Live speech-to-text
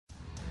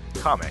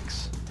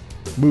Comics.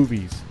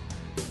 Movies.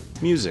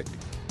 Music.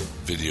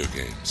 Video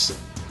games.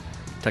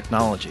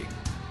 Technology.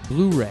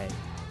 Blu-ray.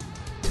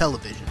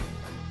 Television.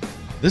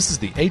 This is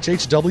the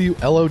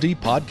HHW LOD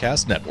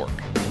Podcast Network.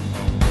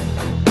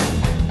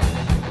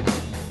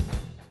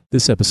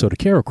 This episode of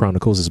Carroll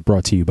Chronicles is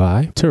brought to you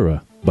by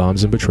Tura,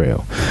 Bombs and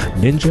Betrayal.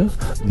 Ninja,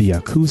 the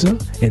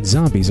Yakuza, and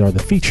Zombies are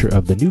the feature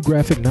of the new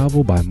graphic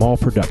novel by Mall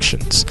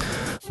Productions.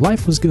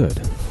 Life was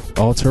good.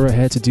 All Tura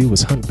had to do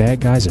was hunt bad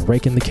guys and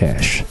rake in the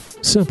cash.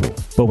 Simple,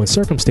 but when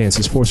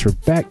circumstances forced her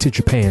back to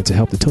Japan to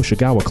help the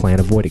Toshigawa clan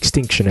avoid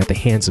extinction at the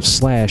hands of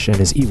Slash and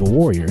his evil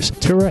warriors,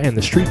 Tura and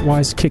the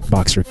streetwise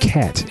kickboxer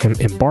Kat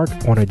embark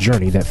on a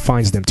journey that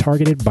finds them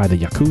targeted by the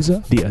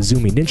Yakuza, the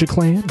Azumi Ninja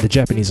clan, the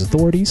Japanese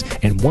authorities,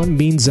 and one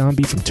mean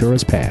zombie from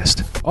Tura's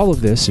past. All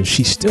of this, and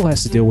she still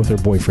has to deal with her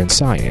boyfriend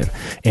Cyan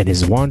and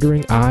his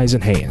wandering eyes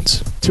and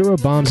hands. Tura,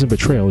 Bombs and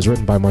Betrayal is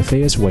written by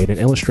Martheus Wade and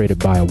illustrated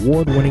by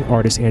award-winning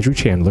artist Andrew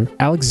Chandler,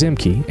 Alex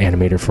Zemke,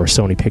 animator for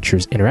Sony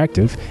Pictures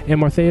Interactive, and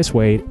Martheus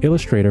Wade,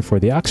 illustrator for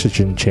the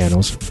Oxygen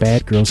Channel's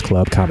Bad Girls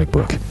Club comic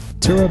book.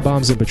 Tura,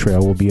 Bombs and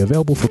Betrayal will be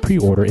available for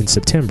pre-order in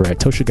September at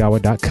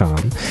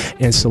Toshigawa.com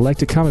and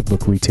selected comic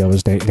book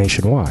retailers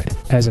nationwide.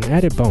 As an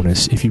added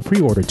bonus, if you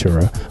pre-order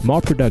Tura,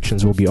 Mall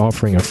Productions will be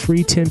offering a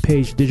free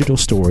 10-page digital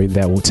story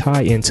that will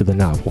tie into the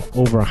novel.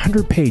 Over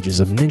 100 pages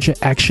of ninja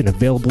action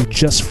available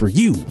just for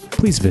you.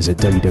 Please visit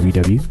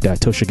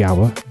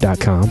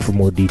www.toshigawa.com for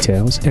more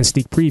details and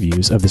sneak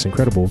previews of this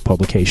incredible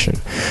publication.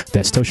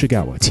 That's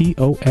Toshigawa,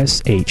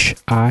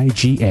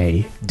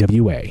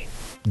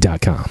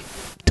 TOSHIGAWA.com.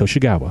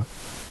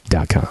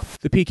 Toshigawa.com.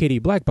 The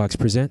PKD Black Box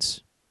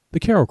presents The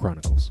Carroll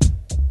Chronicles.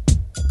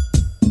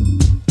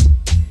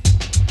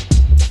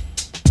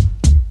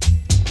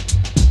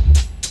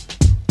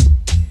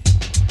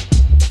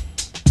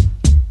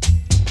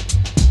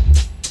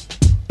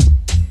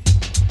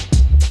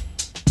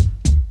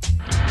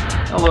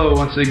 Hello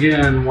once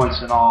again,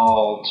 once and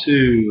all,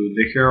 to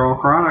The Carroll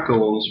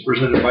Chronicles,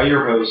 presented by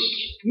your host,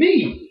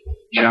 me,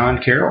 Jon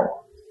Carroll.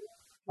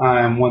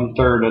 I am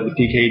one-third of the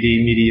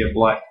PKD Media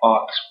Black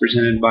Box,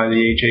 presented by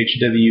the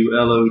HHW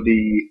LOD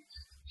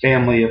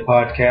family of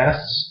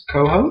podcasts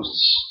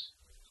co-hosts.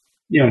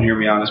 You don't hear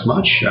me on as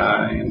much.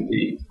 I am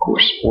the, of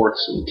course,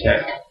 sports and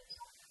tech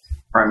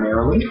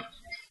primarily.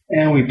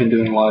 And we've been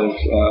doing a lot of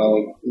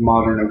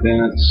modern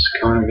events,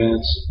 current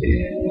events,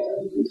 and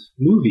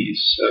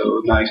movies.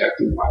 So not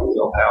exactly my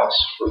wheelhouse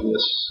for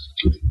this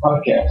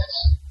podcast.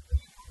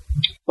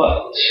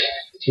 But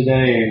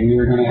today we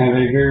are going to have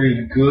a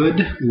very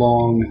good,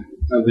 long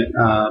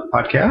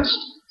podcast.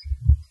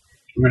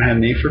 We're going to have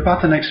me for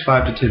about the next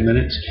 5 to 10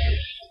 minutes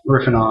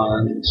riffing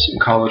on some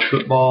college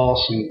football,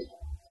 some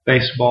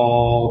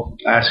baseball,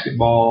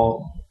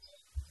 basketball,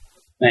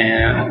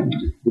 and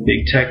the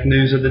big tech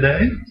news of the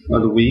day,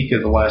 of the week,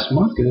 of the last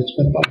month, because it's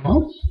been about a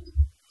month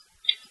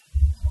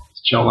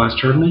since y'all last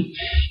heard me.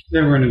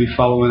 Then we're going to be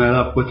following that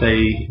up with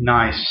a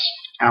nice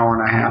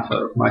hour and a half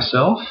of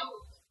myself,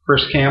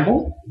 Cris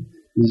Campbell,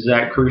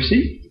 Zack Kruse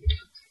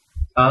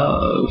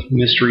of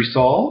Mystery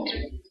Solved,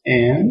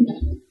 and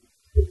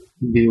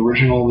the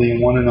original, the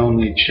one and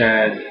only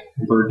Chad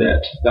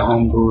Burdette, the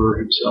home brewer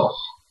himself.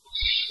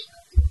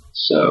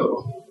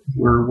 So,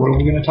 what are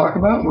we going to talk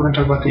about? We're going to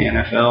talk about the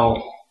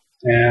NFL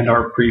and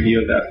our preview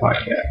of that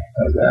podcast,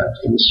 of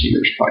this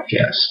year's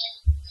podcast.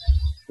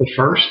 But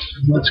first,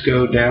 let's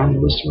go down the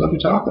list of other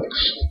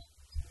topics.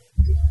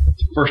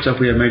 First up,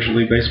 we have Major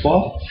League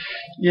Baseball.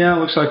 Yeah, it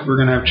looks like we're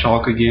going to have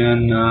chalk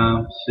again.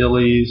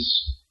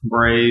 Phillies,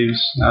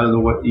 Braves out of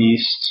the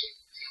East.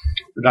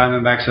 The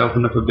Diamondbacks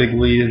opened up a big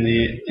lead in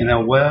the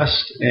NL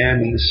West,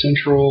 and in the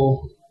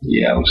Central,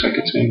 yeah, it looks like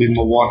it's going to be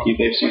Milwaukee.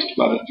 They've seized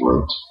by the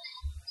throat.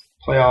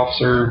 Playoffs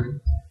are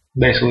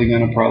basically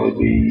going to probably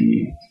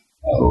be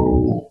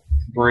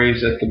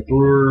Braves at the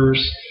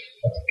Brewers,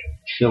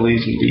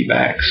 Phillies and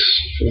D-backs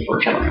for the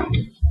first round.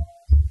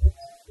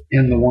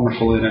 In the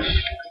wonderful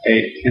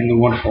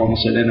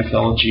almost said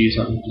NFL, geez,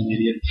 I'm an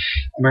idiot,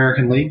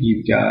 American League,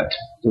 you've got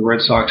the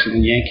Red Sox and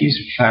the Yankees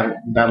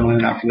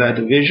battling out for that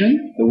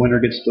division. The winner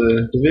gets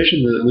the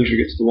division, the loser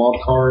gets the wild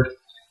card.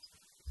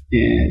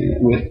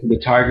 And with the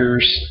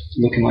Tigers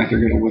looking like they're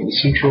going to win the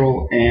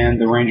Central, and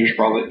the Rangers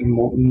probably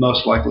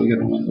most likely going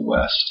to win the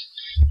West.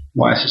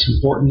 Why is this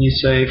important, you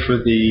say, for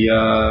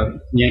the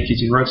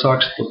Yankees and Red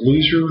Sox? The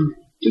loser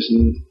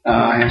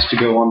has to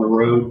go on the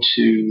road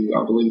to,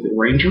 I believe, the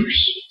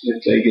Rangers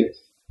if they get.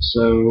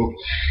 So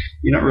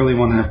you don't really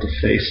want to have to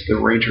face the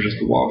Rangers as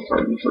the wild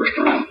card in the first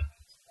round.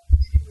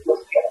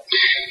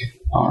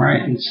 All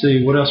right, let's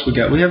see what else we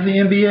got. We have the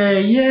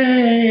NBA.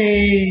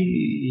 Yay!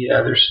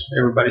 Yeah, they're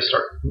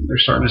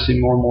starting to see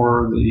more and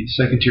more of the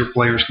second-tier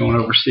players going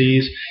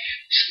overseas.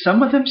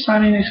 Some of them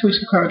signing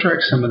exclusive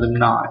contracts, some of them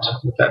not.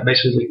 What that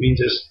basically means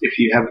is if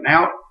you have an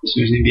out, as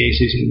soon as the NBA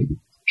season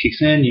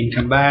kicks in, you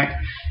can come back,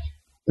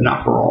 but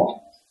not for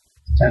all.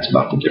 That's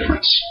about the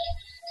difference.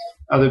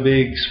 Other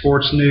big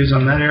sports news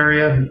on that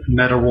area,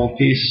 Meta World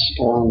Peace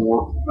or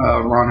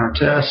Ron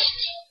Artest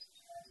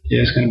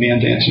is going to be on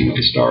Dancing with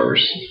the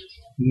Stars.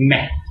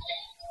 Meh.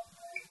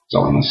 That's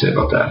all I'm going to say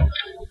about that.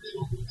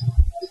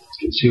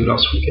 Let's see what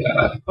else we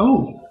got.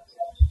 Oh,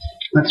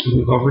 let's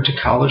move over to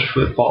college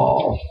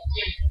football.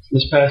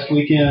 This past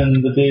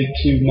weekend, the big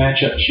two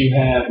matchups you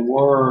had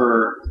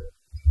were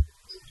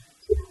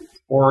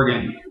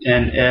Oregon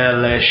and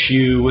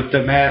LSU with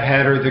the Mad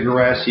Hatter, the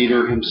grass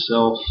eater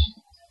himself,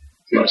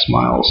 Les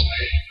Miles.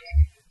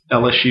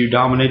 LSU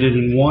dominated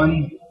and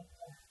won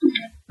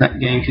that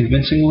game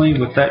convincingly.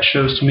 What that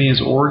shows to me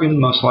is Oregon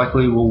most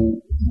likely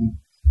will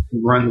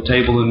run the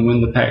table and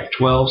win the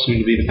Pac-12, soon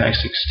to be the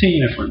Pac-16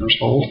 if winners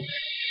hold.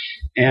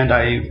 And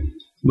I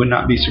would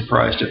not be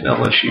surprised if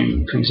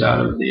LSU comes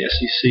out of the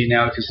SEC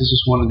now, because this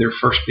is one of their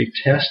first big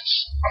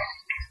tests.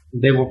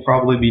 They will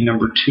probably be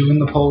number 2 in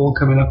the poll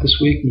coming up this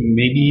week,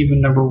 maybe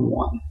even number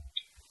 1.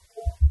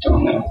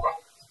 Don't know.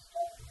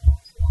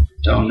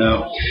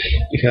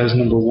 Because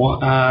number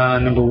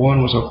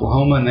one was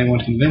Oklahoma, and they won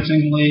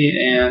convincingly,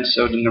 and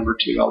so did number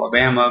 2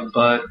 Alabama.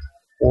 But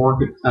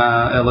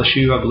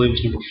LSU, I believe,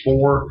 was number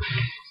 4,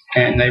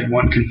 and they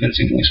won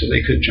convincingly, so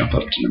they could jump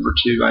up to number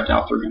 2. I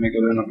doubt they're going to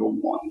go to number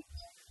 1.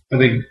 Or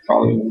they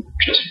probably will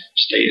just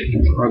stay at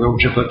number, or they'll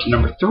jump up to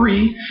number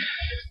 3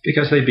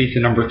 because they beat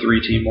the number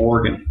 3 team,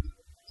 Oregon.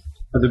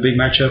 The big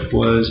matchup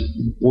was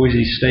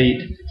Boise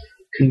State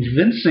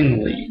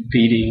convincingly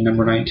beating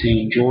number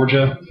 19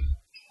 Georgia.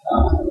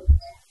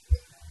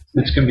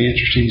 It's going to be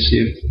interesting to see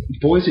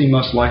if Boise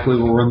most likely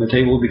will run the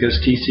table,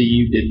 because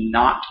TCU did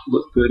not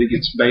look good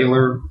against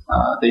Baylor.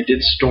 They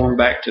did storm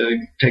back to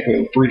take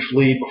a brief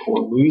lead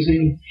before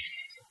losing,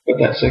 but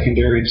that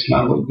secondary does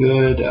not look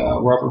good.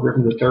 Robert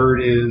Griffin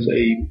III is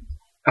a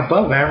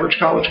above average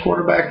college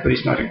quarterback, but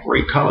he's not a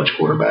great college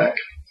quarterback.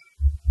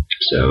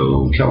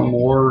 So Kellen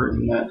Moore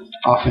and that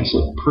offense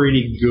looked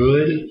pretty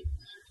good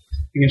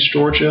against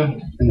Georgia,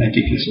 and that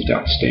defense looked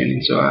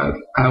outstanding. So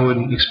I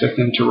wouldn't expect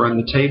them to run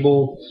the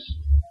table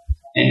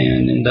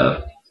and end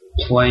up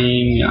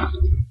playing.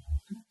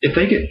 If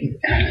they get,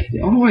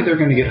 the only way they're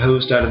going to get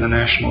hosed out of the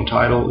national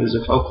title is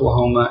if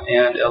Oklahoma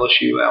and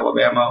LSU,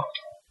 Alabama,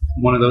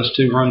 one of those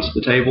two runs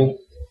the table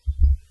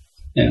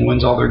and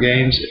wins all their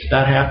games. If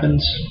that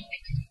happens,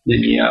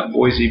 then yeah,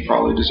 Boise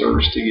probably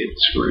deserves to get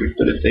screwed.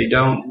 But if they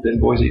don't, then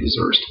Boise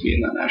deserves to be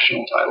in that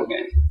national title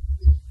game.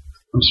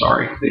 I'm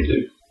sorry, they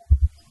do.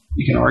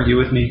 You can argue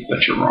with me,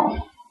 but you're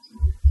wrong.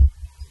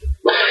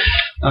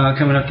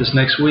 Coming up this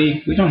next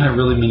week, we don't have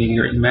really many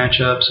great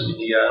matchups. I mean,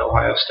 you got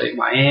Ohio State,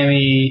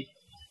 Miami,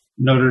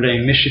 Notre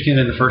Dame, Michigan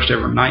in the first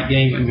ever night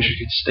game at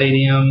Michigan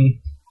Stadium.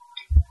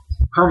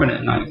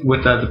 Permanent night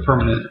with the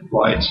permanent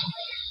lights.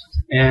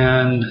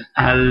 And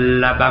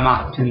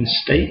Alabama, Penn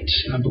State,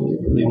 I believe,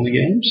 are the only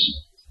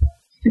games. I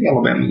think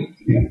Alabama,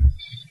 yeah.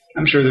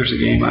 I'm sure there's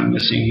a game I'm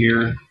missing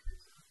here.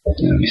 Let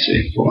me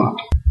see. Hold on.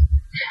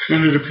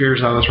 And it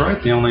appears I was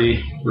right. The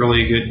only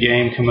really good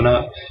game coming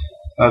up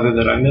other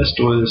that I missed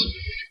was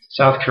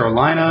South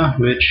Carolina,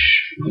 which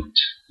looked,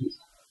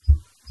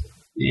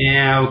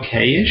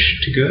 okay-ish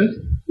to good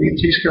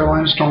against East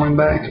Carolina storming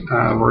back,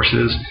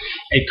 versus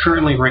a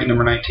currently ranked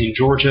number 19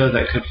 Georgia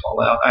that could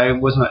fall out. I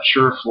was not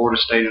sure if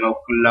Florida State and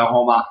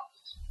Oklahoma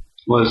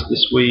was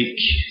this week.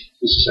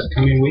 This is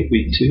upcoming week,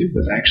 week 2,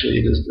 but actually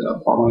it is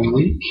the following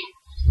week.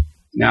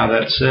 Now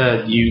that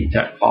said,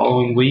 that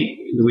following week,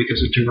 the week of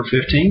September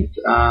 15th,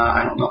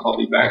 I don't know if I'll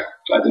be back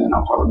by then.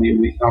 I'll probably be a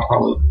week.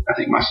 I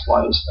think my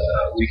slot is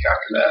a week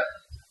after that.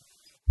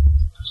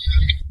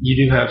 You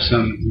do have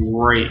some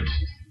great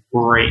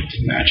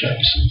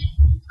matchups.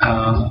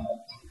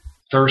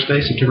 Thursday,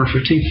 September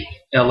 15th,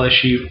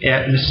 LSU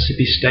at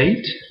Mississippi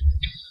State.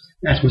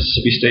 That's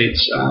Mississippi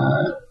State's,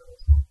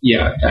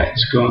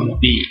 that's going to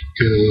be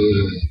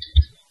good.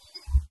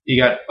 You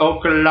got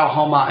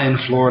Oklahoma and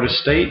Florida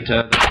State.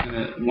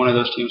 One of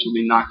those teams will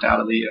be knocked out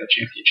of the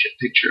championship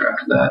picture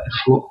after that.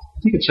 I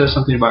think it says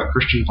something about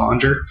Christian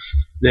Ponder,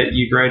 that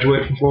you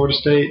graduate from Florida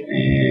State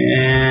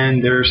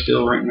and they're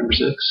still ranked number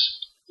 6.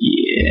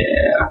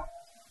 Yeah.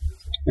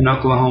 And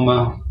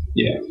Oklahoma,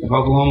 if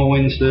Oklahoma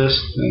wins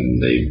this, then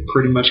they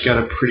pretty much got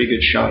a pretty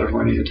good shot of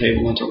running the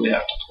table until they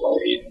have to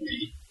play.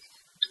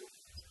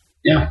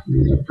 They're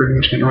pretty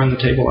much going to run the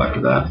table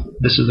after that.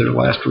 This is their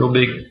last real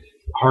big,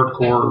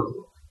 hardcore,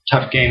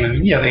 tough game. I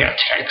mean, they got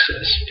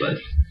Texas, but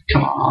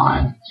come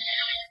on.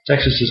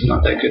 Texas is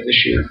not that good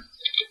this year.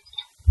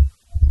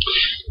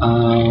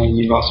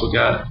 You've also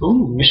got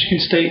Michigan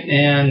State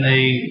and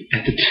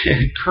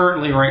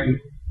currently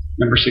ranked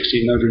number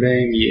 16 Notre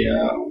Dame.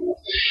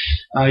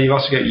 You've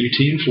also got UT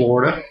in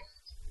Florida.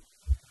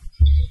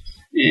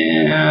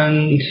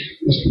 And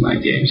what's the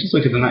night games? Let's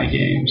look at the night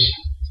games.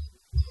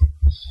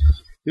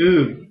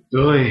 Ooh,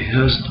 boy,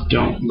 those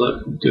don't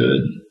look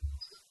good.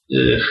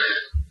 Ugh.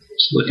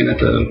 Just looking at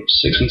the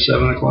 6 and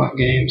 7 o'clock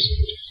games.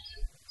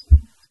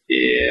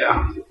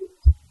 Yeah,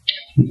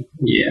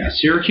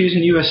 Syracuse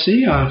and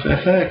USC on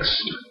FX.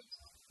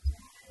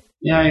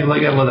 Yeah, you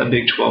gotta love that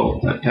Big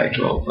 12, that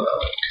Pac-12.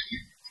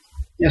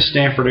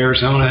 Stanford,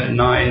 Arizona at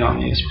night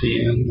on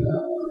ESPN.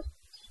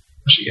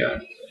 What you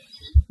got?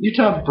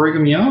 Utah,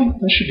 Brigham Young.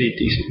 That should be a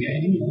decent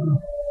game.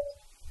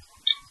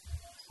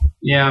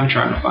 Yeah, I'm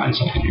trying to find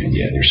something here.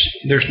 Yeah,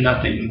 there's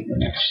nothing the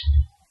next.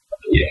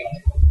 Yeah.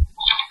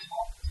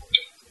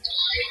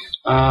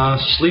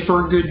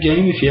 Sleeper good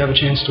game, if you have a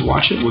chance to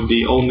watch it, would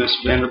be Ole Miss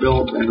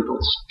Vanderbilt.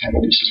 Vanderbilt's had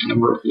Ole Miss's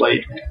number of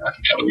late, and I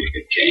think that would be a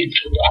good game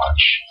to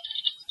watch.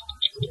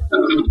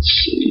 Let's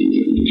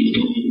see.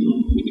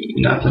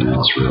 Nothing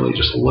else really,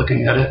 just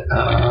looking at it.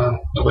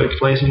 Nobody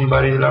plays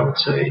anybody that I would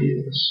say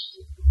is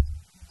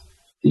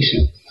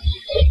decent.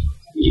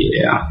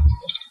 Yeah.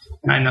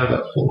 I know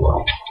that full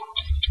well.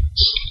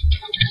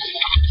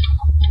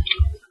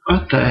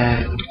 What the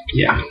heck?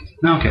 Yeah.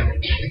 Okay.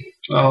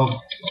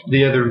 Well,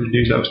 the other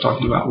news I was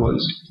talking about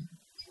was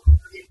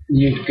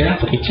you've got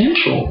the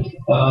potential,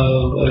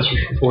 as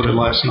was reported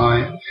last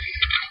night,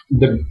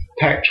 the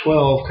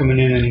Pac-12 coming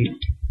in and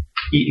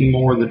eating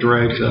more of the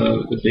dregs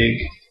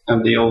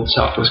of the old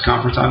Southwest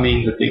Conference. I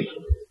mean the Big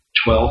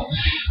 12.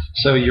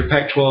 So your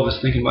Pac-12 is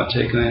thinking about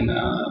taking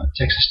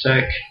Texas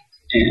Tech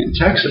and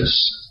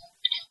Texas,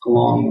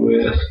 along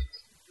with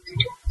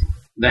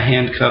the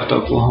handcuffed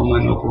Oklahoma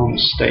and Oklahoma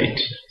State,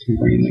 and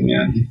bringing them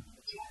in.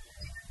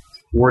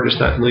 Where does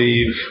that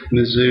leave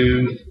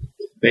Mizzou,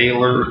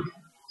 Baylor,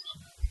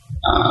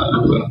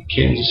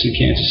 Kansas and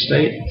Kansas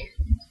State?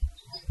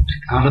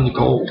 Out in the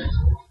cold.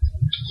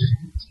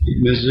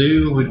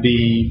 Mizzou would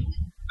be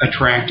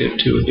attractive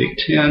to a Big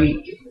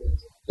Ten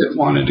that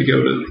wanted to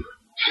go to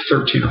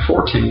 13 or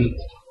 14.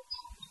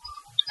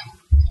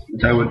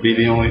 That would be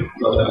the only.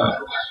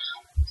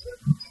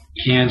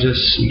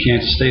 Kansas and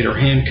Kansas State are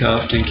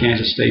handcuffed, and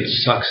Kansas State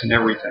sucks in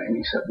everything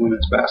except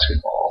women's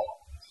basketball.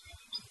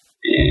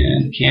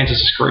 And Kansas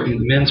is great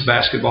in men's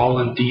basketball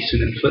and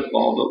decent in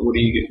football, but what do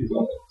you get?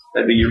 Well,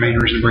 that'd be your main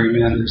reason to bring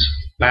them in is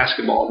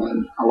basketball,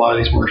 and a lot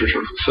of these mergers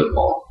are for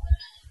football.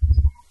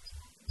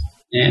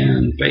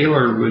 And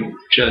Baylor would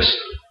just,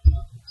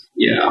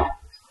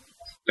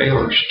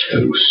 Baylor's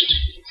toast.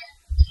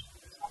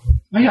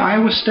 Oh yeah,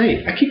 Iowa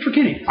State. I keep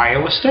forgetting.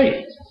 Iowa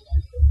State.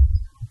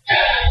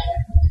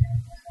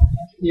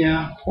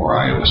 Yeah, poor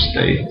Iowa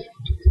State.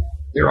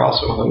 They're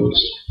also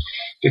hosed.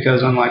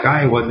 Because unlike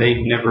Iowa, they've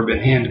never been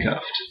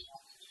handcuffed.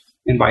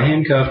 And by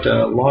handcuffed,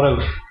 a lot of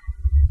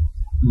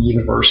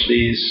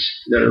universities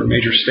that are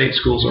major state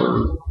schools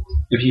are,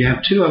 if you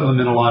have two of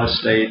them in a lot of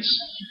states,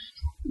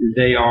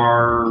 the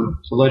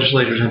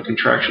legislators have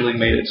contractually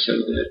made it so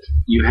that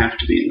you have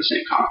to be in the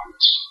same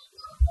conference.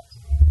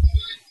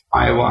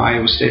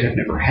 Iowa State have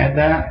never had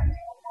that,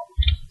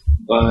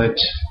 but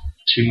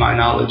to my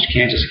knowledge,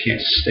 Kansas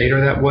State are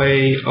that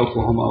way.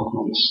 Oklahoma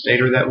State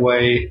are that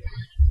way.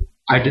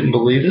 I didn't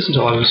believe this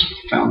until I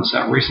found this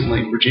out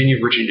recently. Virginia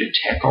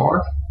Tech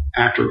are,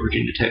 after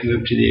Virginia Tech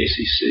moved to the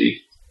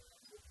ACC.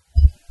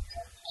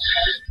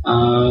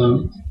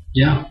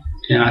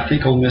 And I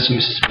think Ole Miss and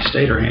Mississippi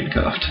State are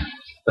handcuffed,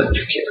 but who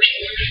cares?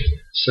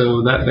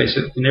 So that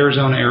basically, in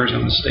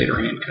Arizona State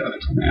are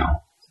handcuffed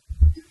now.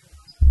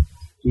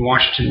 In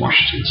Washington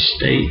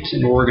State,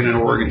 and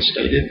Oregon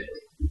State,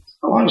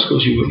 a lot of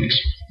schools you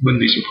wouldn't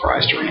be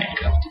surprised are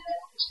handcuffed.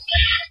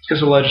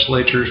 Because the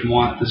legislatures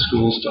want the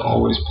schools to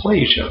always play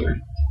each other.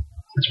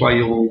 That's why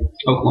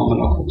Oklahoma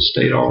and Oklahoma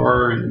State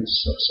are, and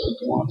so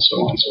on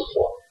and so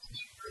forth.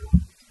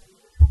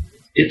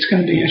 It's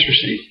going to be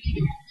interesting.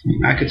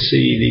 I could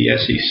see the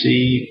SEC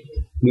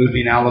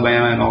moving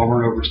Alabama and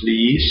Auburn over to the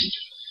east,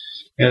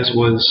 as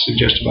was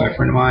suggested by a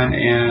friend of mine,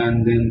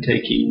 and then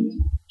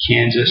taking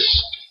Kansas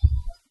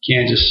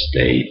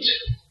State,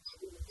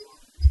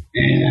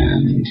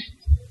 and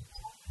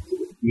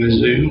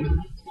Mizzou.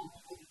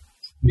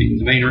 I mean,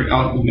 the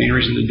main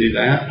reason to do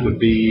that would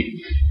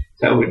be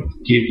that would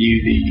give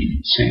you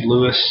the St.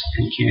 Louis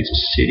and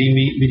Kansas City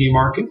media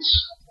markets.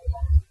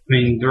 I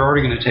mean, they're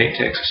already going to take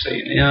Texas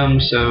A&M,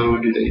 so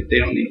they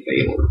don't need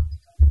Baylor.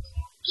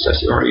 So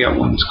they already got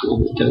one school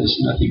that does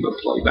nothing but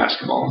play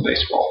basketball and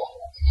baseball.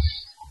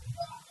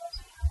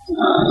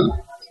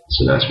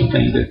 So that's one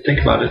thing to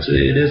think about.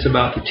 It is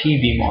about the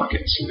TV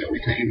markets and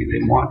everything. I mean,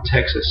 they want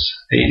Texas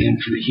A&M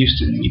for the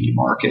Houston media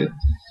market.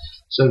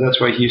 So that's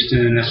why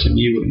Houston and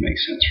SMU would make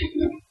sense for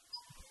them.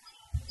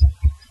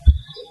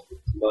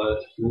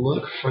 But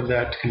look for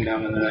that to come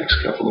down in the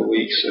next couple of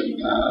weeks.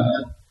 And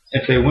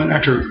if they went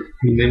after,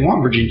 they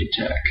want Virginia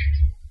Tech.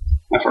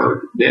 I've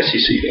heard the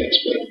SEC does,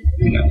 but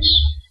who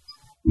knows?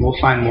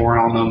 We'll find more,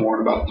 and I'll know more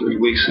in about 3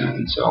 weeks,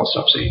 and so I'll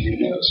stop saying who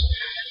knows.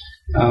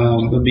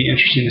 It'll be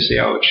interesting to see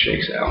how it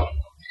shakes out.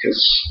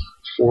 Because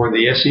for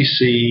the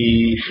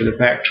SEC, for the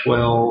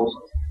Pac-12,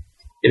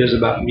 it is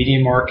about media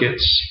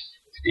markets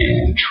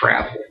and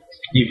travel.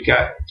 You've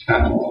got,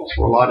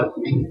 for a lot of,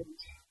 I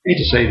hate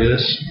to say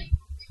this,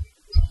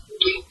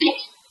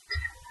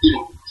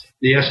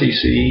 the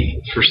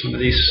SEC, for some of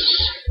these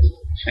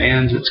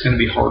fans, it's going to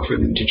be hard for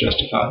them to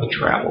justify the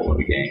travel of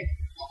the game.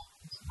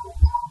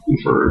 And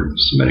for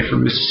somebody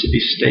from Mississippi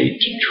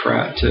State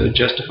to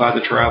justify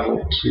the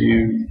travel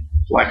to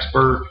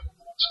Blacksburg,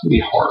 it's going to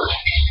be hard.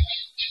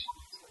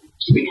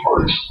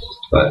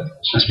 But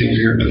that's neither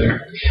here nor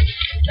there.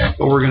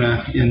 But we're going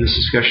to end this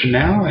discussion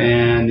now,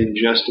 and in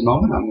just a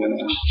moment,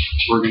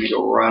 we're going to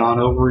go right on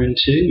over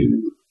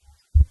into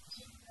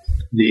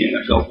the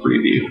NFL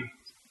preview.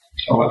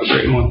 So I'll have a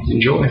great one.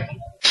 Enjoy.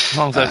 As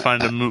long as I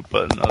find a mute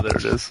button. Oh, there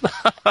it is.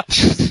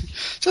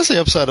 That's the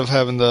upside of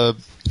having the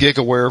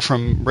GigaWare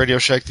from Radio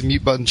Shack. The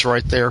mute button's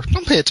right there.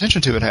 Don't pay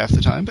attention to it half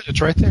the time, but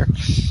it's right there.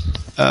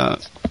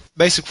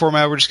 Basic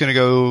format, we're just going to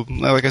go,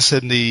 like I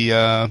said in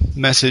the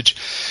message,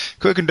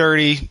 quick and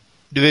dirty,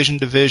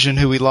 division,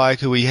 who we like,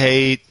 who we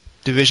hate,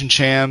 division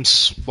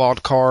champs,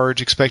 wild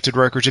cards, expected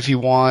records if you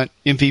want,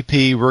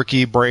 MVP,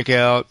 rookie,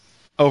 breakout,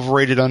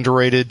 overrated,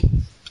 underrated.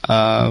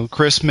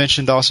 Chris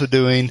mentioned also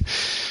doing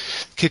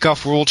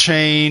kickoff rule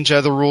change,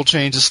 other rule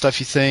changes, stuff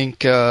you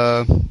think.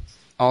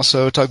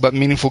 Also talk about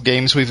meaningful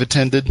games we've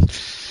attended.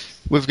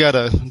 We've got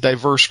a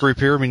diverse group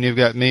here. I mean, you've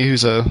got me,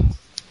 who's a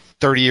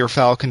 30-year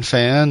Falcon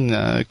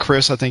fan.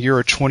 Chris, I think you're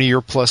a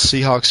 20-year-plus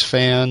Seahawks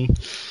fan.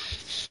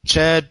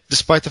 Chad,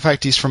 despite the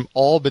fact he's from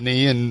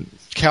Albany and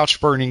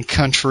couch-burning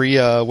country,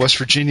 West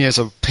Virginia, is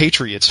a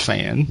Patriots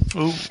fan.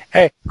 Ooh.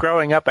 Hey,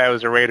 growing up, I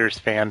was a Raiders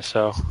fan,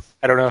 so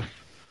I don't know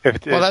if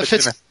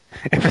it's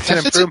an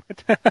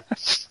improvement.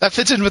 That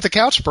fits in with the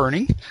couch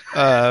burning.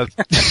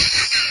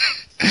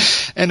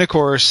 And, of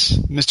course,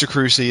 Mr.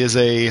 Kruse is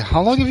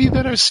how long have you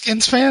been a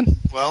Skins fan?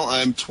 Well,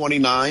 I'm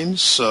 29,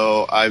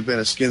 so I've been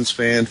a Skins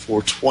fan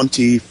for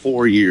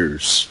 24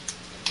 years.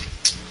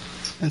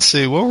 Let's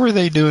see, what were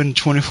they doing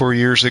 24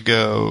 years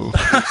ago?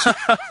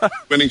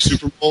 Winning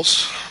Super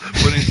Bowls.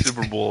 Winning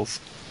Super Bowls.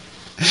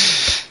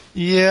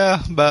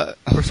 Yeah, but...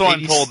 Or so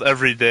I'm told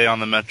every day on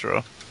the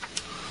Metro.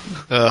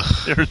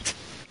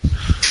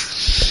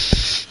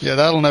 Yeah,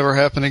 that'll never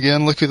happen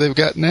again. Look who they've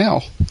got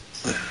now.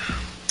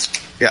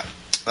 Yeah,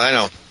 I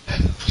know.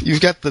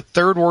 You've got the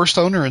third worst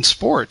owner in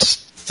sports.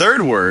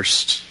 Third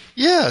worst?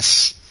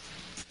 Yes.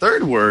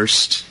 Third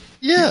worst?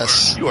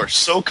 Yes. You are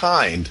so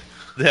kind.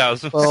 Yeah, I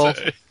was going to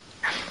say.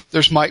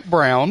 There's Mike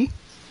Brown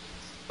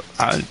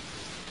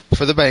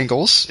for the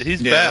Bengals.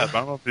 He's bad. I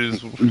don't know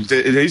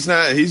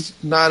if he's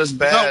not as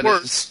bad. He's not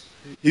worse.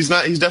 He's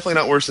definitely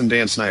not worse than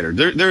Dan Snyder.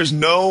 There's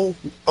no,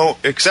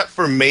 except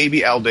for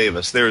maybe Al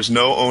Davis, there is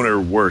no owner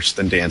worse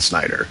than Dan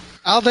Snyder.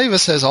 Al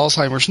Davis has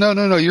Alzheimer's. No.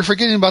 You're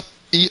forgetting about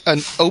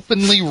an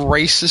openly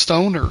racist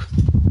owner.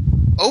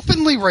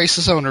 Openly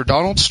racist owner,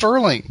 Donald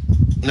Sterling.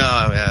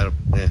 No,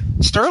 yeah.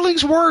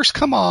 Sterling's worse.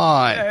 Come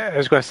on. I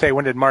was going to say,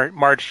 when did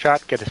Marge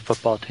Schott get his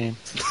football team?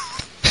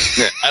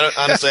 Yeah,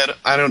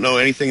 I don't know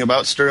anything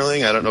about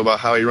Sterling. I don't know about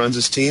how he runs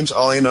his teams.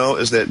 All I know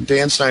is that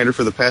Dan Snyder,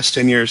 for the past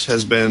 10 years,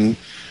 has been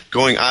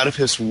going out of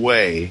his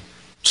way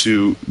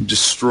to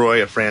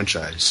destroy a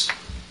franchise.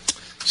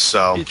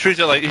 So he treats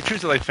it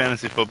like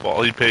fantasy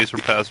football. He pays for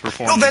past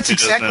performance. No, that's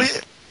exactly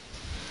it.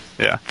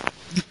 Yeah,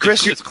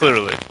 Chris, it's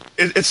clearly.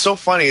 It's so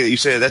funny that you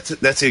say that's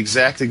the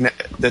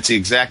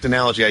exact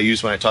analogy I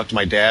use when I talk to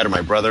my dad or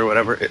my brother or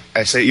whatever.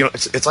 I say,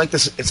 it's like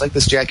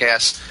this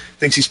jackass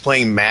thinks he's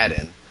playing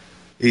Madden.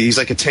 He's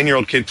like a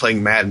 10-year-old kid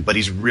playing Madden, but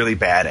he's really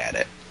bad at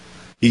it.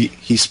 He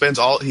turns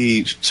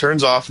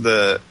off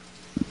the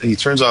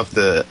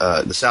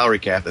salary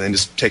cap and then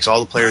just takes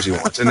all the players he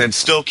wants, and then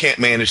still can't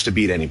manage to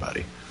beat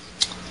anybody.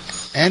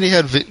 And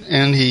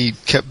he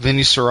kept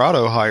Vinny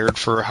Serrato hired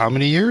for how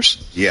many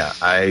years? Yeah.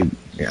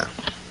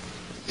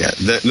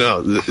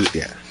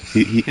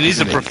 He needs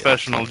a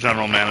professional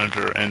general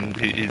manager, and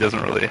he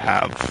doesn't really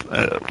have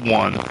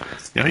one.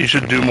 He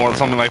should do more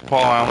something like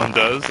Paul Allen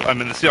does. I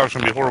mean, the Seahawks are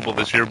going to be horrible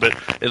this year, but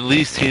at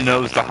least he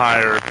knows to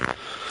hire,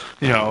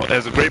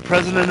 as a great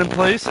president in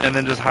place, and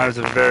then just hires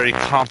a very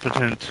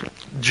competent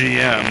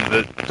GM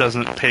that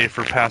doesn't pay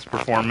for past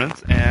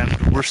performance.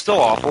 And we're still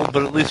awful,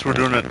 but at least we're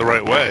doing it the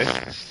right way.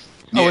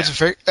 Oh,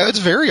 yeah. It's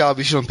very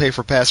obvious you don't pay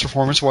for past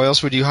performance. Why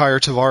else would you hire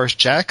Tavares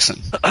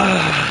Jackson?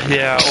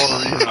 Yeah,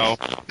 or,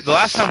 the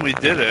last time we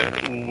did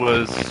it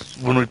was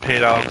when we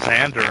paid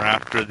Alexander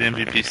after the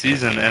MVP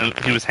season, and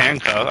he was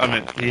handcuffed. I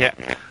mean,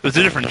 it was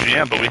a different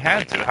GM, but we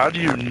had to. How do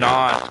you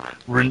not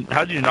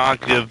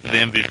give the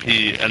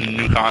MVP a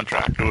new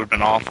contract? It would have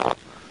been awful.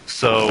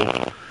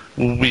 So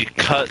we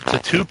cut to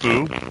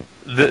Tupu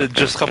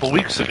just a couple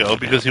weeks ago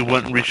because he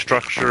wouldn't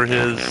restructure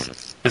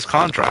his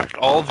contract.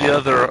 All the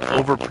other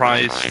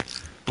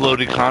overpriced,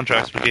 bloated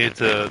contracts we gave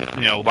to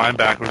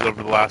linebackers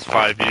over the last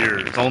 5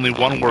 years, only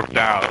one worked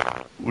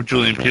out with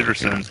Julian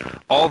Peterson.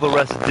 All the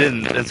rest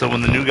didn't, and so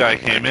when the new guy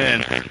came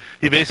in,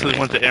 he basically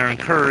went to Aaron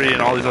Curry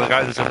and all these other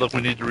guys and said, look, we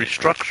need to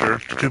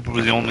restructure. Tupu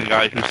was the only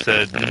guy who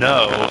said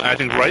no. I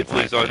think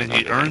rightfully so. I think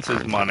he earns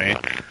his money.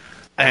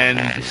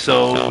 And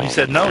so he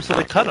said no, so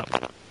they cut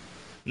him.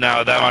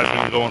 Now, that might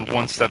have been going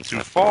one step too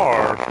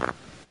far,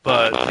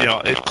 but,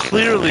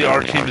 clearly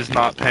our team is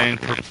not paying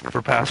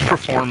for past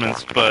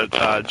performance, but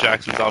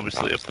Jackson's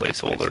obviously a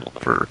placeholder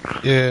for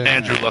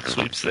Andrew Luck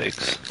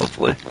sweepstakes,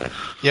 hopefully.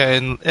 Yeah,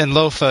 and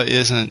Lofa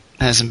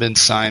hasn't been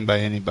signed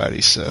by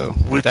anybody, so...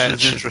 Which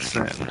is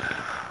interesting.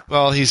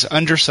 Well, he's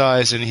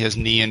undersized and he has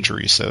knee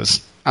injuries, so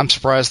I'm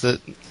surprised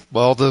that,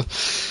 the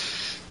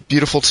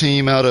beautiful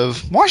team out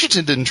of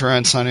Washington didn't try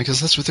and sign him because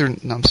that's what they're.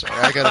 No, I'm sorry.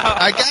 I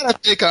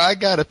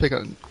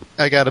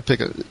gotta pick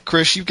a.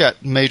 Chris, you've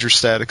got major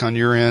static on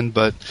your end,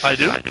 but I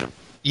do.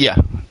 Yeah,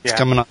 it's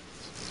coming up.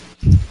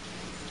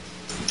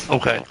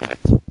 Okay.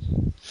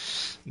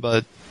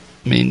 But,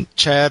 I mean,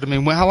 Chad,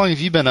 how long have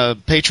you been a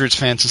Patriots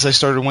fan, since they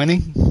started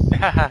winning?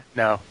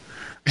 No.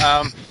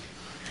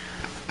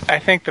 I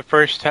think the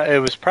first time, it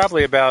was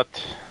probably about,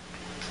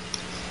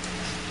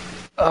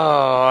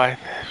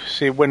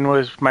 when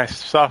was my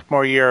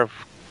sophomore year of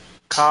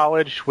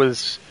college it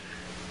was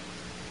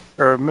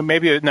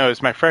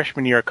my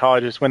freshman year of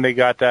college is when they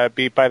got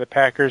beat by the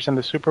Packers in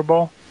the Super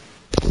Bowl.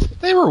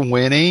 They were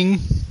winning.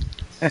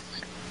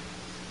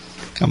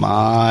 Come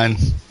on.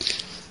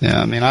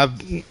 Yeah,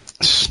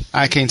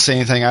 I can't say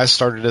anything. I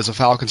started as a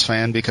Falcons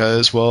fan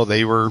because, well,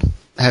 they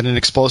had an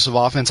explosive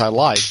offense I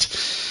liked.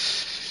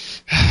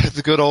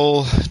 The good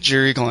old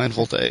Jerry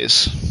Glanville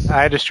days.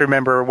 I just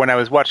remember when I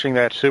was watching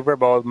that Super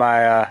Bowl with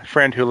my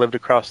friend who lived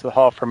across the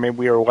hall from me.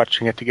 We were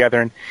watching it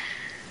together, and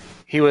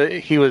he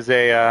was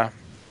a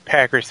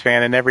Packers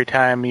fan, and every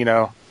time,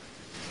 the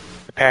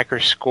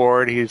Packers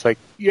scored, he was like,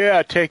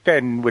 "Yeah, take that,"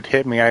 and would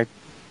hit me, in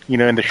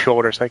the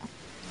shoulders, like,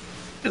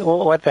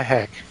 what the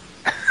heck?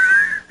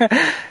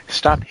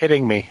 Stop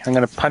hitting me. I'm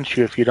going to punch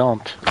you if you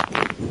don't.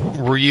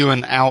 Were you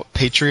an out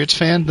Patriots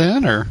fan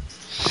then, or?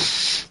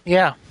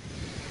 Yeah.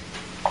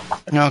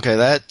 Okay,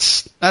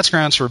 that's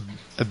grounds for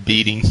a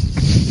beating.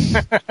 See,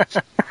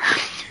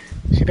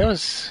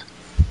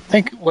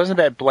 wasn't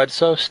that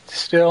Bledsoe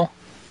still?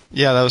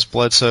 Yeah, that was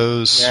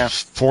Bledsoe's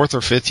 4th or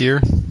 5th year.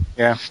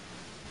 Yeah.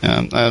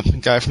 A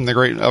guy from the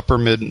great upper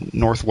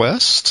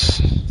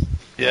mid-northwest.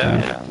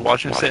 Yeah.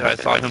 Washington State, I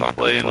saw him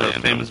play in the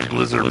famous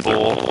Blizzard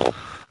Bowl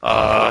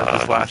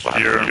this last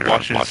year in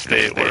Washington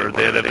State, where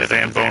they had a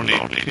Zamboni,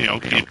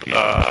 keep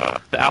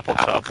the Apple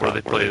Cup where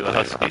they play the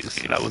Huskies.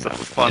 That was a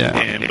fun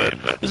game, but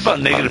it was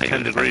about negative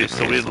 10 degrees,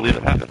 so we had to leave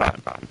at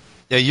halftime.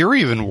 Yeah, you're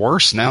even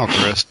worse now,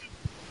 Chris.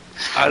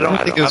 I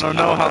don't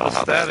know how the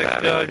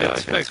static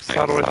gets fixed.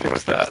 How do I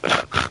fix that?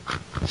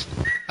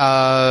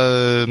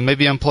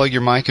 Maybe unplug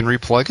your mic and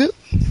replug it?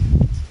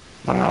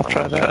 I'll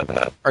try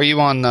that. Are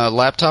you on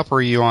laptop or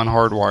are you on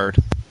hardwired?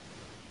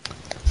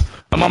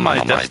 I'm on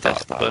my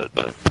desktop,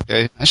 but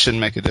okay, that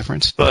shouldn't make a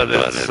difference. But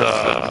it's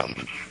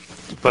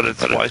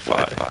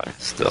Wi-Fi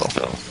still.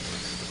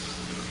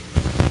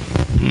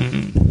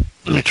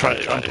 Let me try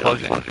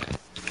unplugging.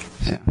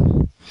 Yeah.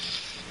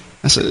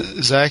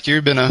 Zach,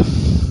 you've been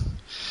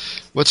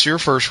what's your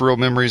first real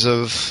memories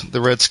of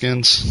the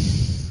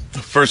Redskins?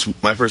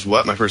 My first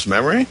what? My first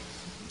memory?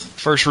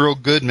 First real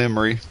good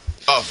memory.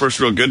 Oh, first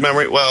real good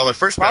memory? Well, my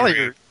first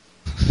memory...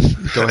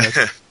 Go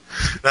ahead.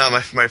 No,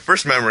 my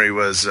first memory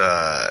was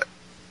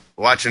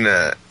watching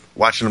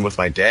them with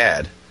my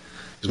dad.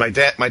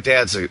 Because my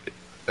dad's a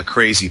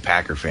crazy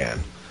Packer fan.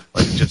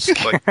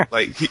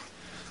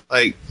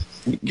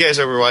 You guys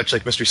ever watch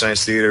Mystery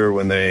Science Theater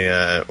when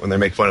they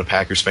make fun of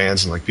Packers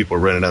fans and people are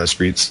running down the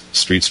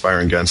streets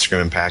firing guns,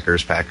 screaming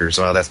Packers?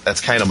 Well,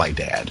 that's kind of my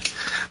dad.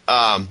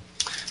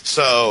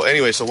 So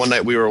one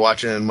night we were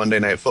watching Monday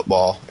Night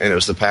Football, and it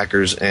was the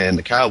Packers and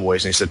the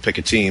Cowboys, and he said pick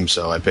a team,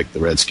 so I picked the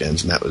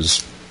Redskins, and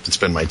it's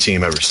been my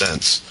team ever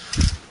since.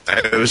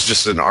 It was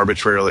just an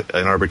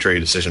arbitrary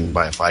decision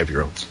by a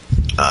 5-year-old.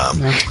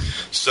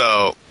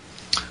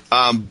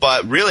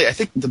 But really, I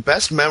think the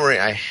best memory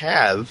I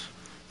have,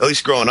 at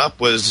least growing up,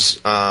 was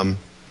the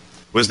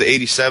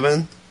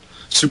 '87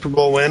 Super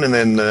Bowl win, and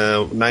then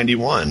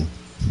 '91,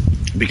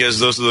 because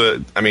those are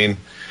being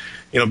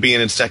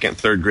in second,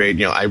 third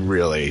grade, I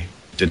really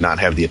did not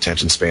have the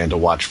attention span to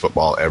watch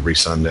football every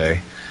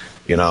Sunday,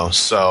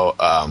 So,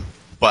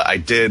 but I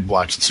did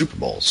watch the Super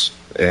Bowls,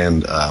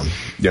 and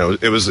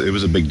it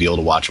was a big deal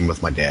to watch them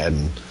with my dad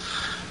and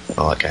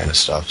all that kind of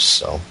stuff.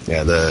 So,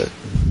 yeah, the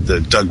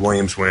Doug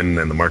Williams win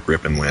and the Mark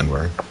Rippon win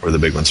were the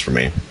big ones for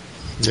me.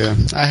 Yeah,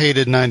 I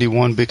hated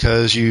 '91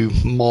 because you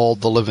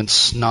mauled the living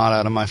snot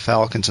out of my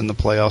Falcons in the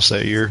playoffs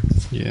that year.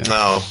 Yeah.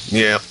 Oh,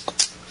 yeah.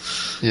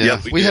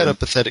 Yeah, we had a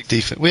pathetic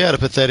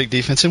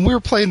defense, and we were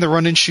playing the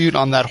run and shoot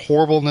on that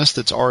horribleness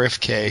that's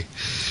RFK.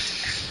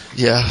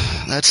 Yeah,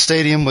 that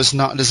stadium was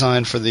not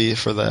designed for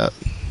that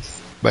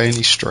by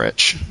any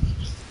stretch.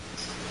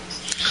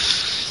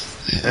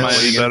 Am I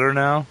any better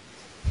now?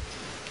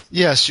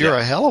 Yes, you're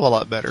a hell of a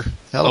lot better.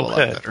 A lot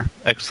better.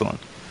 Excellent.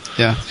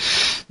 Yeah.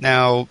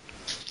 Now,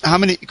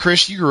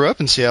 Chris, you grew up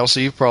in Seattle, so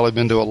you've probably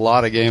been to a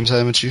lot of games,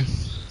 haven't you?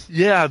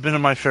 Yeah, I've been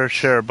in my fair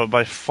share, but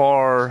by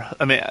far,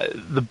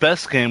 the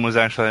best game was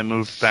actually I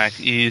moved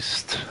back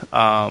east,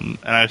 and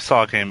I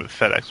saw a game at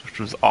FedEx, which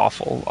was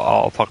awful.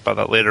 I'll talk about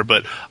that later,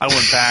 but I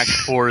went back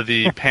for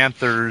the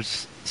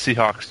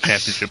Panthers-Seahawks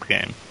championship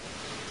game,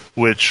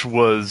 which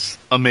was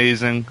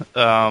amazing.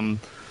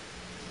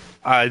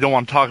 I don't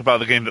want to talk about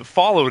the game that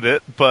followed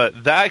it,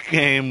 but that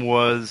game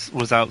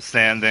was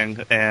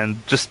outstanding,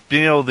 and just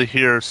being able to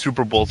hear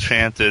Super Bowl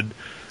chanted,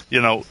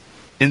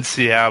 in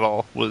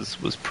Seattle was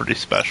pretty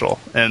special,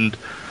 and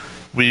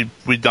we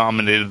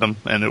dominated them,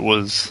 and it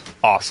was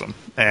awesome.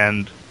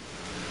 And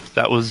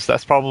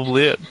that's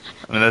probably it.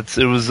 I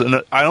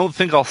don't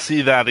think I'll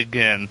see that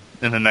again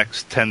in the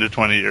next 10 to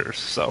 20 years.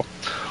 So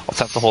I'll just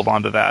have to hold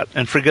on to that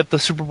and forget the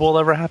Super Bowl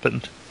ever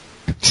happened.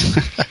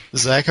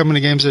 Zach, how many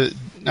games?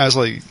 I was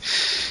like,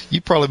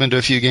 you've probably been to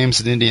a few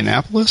games in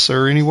Indianapolis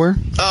or anywhere.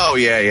 Oh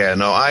yeah.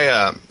 No,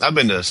 I've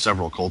been to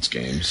several Colts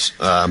games,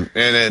 and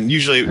then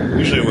usually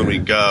when we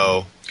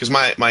go, because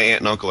my aunt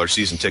and uncle are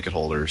season ticket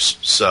holders,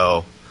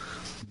 so,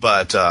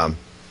 but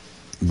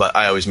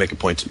I always make a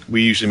point.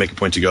 We usually make a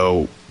point to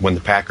go when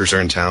the Packers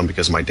are in town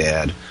because of my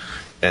dad,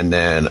 and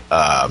then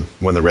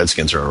when the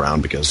Redskins are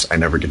around because I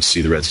never get to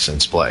see the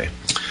Redskins play.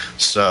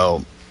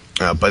 So,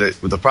 but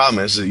the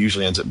problem is it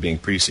usually ends up being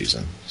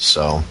preseason.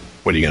 So,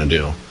 what are you going to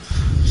do?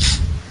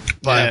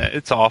 But yeah,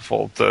 it's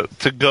awful to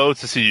go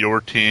to see your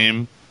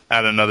team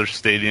at another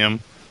stadium.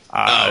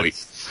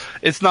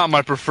 It's not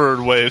my preferred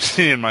way of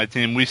seeing my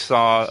team. We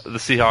saw the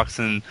Seahawks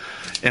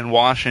in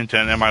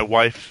Washington, and my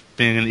wife,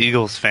 being an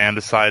Eagles fan,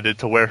 decided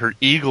to wear her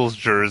Eagles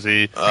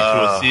jersey to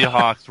a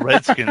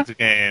Seahawks-Redskins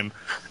game,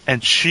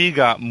 and she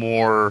got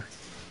more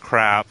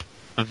crap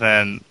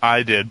than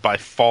I did by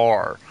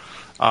far.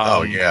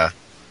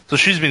 So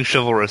she's being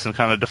chivalrous and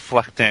kind of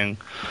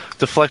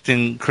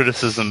deflecting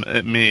criticism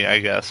at me, I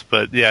guess.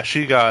 But yeah,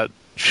 she got.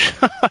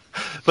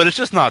 But it's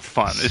just not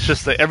fun. It's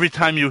just that every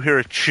time you hear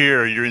a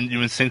cheer, you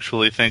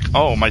instinctually think,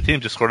 "Oh, my team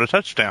just scored a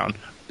touchdown."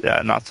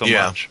 Yeah, not so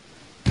much.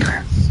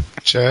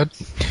 Chad?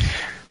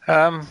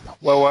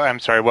 Well, I'm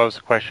sorry. What was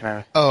the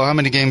question? How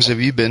many games have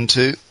you been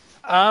to?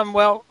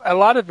 Well, a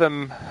lot of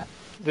them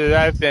that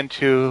I've been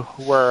to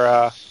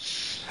were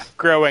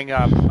growing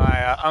up.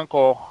 My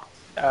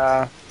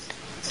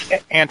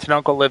aunt and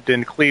uncle lived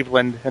in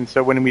Cleveland, and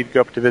so when we'd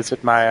go up to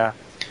visit, my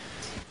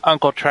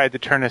uncle tried to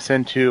turn us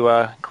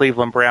into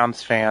Cleveland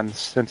Browns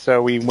fans, and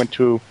so we went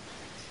to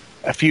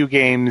a few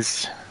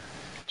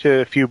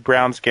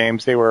Browns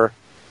games. They were,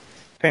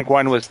 I think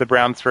one was the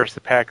Browns versus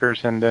the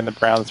Packers, and then the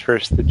Browns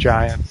versus the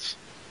Giants.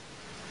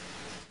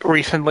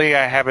 Recently,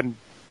 I haven't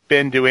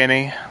been to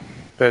any,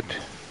 but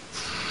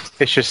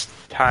it's just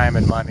time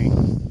and money.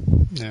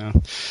 Yeah.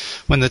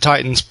 When the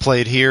Titans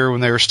played here,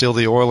 when they were still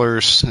the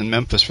Oilers in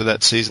Memphis for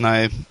that season,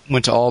 I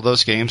went to all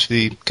those games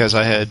because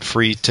I had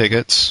free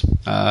tickets.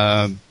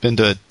 Been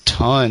to a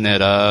ton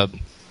at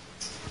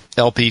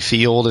LP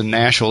Field in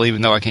Nashville,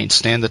 even though I can't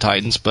stand the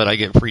Titans, but I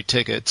get free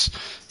tickets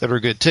that are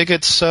good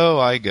tickets, so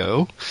I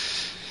go.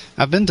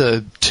 I've been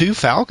to 2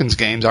 Falcons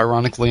games,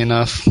 ironically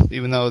enough,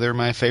 even though they're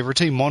my favorite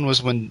team. One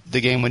was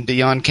the game when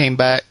Dion came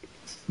back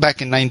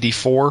in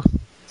 '94.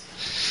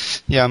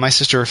 Yeah, my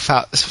sister's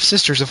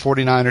a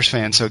 49ers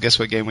fan, so guess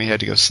what game we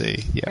had to go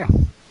see? Yeah.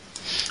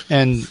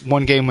 And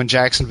one game when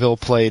Jacksonville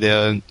played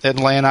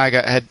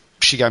Atlanta,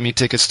 she got me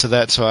tickets to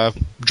that, so I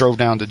drove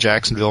down to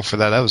Jacksonville for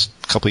that. That was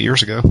a couple of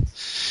years ago.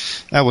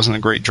 That wasn't a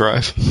great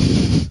drive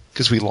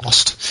because we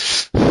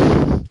lost.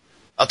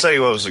 I'll tell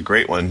you what was a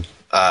great one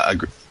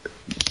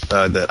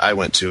that I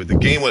went to. The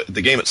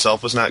game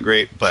itself was not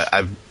great, but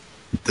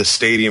the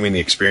stadium and the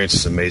experience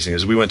is amazing.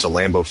 As we went to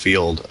Lambeau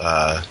Field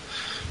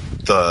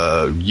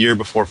the year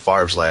before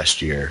Favre's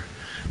last year,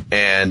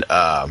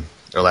 or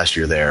last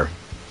year there,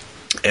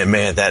 and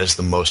man, that is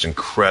the most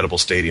incredible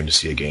stadium to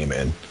see a game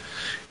in.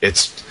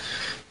 It's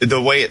the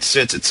way it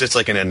sits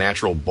like in a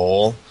natural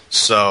bowl.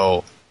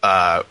 So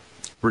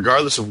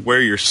regardless of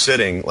where you're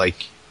sitting,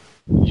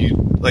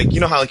 you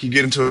know how you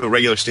get into a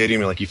regular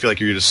stadium and you feel like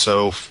you're just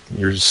so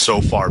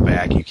far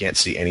back you can't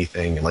see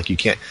anything, and you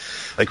can't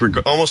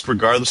almost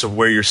regardless of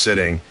where you're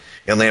sitting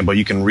in Lambeau,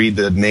 you can read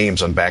the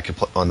names on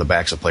the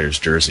backs of players'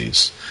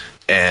 jerseys,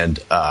 and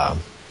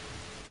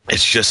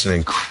it's just an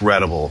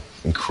incredible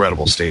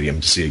stadium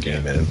to see a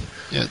game in.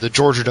 Yeah, the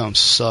Georgia Dome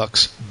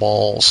sucks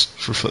balls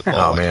for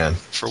football. Oh man,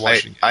 for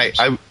watching games.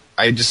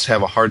 I just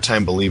have a hard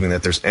time believing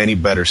that there's any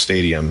better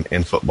stadium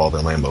in football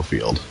than Lambeau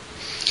Field.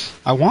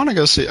 I want to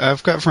go see.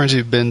 I've got friends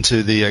who've been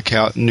to the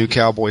new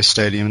Cowboys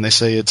Stadium, and they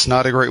say it's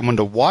not a great one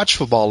to watch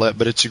football at,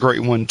 but it's a great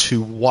one to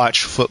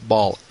watch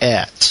football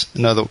at.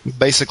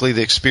 Basically,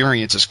 the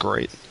experience is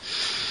great.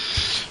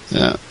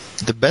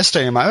 The best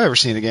stadium I've ever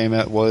seen a game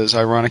at was,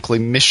 ironically,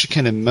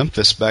 Michigan and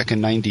Memphis back in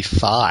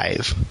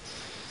 '95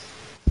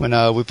 when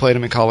we played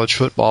them in college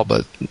football.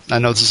 But I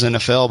know this is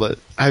NFL. But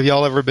have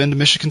y'all ever been to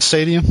Michigan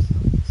Stadium?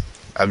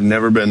 I've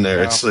never been there.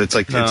 No. It's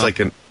like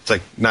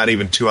not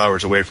even 2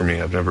 hours away from me.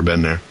 I've never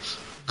been there.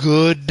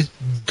 Good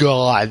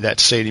God, that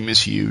stadium is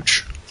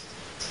huge.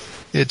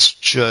 It's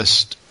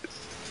just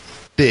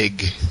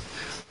big.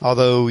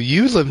 Although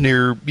you don't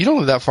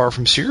live that far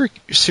from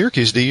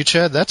Syracuse, do you,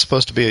 Chad? That's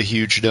supposed to be a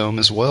huge dome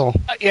as well.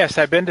 Yes,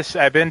 I've been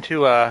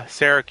to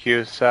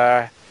Syracuse.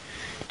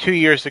 2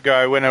 years ago,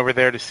 I went over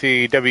there to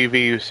see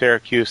WVU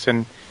Syracuse,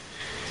 and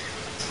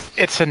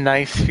it's a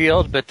nice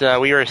field, but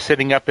we were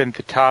sitting up in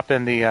the top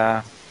in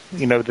the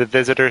the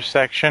visitor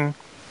section.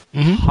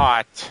 Mm-hmm.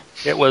 Hot.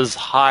 It was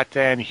hot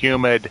and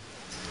humid.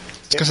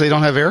 It's because they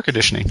don't have air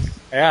conditioning.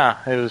 Yeah,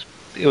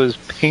 it was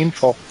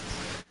painful.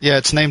 Yeah,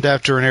 it's named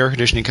after an air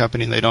conditioning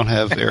company, and they don't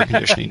have air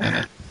conditioning in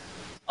it.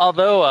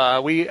 Although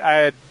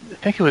I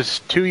think it was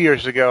 2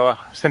 years ago,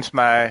 since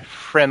my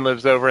friend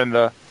lives over in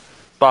the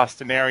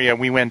Boston area,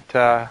 we went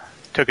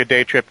took a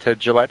day trip to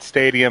Gillette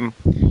Stadium.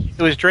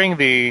 It was during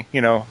the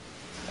I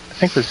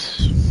think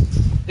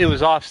it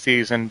was off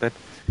season, but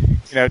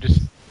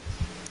just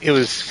it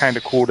was kind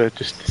of cool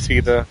to see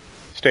the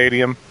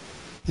stadium.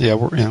 Yeah,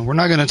 we're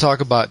not going to talk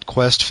about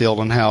Quest Field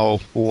and how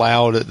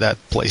loud that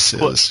place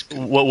is.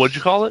 What would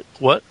you call it?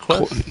 What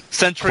Quest?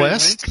 Century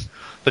Quest? Link?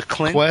 The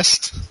Clink?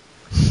 Quest?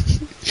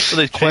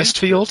 Quest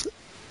Field?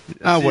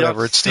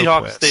 Whatever. It's still Seahawks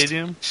Quest.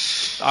 Stadium.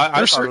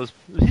 I thought it was.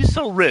 He's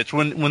so rich.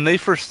 When they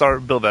first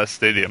built that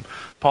stadium,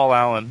 Paul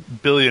Allen,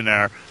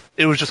 billionaire,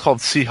 it was just called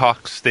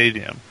Seahawks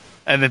Stadium.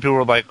 And then people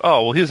were like,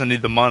 "Oh, well, he doesn't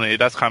need the money.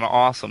 That's kind of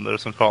awesome. They're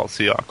just gonna call it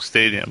Seahawks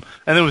Stadium."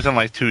 And then within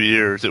like 2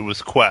 years, it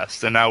was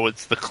Quest, and now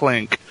it's the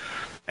Clink,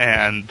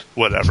 and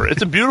whatever.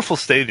 It's a beautiful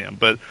stadium,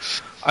 but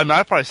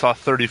I probably saw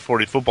 30,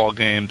 40 football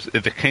games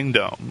at the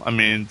Kingdom.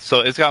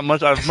 So it's got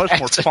I have much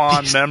more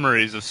fond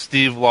memories of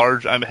Steve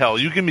Largent. Hell,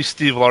 you give me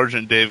Steve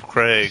Largent, Dave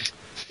Craig,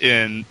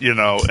 and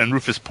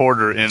Rufus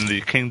Porter in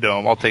the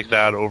Kingdom. I'll take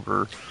that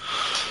over.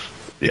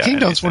 The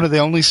Kingdom's one of the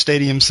only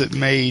stadiums that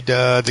made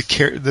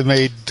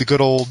the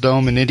good old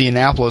dome in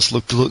Indianapolis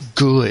look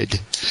good.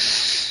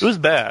 It was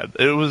bad.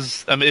 It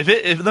was. Let me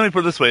put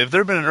it this way: if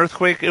there had been an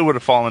earthquake, it would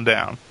have fallen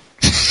down.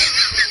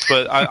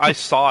 But I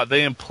saw it.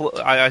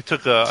 I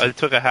took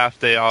a half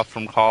day off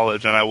from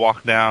college, and I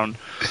walked down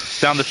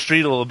the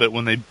street a little bit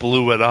when they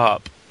blew it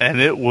up,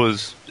 and it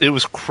was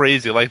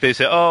crazy. Like they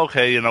said, "Oh,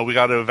 okay, we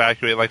got to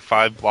evacuate like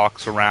 5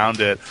 blocks around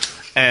it."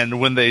 And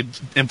when they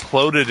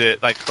imploded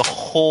it, like the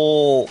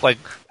whole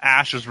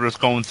ashes were just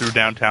going through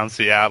downtown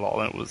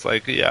Seattle, and it was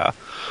like, yeah,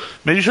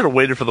 maybe you should have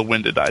waited for the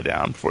wind to die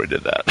down before you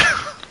did that.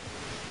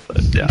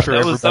 But yeah,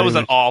 that was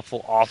an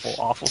awful, awful,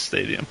 awful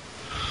stadium.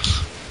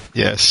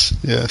 Yes.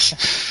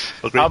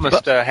 I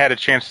almost had a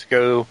chance to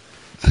go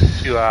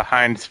to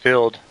Heinz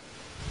Field,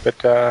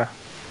 but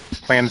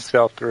plans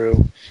fell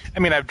through.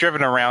 I've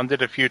driven around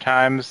it a few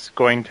times,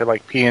 going to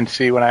like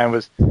PNC when I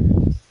was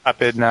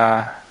up in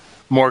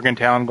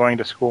Morgantown going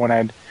to school, and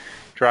I'd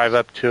drive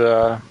up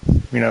to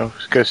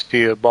go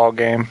see a ball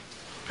game.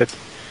 But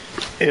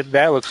it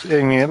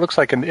looks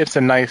like has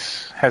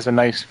a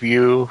nice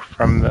view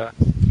from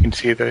you can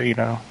see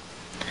the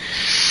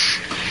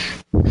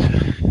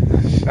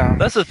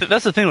That's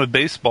the thing with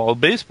baseball.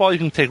 Baseball, you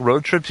can take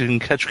road trips, you can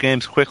catch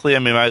games quickly.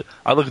 I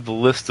look at the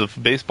list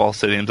of baseball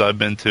stadiums I've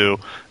been to,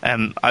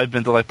 and I've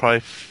been to like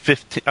probably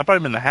 15. I've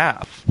probably been to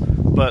half.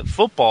 But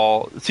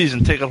football,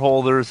 season ticket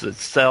holders,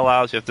 it's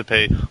sellouts. You have to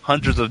pay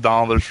hundreds of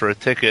dollars for a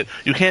ticket.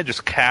 You can't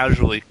just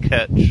casually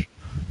catch, an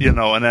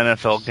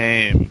NFL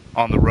game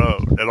on the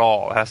road at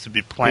all. It has to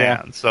be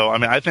planned. Yeah. So,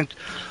 I think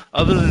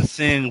other than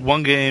seeing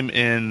one game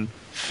in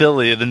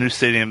Philly, the new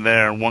stadium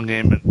there, and one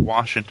game in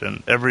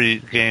Washington, every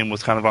game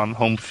was kind of on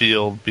home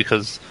field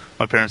because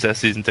my parents had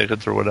season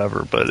tickets or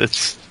whatever. But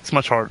it's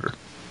much harder.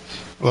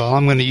 Well,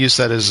 I'm going to use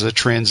that as a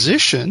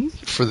transition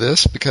for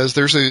this because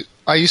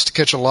I used to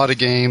catch a lot of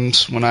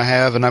games and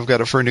I've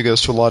got a friend who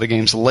goes to a lot of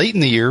games late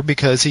in the year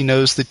because he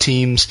knows the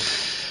teams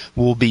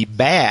will be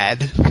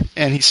bad,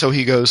 and so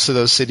he goes to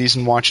those cities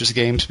and watches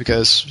games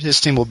because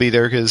his team will be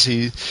there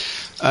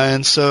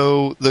and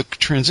so the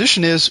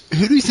transition is,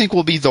 who do you think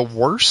will be the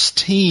worst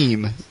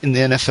team in the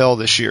NFL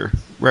this year,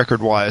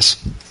 record-wise,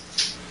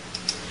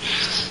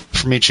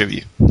 from each of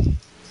you?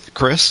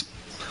 Chris?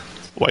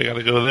 Well, I got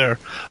to go there.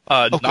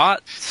 Okay.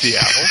 Not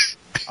Seattle.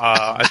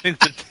 I think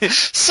that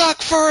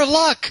suck for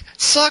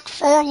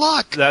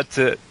luck. That's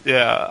it.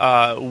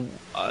 Yeah.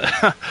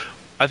 I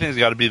think it's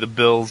got to be the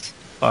Bills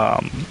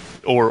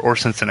or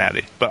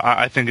Cincinnati, but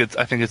I think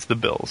it's the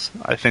Bills.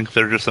 I think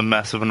they're just a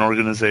mess of an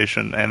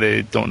organization, and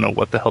they don't know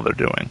what the hell they're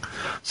doing.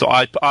 So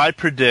I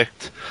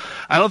predict.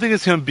 I don't think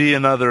it's going to be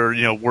another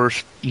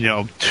worst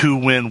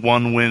 2-win,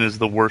 1-win is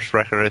the worst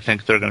record. I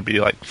think they're going to be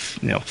like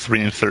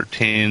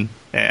 3-13.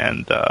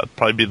 And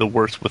probably be the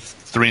worst with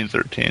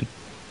 3-13.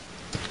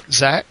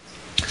 Zach?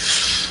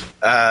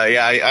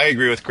 I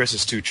agree with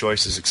Chris's 2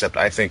 choices, except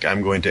I think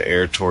I'm going to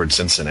err toward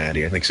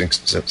Cincinnati. I think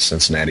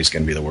Cincinnati's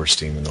going to be the worst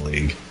team in the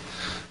league.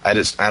 I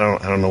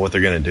don't know what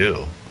they're going to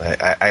do.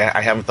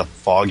 I haven't the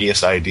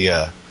foggiest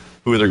idea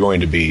who they're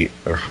going to beat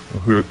or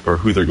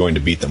who they're going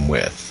to beat them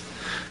with.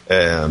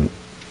 To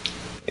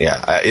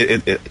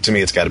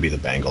me, it's got to be the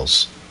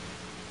Bengals.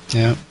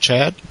 Yeah,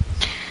 Chad?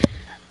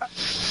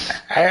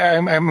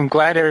 I'm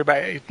glad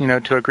everybody,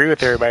 to agree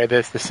with everybody,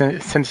 the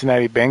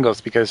Cincinnati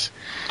Bengals, because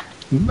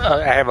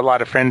I have a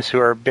lot of friends who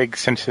are big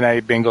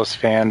Cincinnati Bengals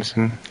fans,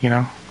 and,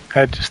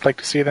 I'd just like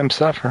to see them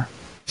suffer.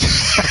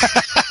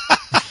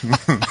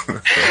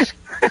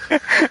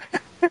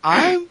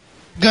 I'm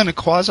going to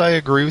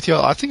quasi-agree with you.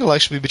 I think it'll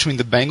actually be between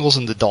the Bengals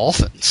and the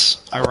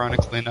Dolphins,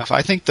 ironically enough.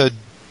 I think the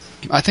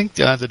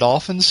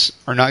Dolphins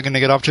are not going to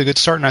get off to a good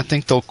start, and I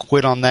think they'll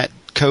quit on that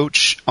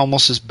coach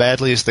almost as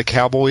badly as the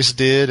Cowboys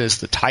did, as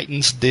the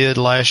Titans did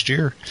last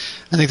year.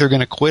 I think they're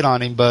going to quit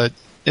on him, but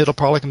it'll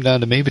probably come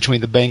down to me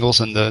between the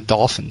Bengals and the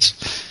Dolphins.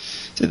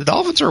 See, the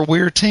Dolphins are a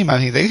weird team. I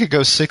think they could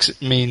go 6.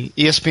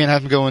 ESPN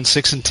have them going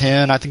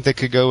 6-10. I think they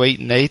could go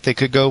 8-8. They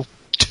could go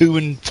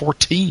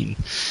 2-14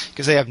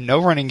 because they have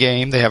no running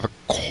game. They have a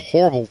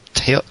horrible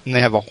and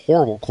they have a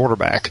horrible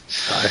quarterback.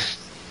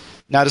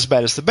 Not as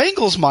bad as the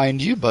Bengals,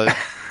 mind you, but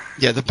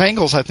yeah, the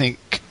Bengals I think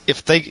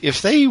if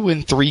they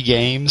win 3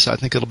 games, I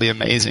think it'll be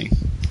amazing.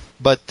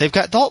 But they've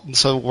got Dalton,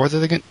 so whether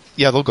they can,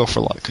 they'll go for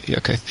luck. Yeah,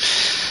 okay.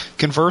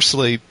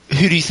 Conversely,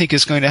 who do you think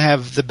is going to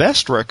have the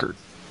best record?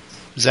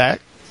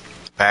 Zach?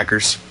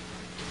 Packers.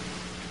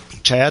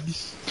 Chad?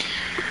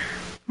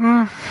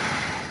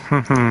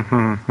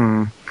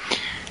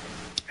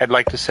 I'd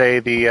like to say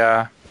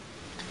the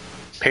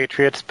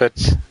Patriots,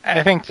 but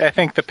I think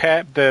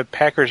the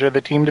Packers are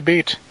the team to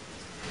beat.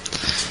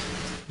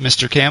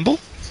 Mr. Campbell?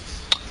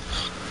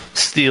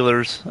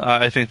 Steelers.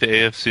 I think the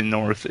AFC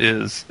North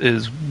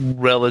is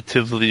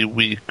relatively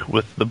weak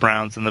with the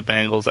Browns and the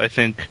Bengals. I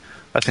think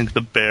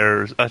the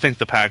Bears. I think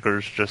the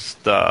Packers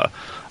just. I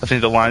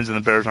think the Lions and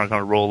the Bears aren't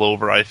going to roll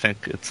over. I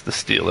think it's the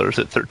Steelers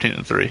at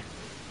 13-3.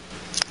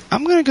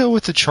 I'm going to go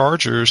with the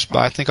Chargers, but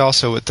I think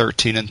also at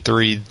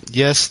 13-3.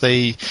 Yes,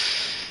 they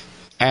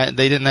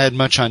didn't add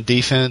much on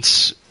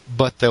defense,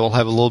 but they will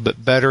have a little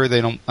bit better. I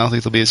don't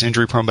think they'll be as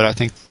injury prone, but I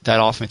think that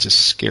offense is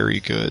scary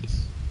good.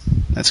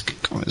 That's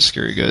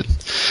scary good.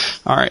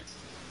 All right,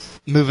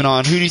 moving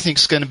on. Who do you think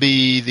is going to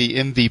be the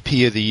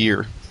MVP of the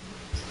year?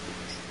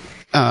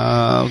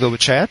 I'll go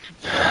with Chad.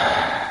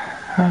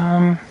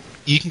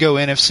 You can go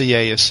NFC,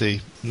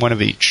 AFC, one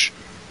of each.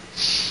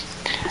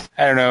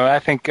 I don't know. I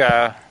think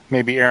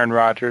maybe Aaron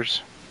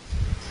Rodgers.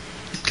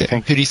 Okay.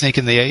 Who do you think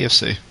in the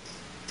AFC?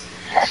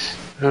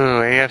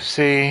 Ooh,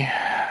 AFC.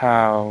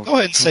 Oh. Go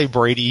ahead and say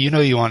Brady. You know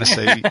you want to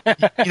say.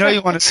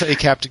 You want to say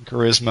Captain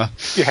Charisma.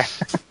 Yeah.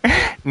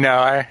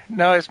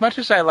 No. As much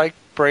as I like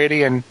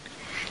Brady and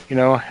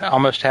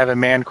almost have a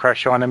man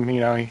crush on him,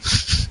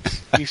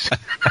 he's.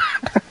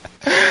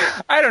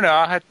 I don't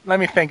know. Let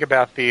me think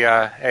about the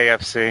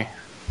AFC.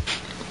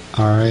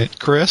 All right,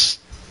 Chris.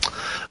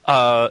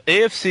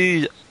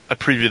 AFC. I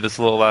previewed this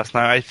a little last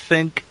night. I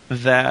think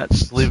that,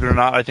 believe it or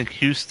not,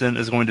 Houston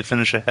is going to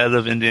finish ahead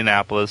of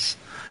Indianapolis.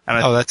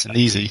 And that's an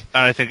easy.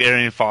 And I think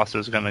Arian Foster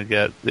is going to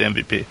get the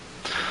MVP.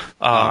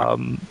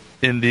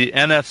 In the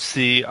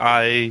NFC,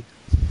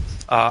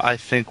 I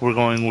think we're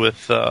going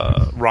with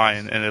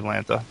Ryan in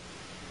Atlanta.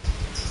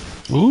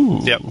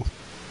 Ooh. Yep.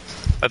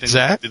 I think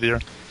Zach? that'll be the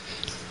year.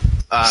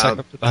 Second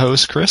up to the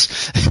host, Chris.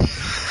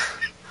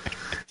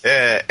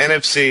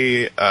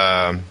 NFC.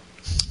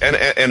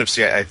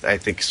 NFC, I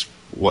think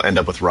will end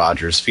up with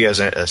Rodgers if he has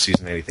a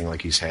season anything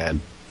like he's had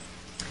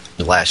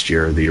last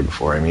year or the year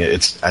before. I mean, I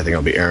think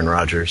it'll be Aaron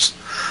Rodgers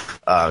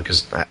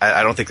because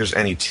I don't think there's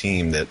any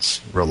team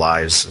that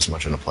relies as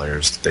much on the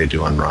players that they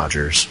do on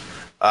Rodgers.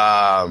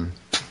 And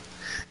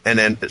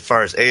then as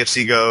far as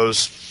AFC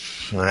goes,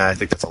 I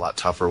think that's a lot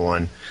tougher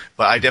one.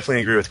 But I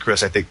definitely agree with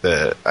Chris. I think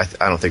I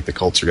don't think the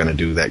Colts are going to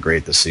do that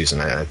great this season.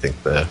 I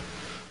think the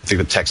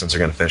Texans are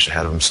going to finish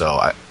ahead of them. So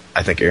I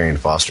think Arian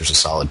Foster's a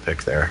solid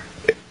pick there,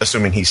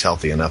 assuming he's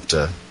healthy enough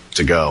to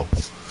go.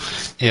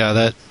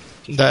 Yeah,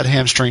 that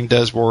hamstring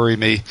does worry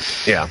me.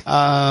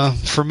 Yeah.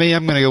 For me,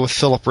 I'm going to go with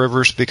Phillip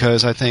Rivers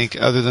because I think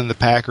other than the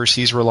Packers,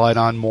 he's relied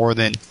on more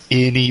than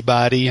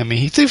anybody. I mean,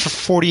 he threw for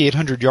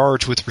 4,800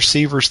 yards with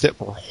receivers that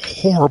were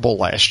horrible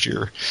last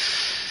year.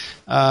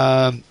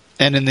 And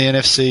in the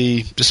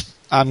NFC,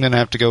 I'm going to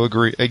have to go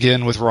agree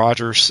again with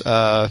Rodgers.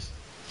 Yeah.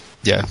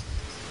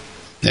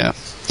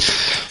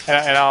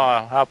 And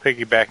I'll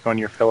piggyback on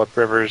your Phillip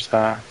Rivers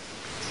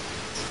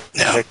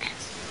pick.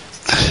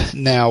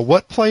 Now,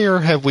 what player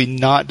have we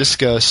not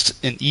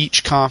discussed in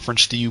each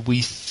conference do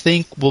we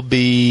think will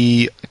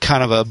be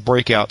kind of a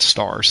breakout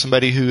star?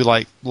 Somebody who,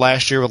 like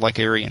last year with like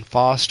Arian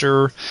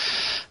Foster,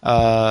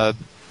 that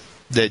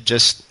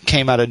just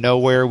came out of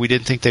nowhere. We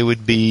didn't think they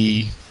would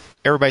be.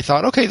 Everybody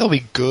thought, okay, they'll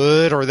be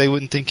good, or they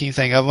wouldn't think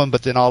anything of them,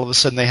 but then all of a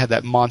sudden they had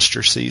that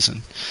monster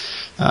season.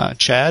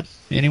 Chad,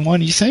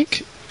 anyone you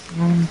think?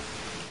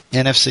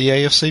 NFC,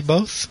 AFC,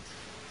 both?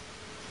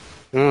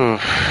 Ooh,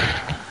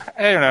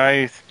 I don't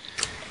know.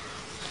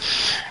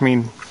 I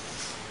mean,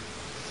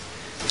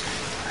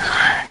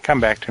 come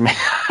back to me.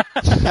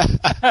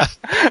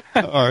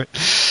 All right.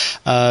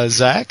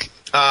 Zach?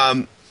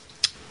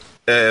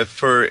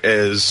 For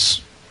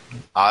as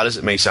odd as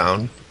it may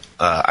sound,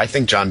 I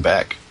think John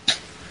Beck,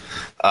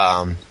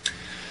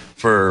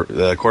 for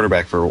the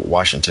quarterback for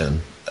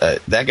Washington,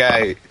 that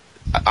guy,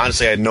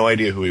 honestly, I had no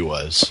idea who he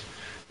was.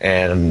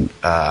 And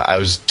I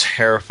was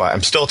terrified.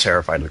 I'm still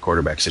terrified of the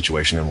quarterback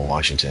situation in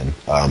Washington.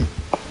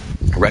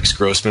 Rex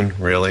Grossman,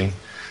 really?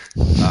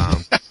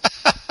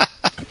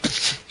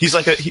 He's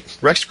like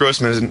Rex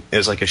Grossman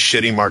is like a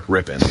shitty Mark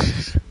Rippon.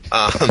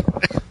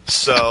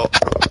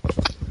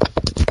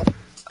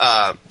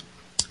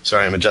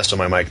 Sorry, I'm adjusting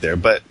my mic there.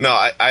 But no,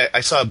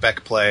 I saw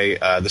Beck play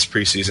this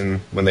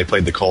preseason when they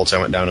played the Colts. I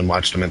went down and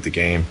watched him at the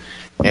game.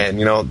 And,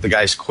 the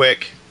guy's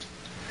quick.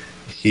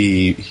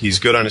 He's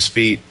good on his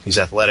feet. He's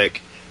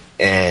athletic.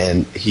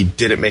 And he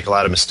didn't make a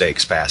lot of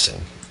mistakes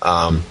passing.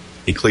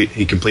 He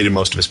completed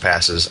most of his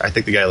passes. I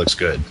think the guy looks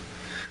good.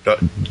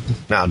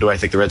 Now, do I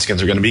think the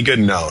Redskins are going to be good?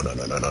 No,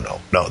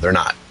 they're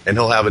not. And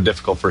he'll have a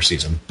difficult first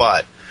season.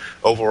 But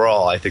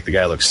overall, I think the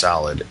guy looks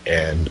solid.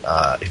 And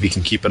if he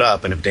can keep it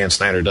up, and if Dan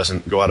Snyder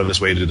doesn't go out of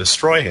his way to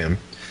destroy him,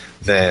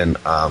 then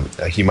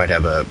he might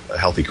have a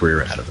healthy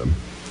career ahead of him.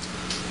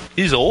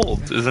 He's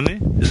old, isn't he?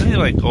 Isn't he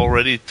like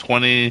already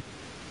 20?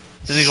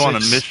 Didn't he go on a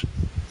mission?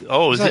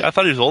 Oh, I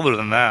thought he was older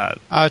than that.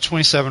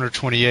 27 or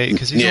 28,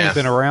 because he's only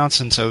been around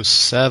since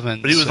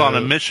 07. But he was on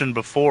a mission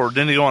before.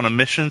 Didn't he go on a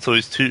mission? So he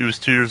was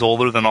 2 years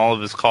older than all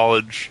of his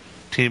college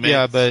teammates.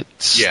 Yeah, but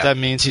that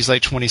means he's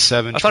like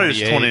 27, I thought 28.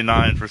 he was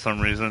 29 for some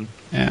reason.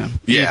 Yeah.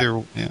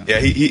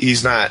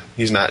 He's not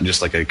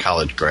just like a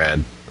college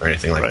grad or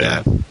anything like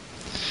that.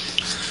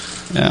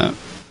 Yeah.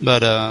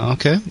 But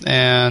okay.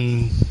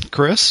 And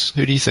Chris,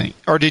 who do you think?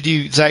 Or did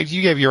you, Zach? Who'd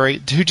you give your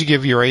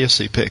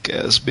AFC pick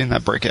as being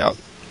that breakout?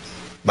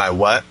 My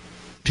what?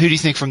 Who do you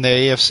think from the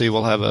AFC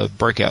will have a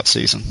breakout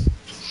season?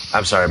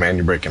 I'm sorry, man.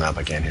 You're breaking up.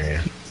 I can't hear you.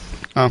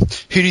 Who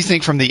do you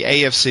think from the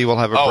AFC will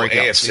have a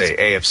breakout season?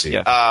 AFC.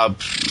 Yeah.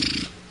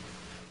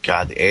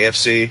 God, the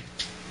AFC.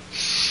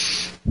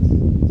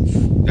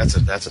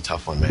 That's a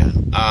tough one,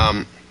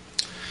 man.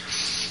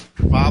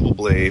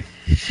 Probably.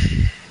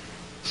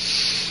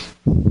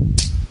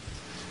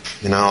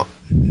 You know,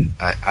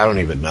 I don't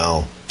even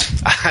know.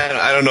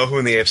 I don't know who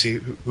in the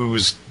AFC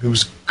who's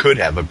could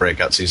have a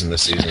breakout season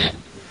this season.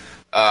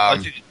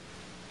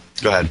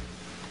 Go ahead.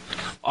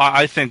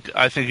 I think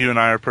you and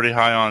I are pretty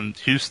high on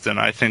Houston.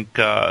 I think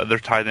their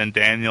tight end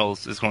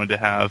Daniels is going to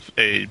have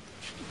a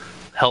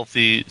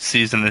healthy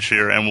season this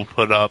year and will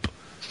put up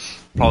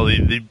probably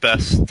the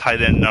best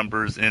tight end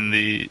numbers in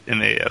the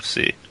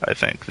AFC. I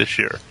think this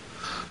year.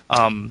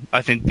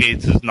 I think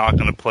Gates is not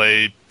going to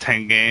play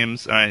 10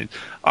 games.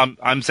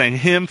 I'm saying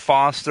him,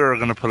 Foster are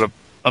going to put up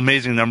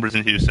amazing numbers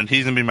in Houston.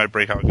 He's going to be my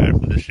breakout guy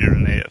for this year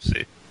in the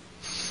AFC.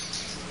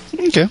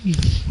 Okay.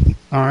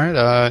 All right.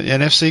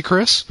 NFC,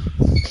 Chris?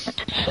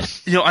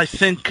 I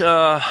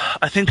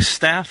think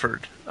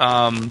Stafford.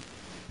 I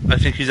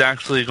think he's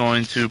actually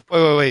going to...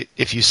 Wait.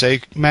 If you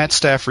say Matt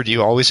Stafford,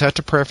 you always have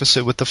to preface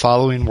it with the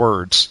following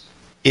words.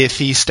 If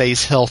he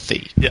stays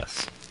healthy.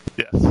 Yes.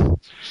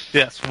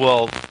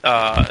 Well,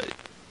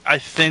 I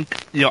think,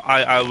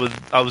 I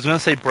was going to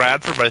say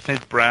Bradford, but I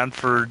think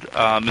Bradford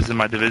is in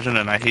my division,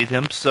 and I hate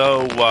him.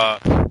 So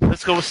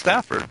let's go with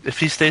Stafford, if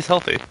he stays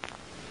healthy.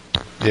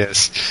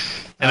 Yes.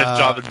 And if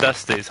Javid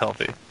Best stays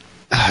healthy.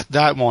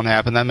 That won't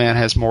happen. That man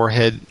has more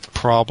head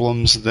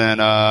problems than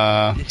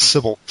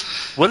Sybil.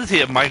 What does he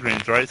have,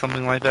 migraines, right?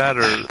 Something like that?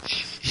 Or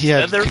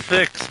they're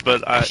fixed,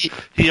 but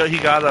he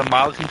got a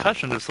mild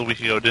concussion just a week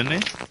ago,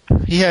 didn't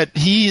he?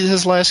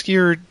 His last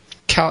year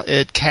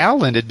at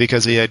Cal ended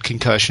because he had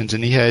concussions,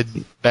 and he had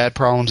bad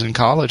problems in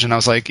college, and I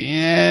was like, you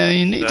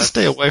need to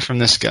stay away from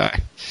this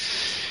guy.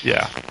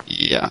 Yeah.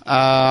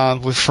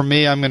 For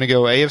me, I'm going to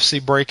go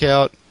AFC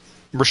breakout.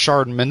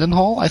 Rashard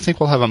Mendenhall, I think,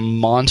 will have a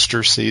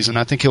monster season.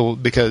 I think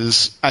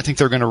because I think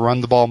they're going to run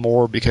the ball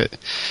more, because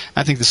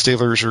I think the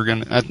Steelers are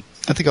going to, I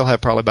think he'll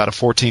have probably about a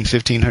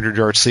 1,500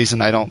 yard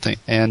season, I don't think.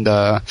 And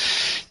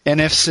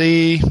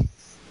NFC, I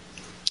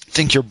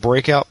think your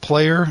breakout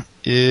player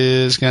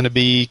is going to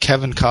be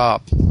Kevin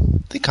Cobb.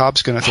 I think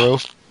Cobb's going to throw.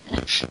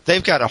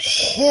 They've got a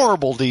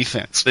horrible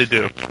defense. They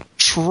do.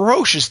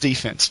 Atrocious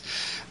defense.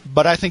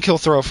 But I think he'll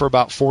throw for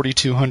about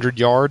 4,200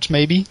 yards,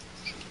 maybe.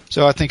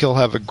 So I think he'll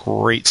have a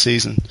great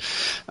season.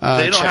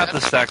 They don't have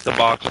to stack the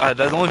box.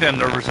 The only thing I'm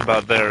nervous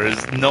about there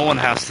is no one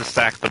has to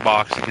stack the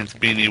box against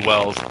Beanie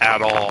Wells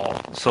at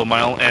all. So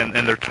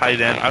and their tight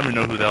end, I don't even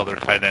know who the hell their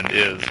tight end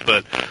is,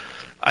 but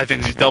I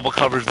think he double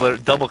cover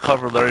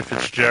Larry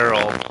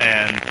Fitzgerald,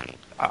 and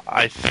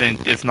I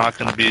think it's not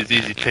going to be as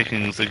easy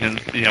pickings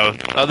against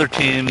other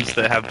teams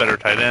that have better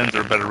tight ends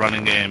or better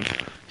running game.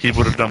 He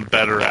would have done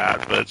better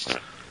at, but.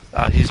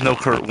 He's no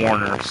Kurt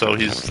Warner, so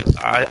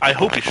I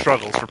hope he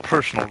struggles for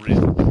personal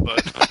reasons,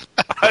 but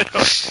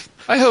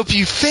I hope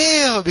you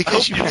fail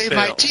because you play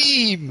my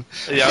team.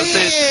 Yeah, I would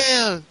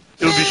say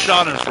it would be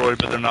Schadenfreude,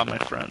 but they're not my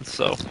friends,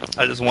 so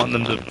I just want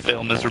them to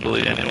fail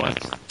miserably anyway.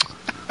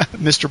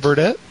 Mr.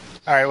 Burdette?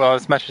 All right, well,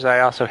 as much as I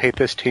also hate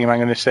this team, I'm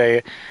going to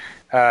say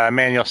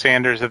Emmanuel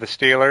Sanders of the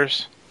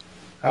Steelers.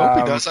 I hope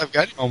he does. I've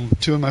got him on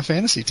 2 of my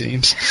fantasy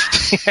teams.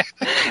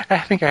 I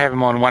think I have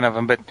him on one of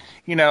them, but,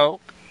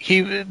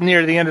 he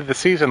near the end of the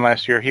season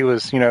last year, he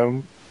was,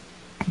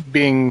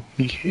 being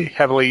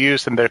heavily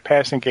used, and their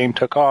passing game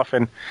took off.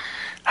 And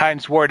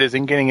Hines Ward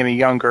isn't getting any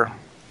younger.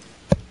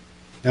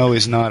 No,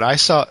 he's not.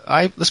 Let's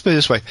put it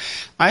this way: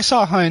 I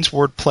saw Hines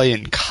Ward play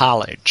in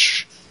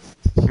college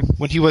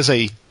when he was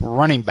a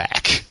running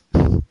back.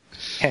 And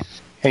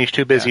he's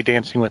too busy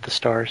dancing with the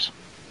stars.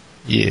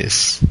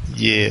 Yes.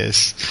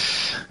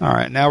 All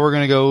right, now we're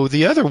going to go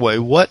the other way.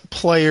 What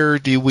player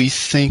do we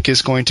think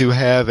is going to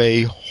have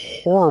a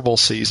horrible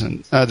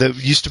season that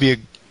used to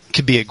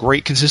could be a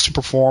great consistent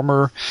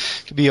performer,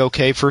 could be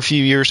okay for a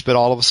few years, but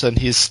all of a sudden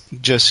he's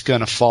just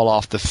going to fall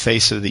off the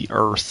face of the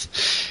earth?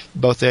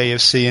 Both the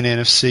AFC and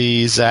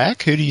NFC.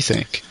 Zach, who do you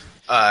think?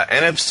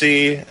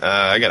 NFC,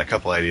 I got a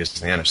couple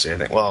ideas in the NFC. I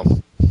think,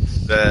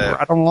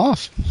 right on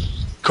off.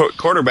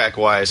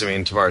 Quarterback-wise,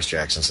 Tavares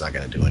Jackson's not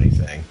going to do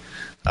anything.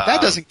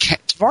 That doesn't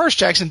count. Tavares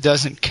Jackson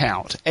doesn't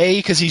count.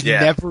 Because he's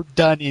never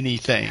done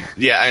anything.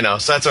 Yeah, I know.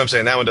 So that's what I'm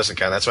saying. That one doesn't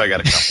count. That's why I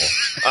got a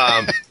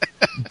couple.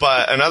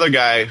 But another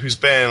guy who's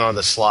been on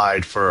the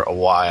slide for a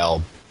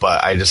while,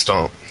 but I just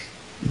don't.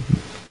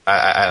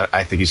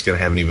 I think he's going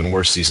to have an even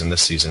worse season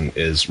this season.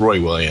 Is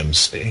Roy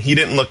Williams? He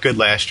didn't look good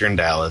last year in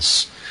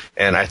Dallas,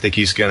 and I think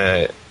he's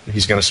gonna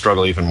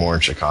struggle even more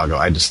in Chicago.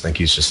 I think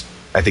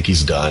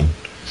he's done.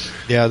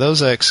 Yeah,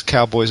 those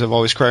ex-Cowboys have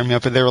always cracked me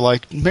up, and they were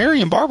like,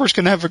 Marion Barber's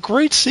going to have a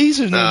great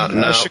season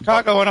in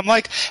Chicago, and I'm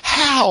like,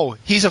 how?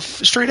 He's a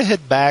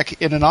straight-ahead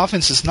back in an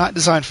offense that's not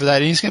designed for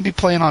that, and he's going to be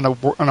playing on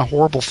a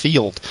horrible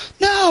field.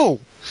 No!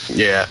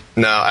 Yeah,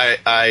 no, I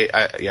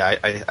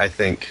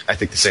think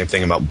the same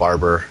thing about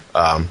Barber,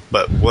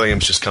 but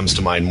Williams just comes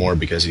to mind more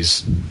because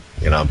he's,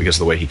 because of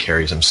the way he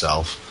carries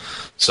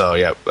himself. So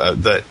yeah,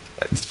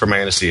 for my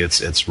fantasy,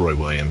 it's Roy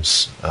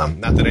Williams.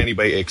 Not that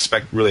anybody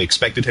really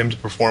expected him to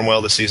perform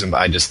well this season,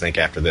 but I just think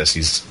after this,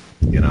 he's,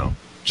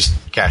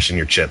 just cash in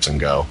your chips and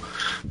go.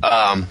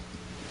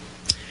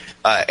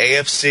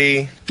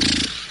 AFC,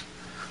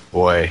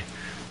 boy,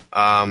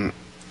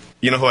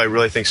 who I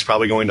really think is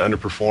probably going to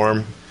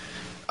underperform.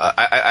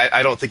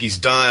 I don't think he's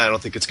done. I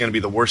don't think it's going to be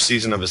the worst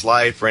season of his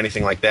life or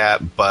anything like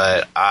that.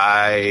 But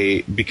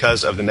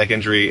because of the neck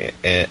injury,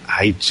 I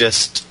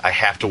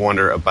have to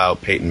wonder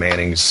about Peyton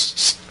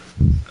Manning's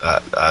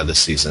this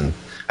season.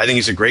 I think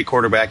he's a great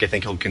quarterback. I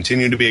think he'll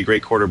continue to be a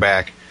great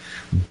quarterback.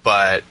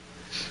 But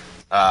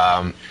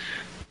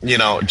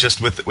just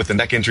with the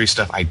neck injury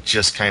stuff, I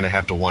just kind of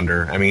have to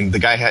wonder. I mean, the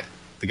guy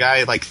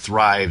like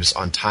thrives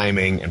on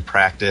timing and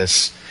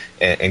practice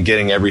and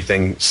getting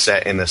everything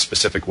set in a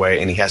specific way,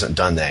 and he hasn't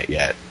done that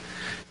yet.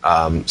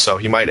 So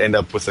he might end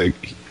up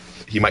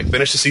he might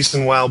finish the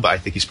season well, but I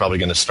think he's probably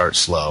going to start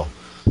slow.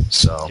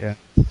 So yeah.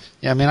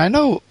 I mean, I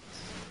know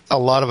a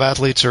lot of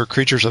athletes are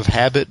creatures of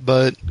habit,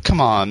 but come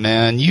on,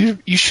 man, you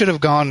should have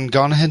gone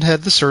ahead and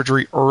had the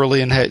surgery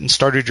early and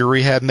started your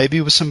rehab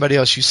maybe with somebody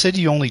else. You said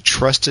you only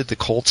trusted the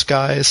Colts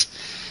guys.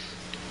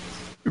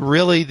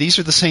 Really, these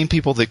are the same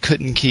people that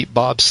couldn't keep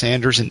Bob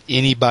Sanders and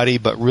anybody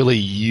but really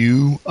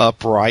you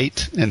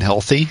upright and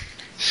healthy.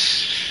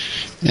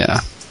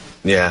 Yeah.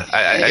 Yeah.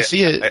 I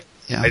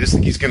just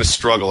think he's going to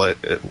struggle in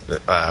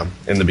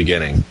the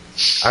beginning.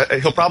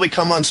 He'll probably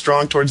come on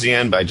strong towards the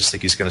end, but I just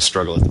think he's going to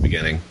struggle at the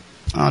beginning.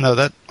 Oh, no,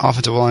 that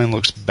offensive line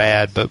looks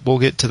bad, but we'll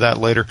get to that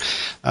later.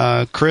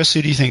 Chris,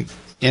 who do you think?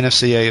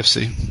 NFC,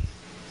 AFC?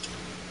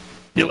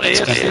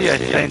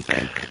 AFC, I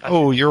think.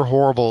 Oh, you're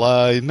horrible.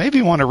 Maybe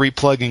you want to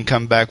replug and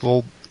come back.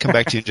 We'll come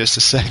back to you in just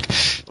a sec.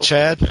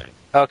 Chad?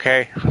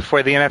 Okay,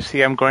 for the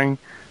NFC, I'm going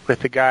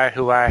with the guy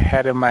who I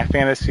had in my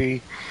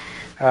fantasy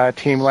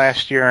team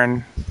last year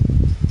and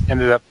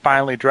ended up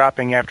finally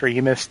dropping after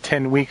he missed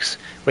 10 weeks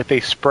with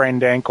a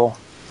sprained ankle.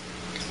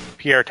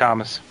 Pierre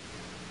Thomas.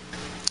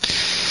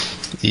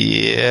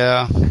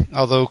 Yeah,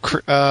 although,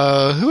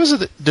 who is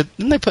it?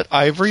 Didn't they put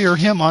Ivory or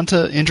him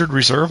onto injured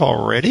reserve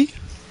already?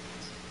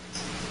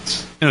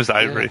 It was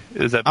Ivory.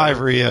 Yeah. Is that better?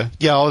 Ivory? Yeah.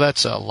 Oh,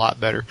 that's a lot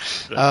better.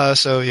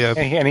 So yeah,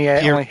 and he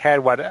only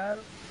had like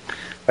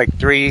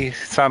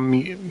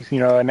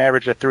an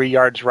average of 3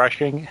 yards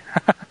rushing.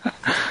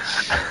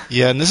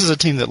 Yeah, and this is a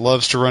team that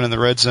loves to run in the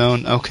red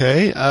zone.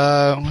 Okay,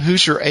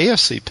 who's your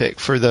AFC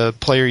pick for the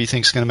player you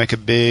think is going to make a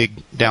big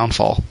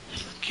downfall?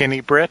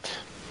 Kenny Britt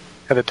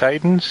of the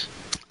Titans.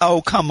 Oh,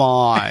 come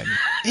on.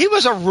 He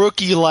was a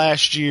rookie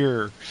last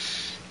year.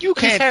 You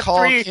can't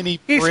call Kenny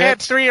Britt. He's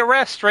had 3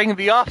 arrests during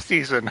the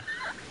offseason.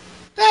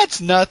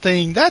 That's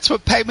nothing. That's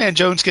what Pac-Man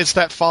Jones gets,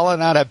 that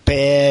falling out of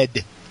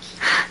bed.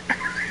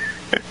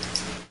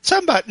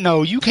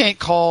 No, you can't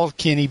call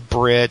Kenny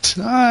Britt.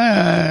 All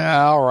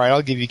right,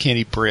 I'll give you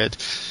Kenny Britt.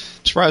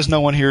 Surprised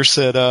no one here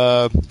said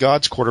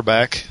God's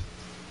quarterback.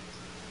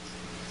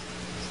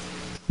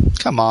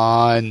 Come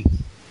on.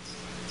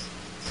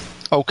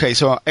 Okay,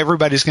 so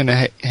everybody's going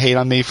to hate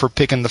on me for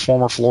picking the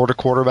former Florida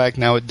quarterback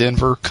now at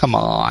Denver. Come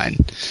on.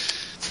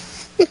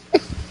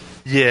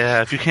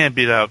 Yeah, if you can't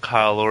beat out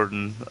Kyle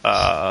Orton.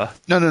 No.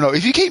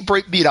 If you can't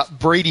beat out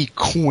Brady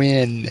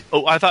Quinn.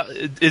 Oh, I thought,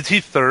 is he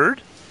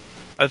third?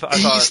 I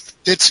thought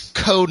it's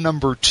code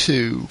number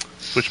 2.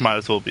 Which might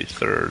as well be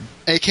third.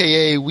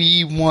 AKA,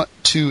 we want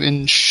to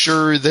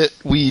ensure that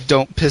we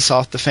don't piss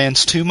off the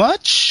fans too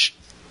much.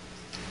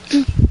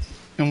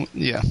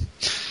 Yeah.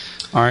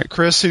 All right,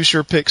 Chris, who's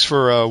your picks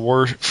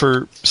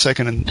for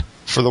second and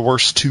for the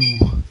worst 2?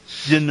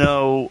 There's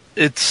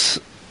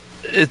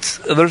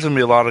gonna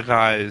be a lot of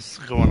guys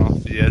going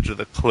off the edge of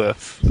the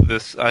cliff.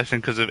 I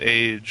think, because of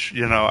age.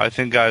 I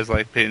think guys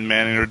like Peyton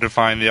Manning are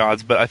defying the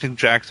odds, but I think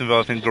Jacksonville,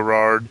 I think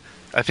Garrard,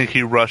 I think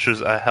he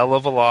rushes a hell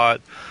of a lot.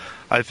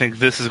 I think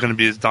this is going to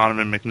be his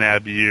Donovan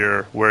McNabb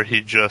year, where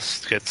he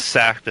just gets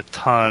sacked a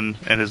ton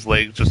and his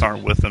legs just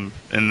aren't with him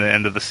in the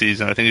end of the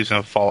season. I think he's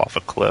going to fall off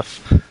a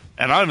cliff.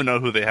 And I don't even know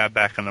who they have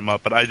backing him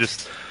up, but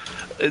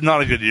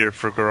not a good year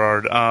for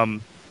Garrard.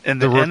 And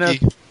the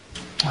rookie.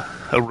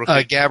 A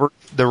rookie. Gabbert,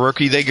 the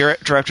rookie they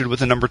drafted with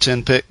the number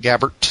 10 pick,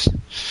 Gabbert.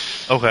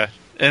 Okay.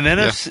 And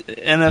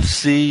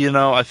NFC,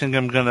 I think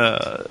I'm going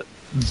to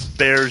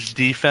Bears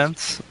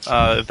defense,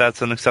 if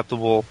that's an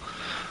acceptable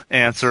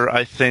answer.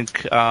 I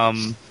think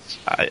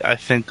I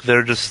think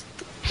they're just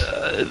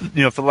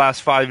for the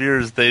last 5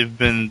 years they've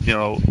been,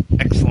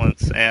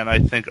 excellence, and I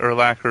think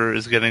Urlacher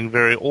is getting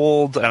very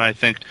old, and I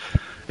think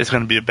it's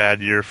going to be a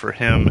bad year for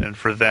him and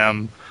for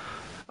them.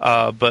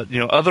 But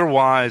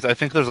otherwise, I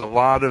think there's a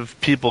lot of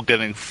people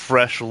getting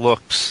fresh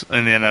looks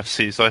in the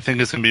NFC. So I think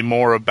it's going to be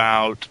more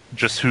about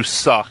just who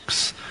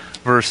sucks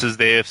versus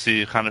the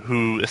AFC, kind of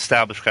who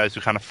established guys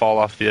who kind of fall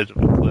off the edge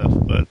of the cliff.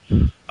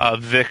 But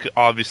Vic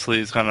obviously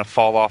is going to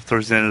fall off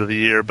towards the end of the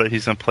year, but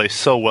he's going to play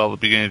so well at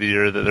the beginning of the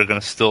year that they're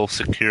going to still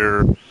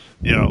secure,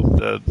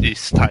 the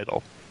East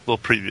title. A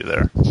little preview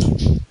there.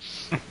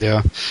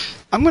 Yeah,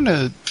 I'm going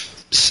to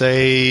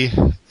say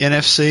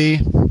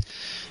NFC.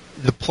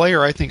 The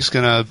player I think is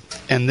going to,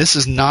 and this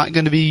is not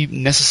going to be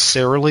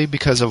necessarily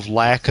because of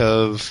lack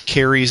of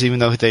carries, even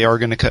though they are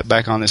going to cut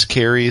back on his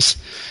carries,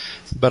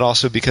 but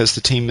also because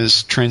the team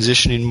is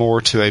transitioning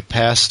more to a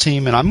pass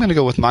team, and I'm going to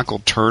go with Michael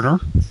Turner.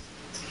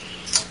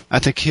 I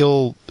think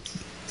he'll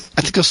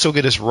still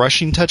get his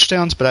rushing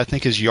touchdowns, but I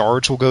think his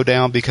yards will go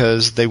down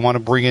because they want to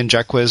bring in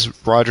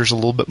Jacquizz Rodgers a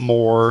little bit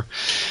more.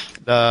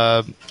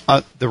 The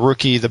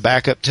rookie, the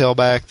backup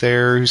tailback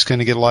there, who's going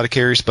to get a lot of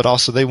carries, but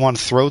also they want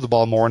to throw the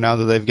ball more now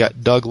that they've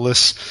got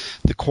Douglas,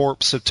 the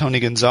corpse of Tony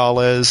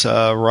Gonzalez,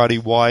 Roddy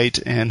White,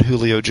 and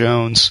Julio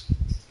Jones.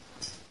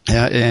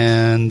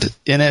 And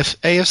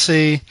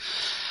AFC,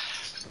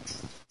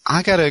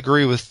 I got to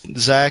agree with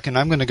Zach, and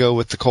I'm going to go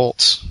with the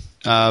Colts.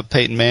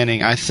 Peyton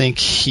Manning, I think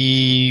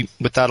he,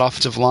 with that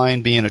offensive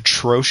line being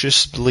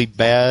atrociously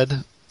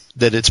bad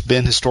that it's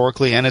been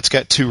historically, and it's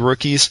got two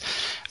rookies,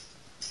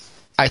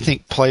 I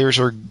think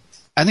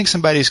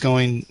he's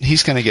going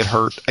to get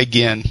hurt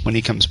again when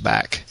he comes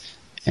back.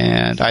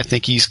 And I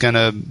think he's going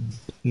to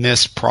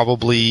miss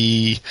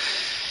probably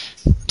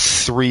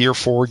 3 or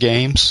 4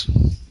 games.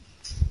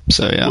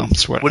 So yeah,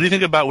 what do you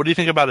think about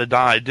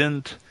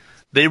Adai?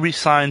 They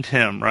re-signed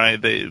him, right?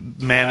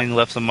 Manning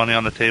left some money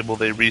on the table.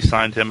 They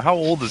re-signed him. How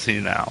old is he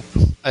now?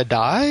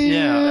 Adai?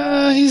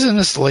 Yeah. He's in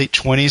his late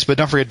 20s, but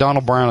don't forget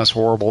Donald Brown is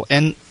horrible.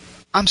 And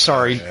I'm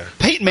sorry,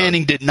 Peyton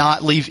Manning did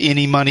not leave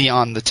any money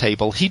on the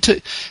table. He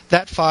took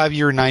that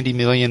 5-year, $90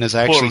 million is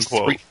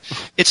actually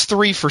it's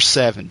 3 for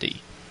 $70.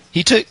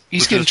 He's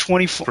getting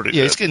 24.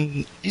 Yeah, he's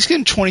getting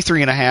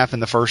 23.5 in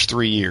the first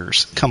 3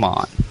 years. Come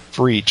on,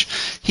 for each.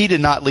 He did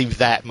not leave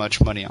that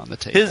much money on the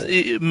table.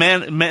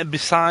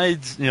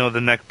 Besides the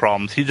neck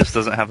problems, he just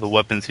doesn't have the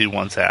weapons he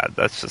once had.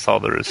 That's just all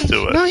there is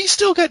to it. No, he's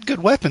still got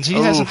good weapons. He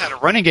hasn't had a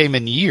running game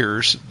in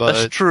years. But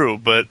that's true,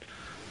 but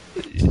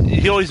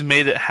he always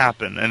made it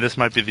happen, and this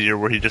might be the year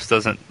where he just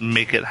doesn't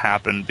make it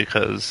happen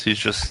because he's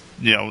just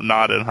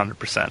not at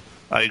 100%.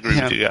 I agree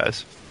with you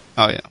guys.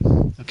 Oh yeah,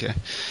 okay.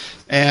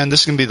 And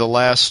this is going to be the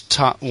last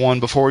top one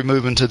before we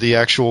move into the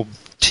actual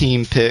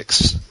team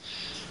picks.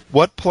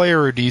 What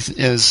player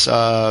is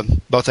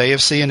both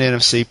AFC and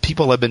NFC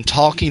people have been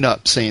talking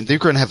up, saying they're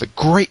going to have a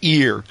great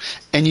year,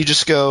 and you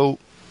just go,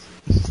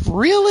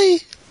 really?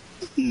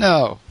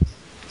 No,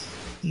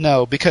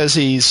 because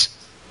he's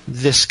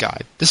this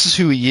guy. This is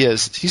who he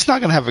is. He's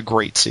not going to have a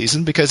great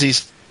season because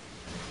he's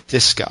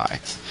this guy.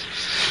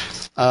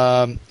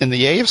 In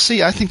the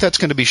AFC, I think that's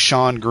going to be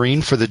Sean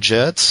Green for the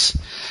Jets.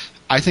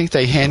 I think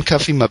they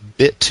handcuff him a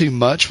bit too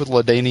much with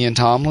LaDainian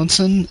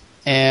Tomlinson,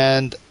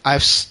 and I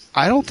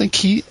don't think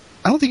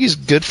he's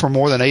good for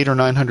more than 800 or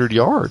 900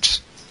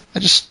 yards. I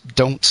just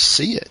don't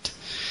see it.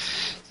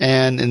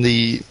 And in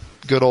the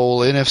good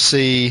old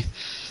NFC,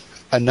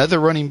 another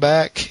running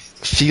back,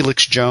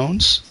 Felix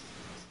Jones.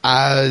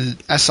 I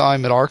saw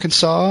him at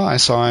Arkansas. I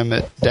saw him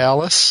at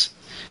Dallas.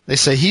 They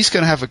say he's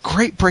going to have a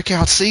great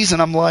breakout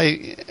season. I'm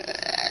like,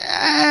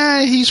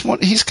 he's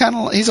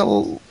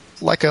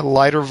like a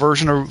lighter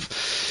version of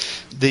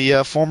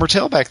the former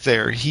tailback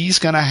there. He's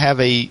going to have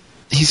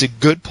he's a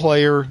good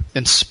player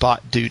in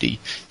spot duty.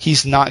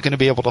 He's not going to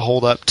be able to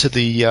hold up to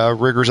the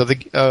rigors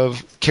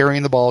of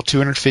carrying the ball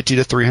 250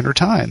 to 300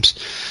 times.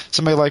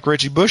 Somebody like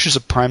Reggie Bush is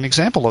a prime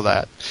example of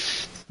that.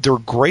 They're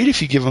great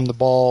if you give them the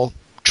ball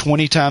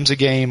 20 times a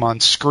game on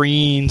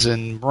screens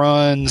and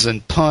runs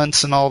and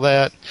punts and all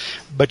that,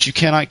 but you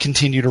cannot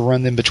continue to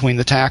run them between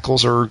the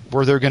tackles or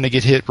where they're going to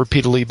get hit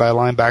repeatedly by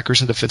linebackers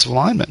and defensive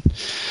linemen.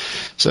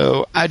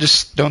 So I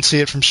just don't see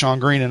it from Sean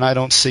Green, and I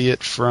don't see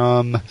it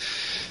from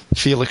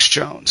Felix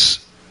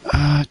Jones.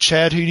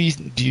 Chad, who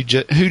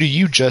do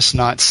you just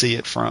not see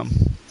it from?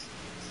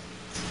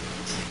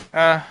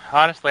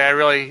 Honestly, I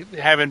really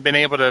haven't been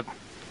able to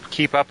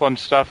keep up on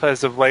stuff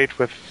as of late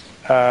with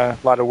a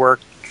lot of work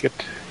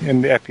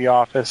at the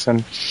office,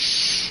 and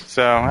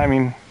so I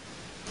mean,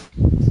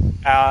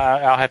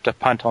 I'll have to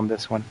punt on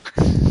this one.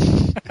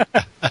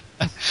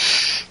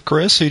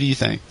 Chris, who do you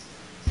think?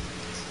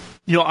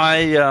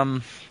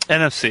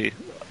 NFC.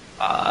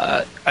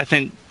 I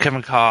think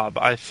Kevin Cobb.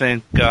 I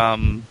think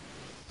in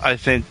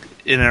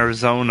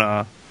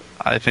Arizona,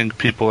 I think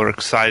people are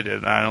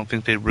excited. I don't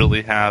think they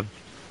really have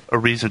a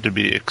reason to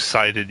be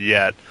excited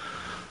yet.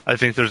 I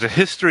think there's a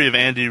history of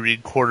Andy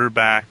Reid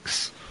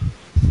quarterbacks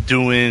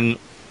doing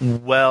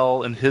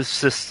well in his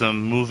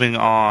system, moving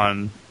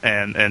on,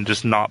 and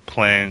just not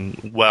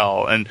playing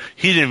well. And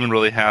he didn't even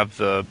really have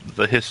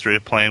the history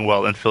of playing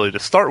well in Philly to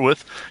start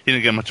with. He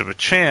didn't get much of a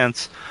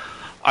chance.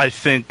 I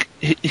think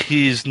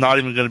he's not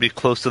even going to be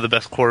close to the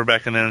best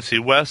quarterback in the NFC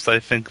West. I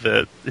think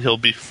that he'll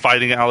be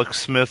fighting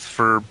Alex Smith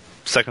for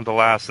second to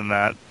last in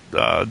that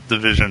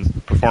division,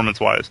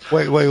 performance-wise.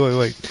 Wait.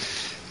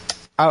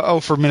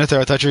 For a minute there,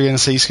 I thought you were going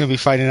to say he's going to be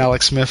fighting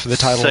Alex Smith for the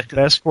title of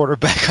best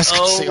quarterback.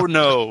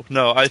 No.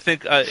 I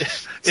think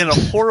in a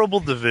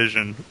horrible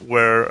division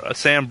where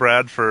Sam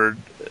Bradford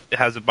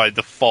has it by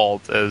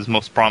default as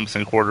most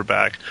promising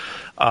quarterback,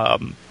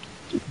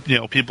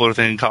 people are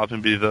thinking Cobb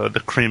can be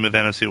the cream of the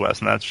NFC West,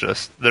 and that's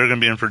just, they're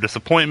going to be in for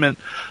disappointment.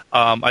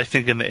 I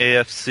think in the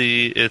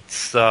AFC,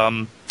 it's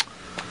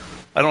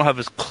I don't have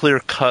as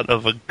clear cut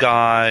of a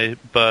guy,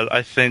 but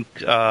I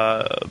think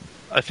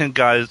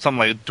guys, something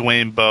like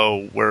Dwayne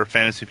Bowe, where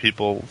fantasy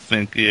people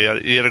think he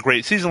had a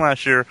great season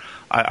last year,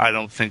 I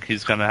don't think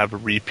he's going to have a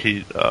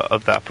repeat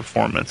of that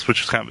performance,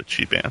 which is kind of a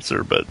cheap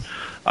answer, but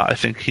I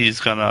think he's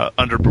going to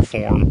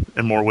underperform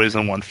in more ways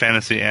than one,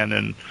 fantasy and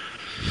in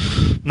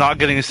not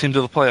getting his team to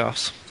the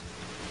playoffs.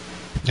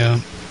 Yeah.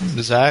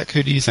 Zach,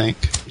 who do you think?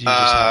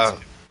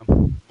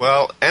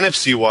 Well,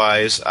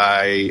 NFC-wise,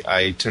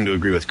 I tend to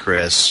agree with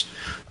Chris.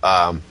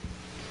 I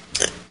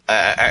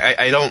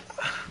don't...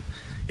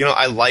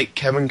 I like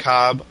Kevin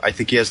Cobb. I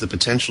think he has the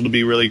potential to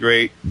be really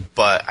great,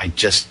 but I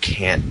just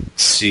can't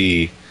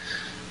see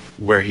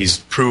where he's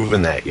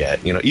proven that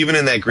yet. Even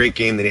in that great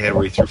game that he had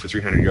where he threw for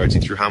 300 yards, he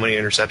threw how many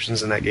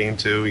interceptions in that game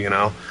too?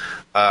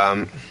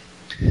 I'm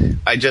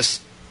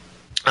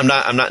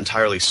not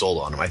entirely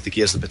sold on him. I think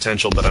he has the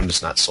potential, but I'm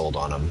just not sold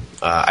on him.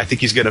 I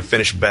think he's going to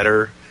finish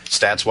better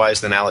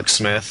stats-wise than Alex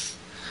Smith,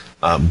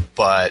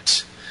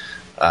 but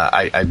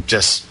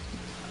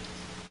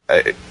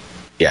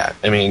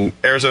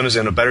Arizona's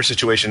in a better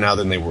situation now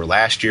than they were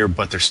last year,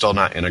 but they're still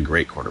not in a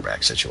great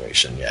quarterback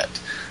situation yet.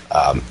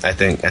 I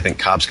think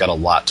Cobb's got a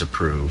lot to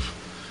prove,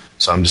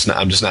 so I'm just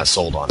not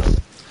sold on him.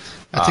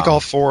 I think all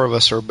four of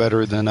us are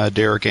better than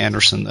Derek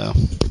Anderson, though.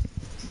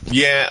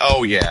 Yeah.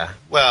 Oh, yeah.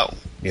 Well,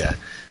 yeah.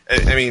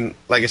 I mean,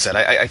 like I said,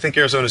 I think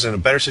Arizona's in a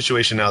better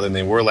situation now than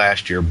they were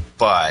last year,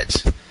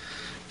 but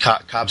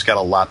Cobb's got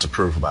a lot to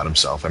prove about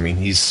himself. I mean,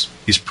 he's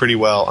pretty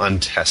well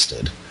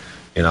untested,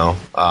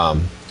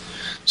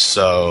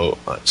 So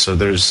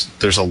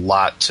there's a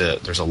lot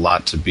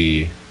to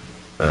be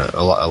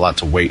a lot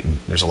to wait, and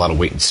there's a lot of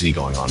wait and see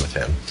going on with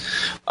him.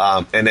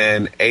 And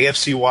then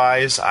AFC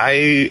wise, I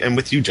am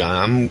with you,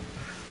 John.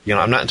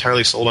 I'm not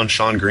entirely sold on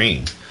Sean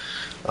Green.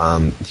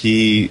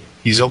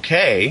 He's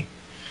okay.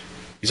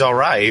 He's all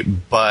right,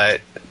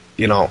 but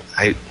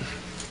I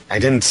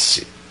didn't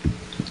see,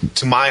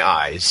 to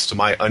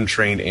my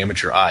untrained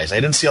amateur eyes, I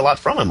didn't see a lot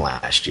from him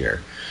last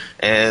year,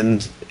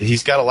 and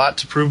he's got a lot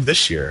to prove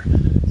this year.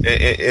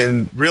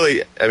 And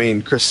really, I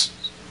mean, Chris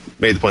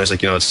made the point. It's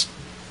like it's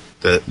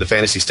the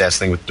fantasy stats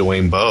thing with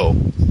Dwayne Bowe.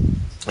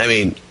 I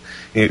mean,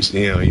 you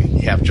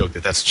half joke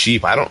that's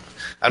cheap. I don't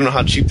know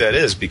how cheap that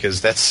is,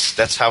 because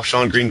that's how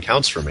Sean Green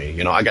counts for me.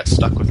 I got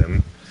stuck with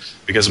him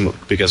because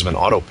of an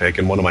auto pick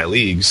in one of my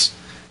leagues,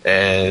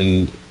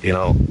 and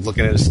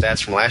looking at his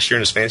stats from last year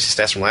and his fantasy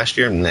stats from last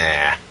year,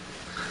 nah,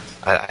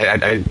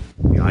 I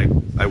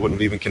wouldn't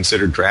have even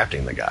considered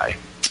drafting the guy.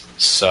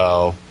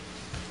 So.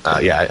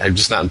 I'm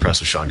just not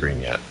impressed with Sean Green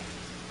yet.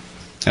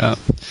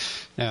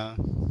 Yeah,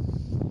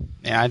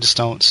 I just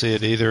don't see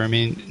it either. I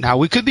mean, now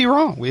we could be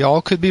wrong. We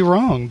all could be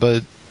wrong,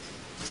 but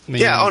I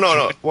mean,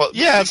 no. Well,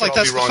 yeah, it's like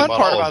that's the fun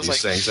part about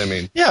these things. I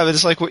mean, yeah, but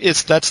it's like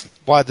that's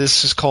why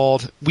this is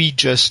called we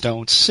just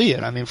don't see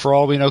it. I mean, for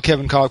all we know,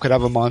 Kevin Cobb could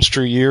have a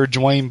monster year.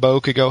 Dwayne Bowe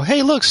could go,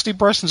 hey, look, Steve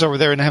Preston's over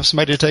there, and have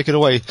somebody to take it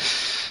away.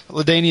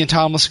 LaDainian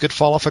Tomlinson could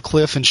fall off a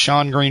cliff, and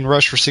Sean Green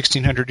rush for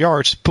 1,600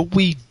 yards. But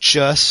we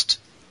just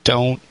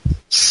don't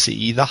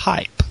see the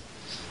hype.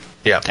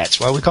 Yeah, that's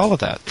why we call it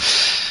that.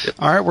 Yep.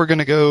 All right, we're going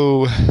to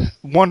go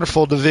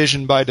wonderful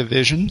division by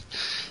division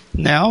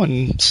now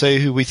and say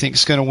who we think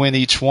is going to win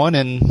each one.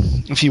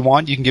 And if you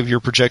want, you can give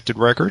your projected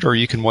record, or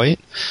you can wait.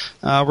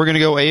 We're going to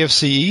go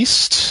AFC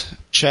East.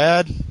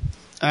 Chad,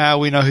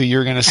 we know who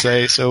you're going to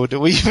say, so do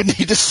we even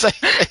need to say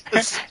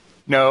this?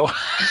 No.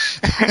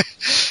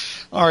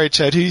 All right,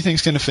 Chad, who do you think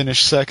is going to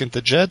finish second?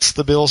 The Jets,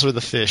 the Bills, or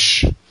the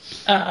Fish?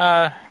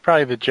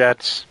 Probably the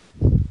Jets.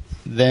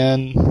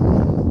 Then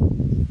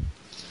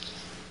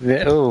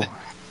the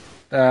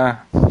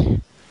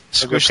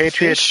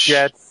Patriots,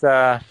 Jets,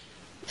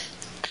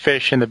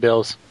 Fish, and the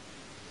Bills.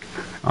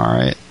 All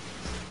right,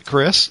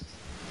 Chris.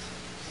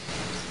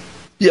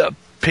 Yeah,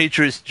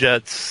 Patriots,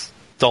 Jets,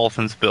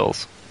 Dolphins,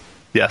 Bills.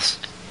 Yes.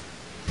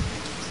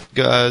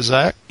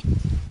 Zach.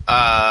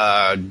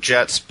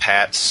 Jets,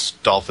 Pats,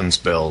 Dolphins,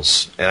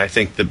 Bills, and I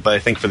think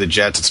for the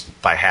Jets it's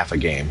by half a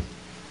game.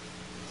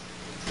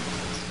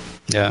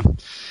 Yeah.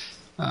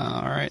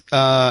 All right.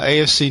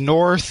 AFC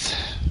North.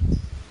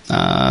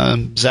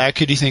 Zach,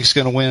 who do you think is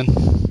going to win?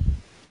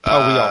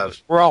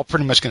 We're all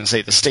pretty much going to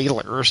say the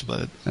Steelers,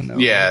 but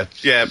yeah.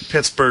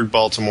 Pittsburgh,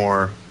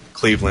 Baltimore,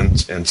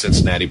 Cleveland, and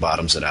Cincinnati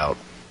bottoms it out.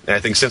 And I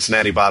think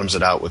Cincinnati bottoms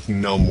it out with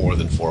no more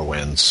than 4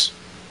 wins.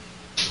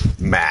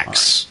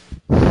 Max.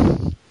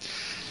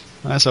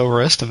 That's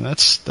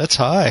overestimate. That's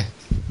high.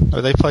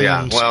 Are they playing?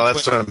 Yeah, well,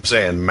 that's what I'm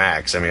saying,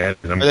 max. I mean,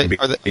 I'm being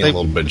a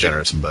little bit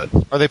generous, but...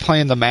 Are they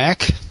playing the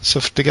MAC so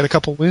to get a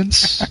couple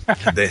wins?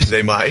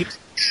 they might.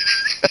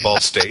 Ball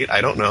State,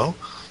 I don't know.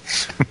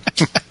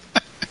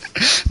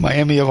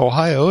 Miami of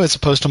Ohio as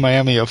opposed to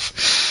Miami of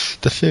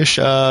the Fish.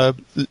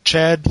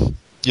 Chad,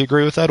 you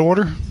agree with that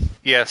order?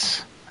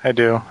 Yes, I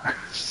do.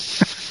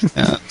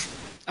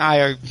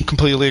 I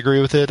completely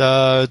agree with it.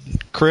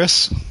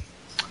 Chris?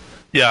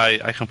 Yeah,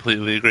 I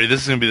completely agree.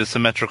 This is going to be the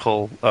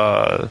symmetrical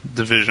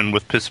division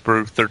with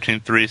Pittsburgh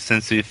 13-3,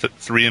 Cincy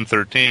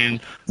 3-13,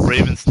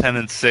 Ravens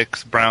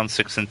 10-6, Browns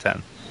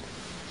 6-10.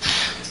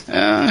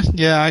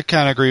 Yeah, I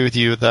kind of agree with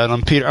you with that.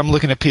 I'm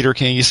looking at Peter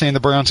King. He's saying the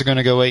Browns are going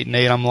to go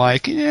 8-8. I'm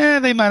like, yeah,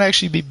 they might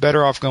actually be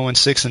better off going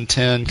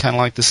 6-10, kind of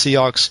like the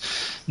Seahawks.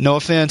 No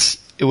offense,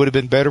 it would have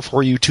been better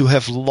for you to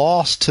have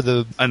lost to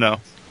the. I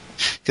know,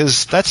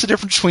 because that's the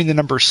difference between the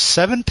number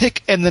 7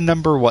 pick and the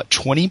number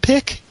 20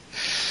 pick.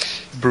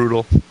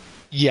 Brutal.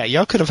 Yeah,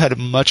 y'all could have had a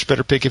much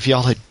better pick if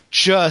y'all had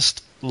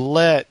just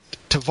let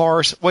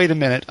Tavares. Wait a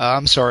minute.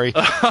 I'm sorry.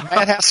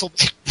 Matt Hassel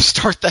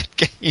start that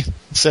game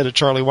instead of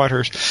Charlie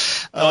Whitehurst.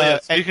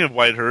 Speaking of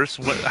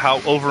Whitehurst,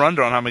 how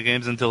over/under on how many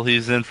games until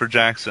he's in for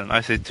Jackson?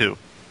 I say 2.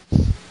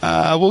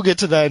 We'll get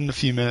to that in a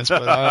few minutes,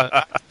 but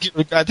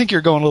I think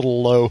you're going a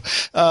little low.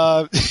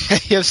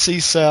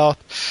 AFC South.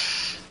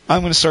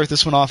 I'm going to start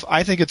this one off.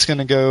 I think it's going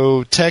to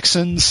go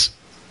Texans,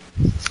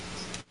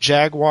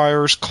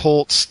 Jaguars,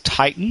 Colts,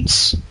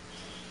 Titans.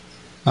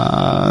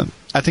 I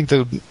think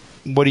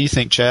what do you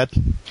think, Chad?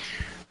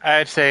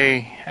 I'd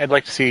say I'd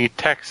like to see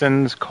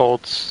Texans,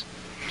 Colts,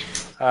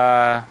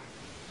 Titans,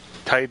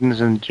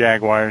 and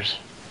Jaguars.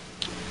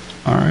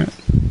 All right.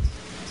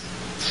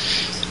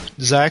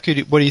 Zach,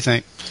 what do you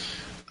think?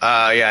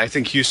 Yeah, I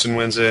think Houston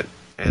wins it,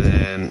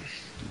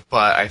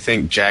 but I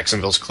think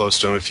Jacksonville's close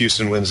to them. If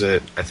Houston wins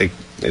it, I think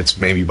it's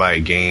maybe by a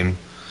game,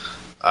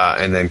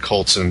 and then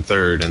Colts in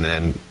third, and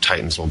then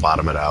Titans will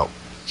bottom it out.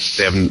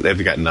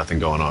 They've got nothing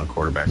going on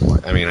quarterback.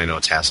 I mean, I know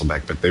it's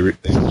Hasselbeck, but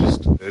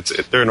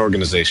they're an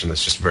organization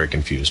that's just very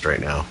confused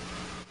right now.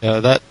 Yeah,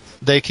 that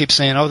they keep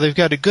saying, "Oh, they've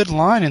got a good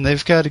line and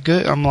they've got a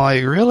good." I'm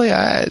like, really?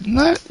 Yeah.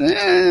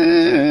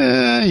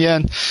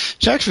 And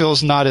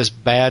Jacksonville's not as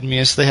bad. I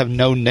mean, they have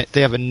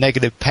they have a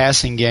negative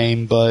passing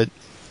game, but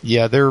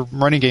yeah, their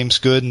running game's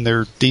good and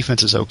their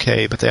defense is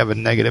okay, but they have a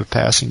negative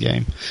passing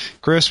game.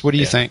 Chris, what do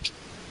you think?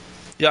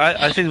 Yeah,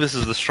 I think this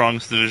is the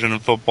strongest division in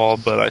football,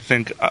 but I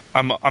think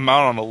I'm out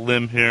on a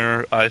limb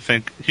here. I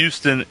think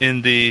Houston,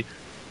 Indy,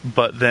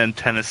 but then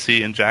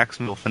Tennessee and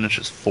Jacksonville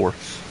finishes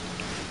 4th.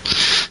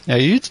 Yeah,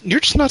 you're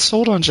just not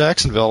sold on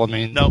Jacksonville. I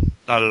mean, no,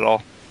 not at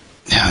all.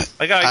 Yeah,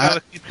 I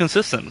gotta keep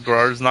consistent.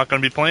 Gerard's not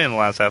going to be playing the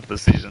last half of the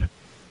season.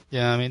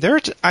 Yeah, I mean,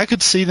 I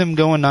could see them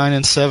going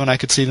 9-7. I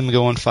could see them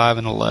going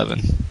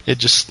 5-11. It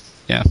just,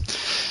 yeah.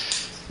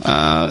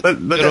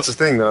 But that's the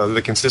thing, though,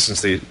 the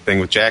consistency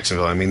thing with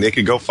Jacksonville. I mean, they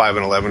could go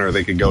 5-11, or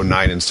they could go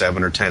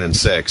 9-7 or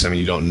 10-6. I mean,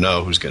 you don't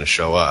know who's going to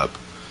show up.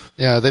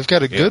 Yeah, they've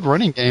got a good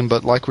running game,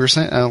 but like we were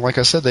saying, like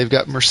I said, they've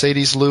got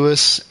Mercedes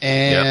Lewis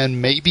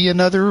and maybe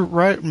another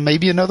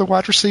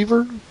wide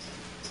receiver.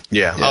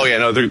 Yeah. Oh yeah.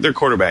 No, their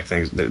quarterback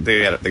things.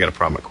 They got a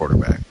problem at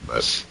quarterback.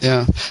 But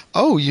yeah.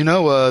 Oh,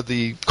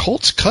 the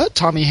Colts cut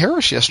Tommy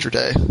Harris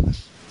yesterday.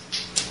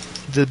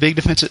 The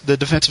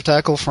defensive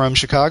tackle from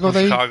Chicago.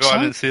 I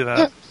didn't see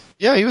that.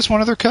 Yeah, he was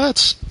one of their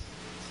cuts.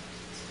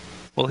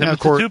 Well, him and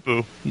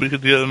Tupu, we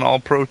could get an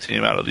all-pro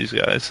team out of these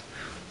guys.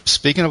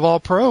 Speaking of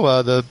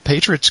all-pro, the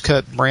Patriots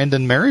cut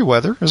Brandon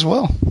Merriweather as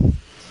well.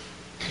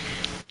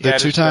 The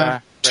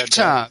two-time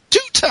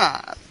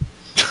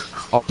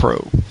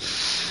all-pro.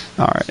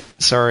 All right.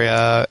 Sorry.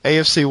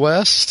 AFC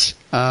West.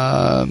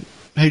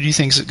 Who do you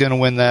think is going to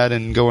win that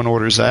and go in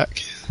order,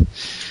 Zach?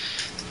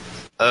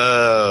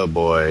 Oh,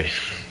 boy.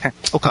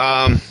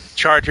 Okay.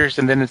 Chargers,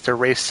 and then it's a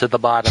race to the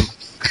bottom.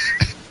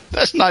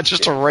 That's not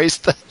just a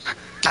race.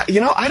 I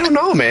don't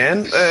know,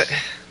 man.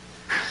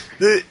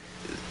 The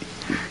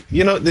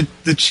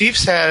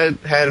Chiefs had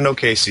an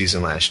okay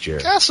season last year.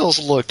 Castles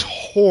looked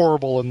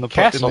horrible in the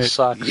Castle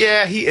sucks.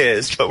 Yeah, he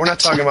is, but we're not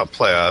talking about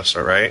playoffs,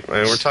 all right? I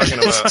mean, we're talking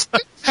about.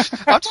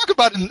 we're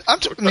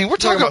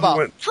talking about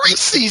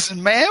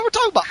preseason, man. We're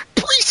talking about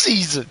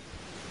preseason.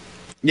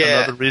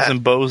 Yeah, another reason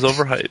Bo's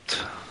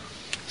overhyped.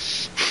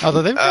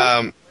 Although they've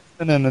got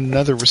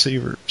another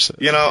receiver. So.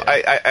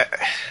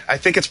 I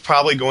think it's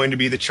probably going to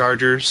be the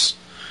Chargers.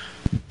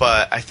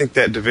 But I think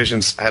that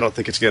I don't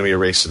think it's going to be a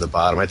race to the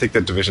bottom. I think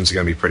that division's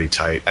going to be pretty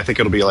tight. I think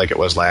it'll be like it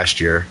was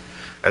last year.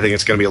 I think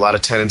it's going to be a lot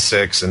of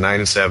 10-6 and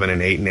 9-7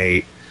 and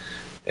 8-8.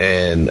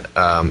 And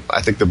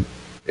I think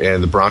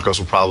the Broncos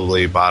will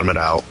probably bottom it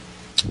out.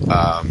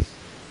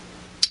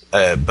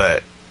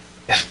 But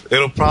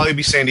it'll probably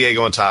be San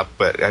Diego on top.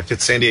 But if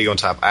it's San Diego on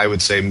top, I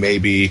would say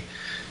maybe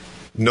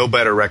no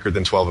better record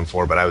than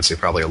 12-4, but I would say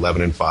probably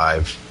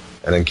 11-5.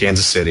 And then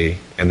Kansas City,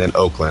 and then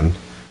Oakland.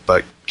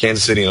 But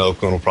Kansas City and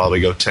Oakland will probably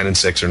go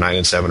 10-6 or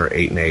 9-7 or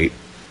 8-8,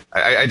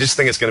 I just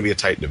think it's going to be a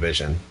tight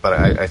division, but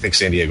I think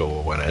San Diego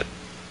will win it.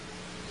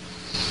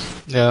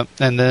 Yeah,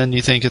 and then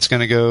you think it's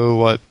going to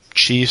go,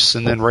 Chiefs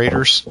and then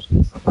Raiders?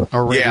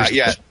 Or Raiders?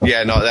 Yeah.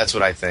 No, that's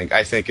what I think.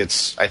 I think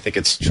it's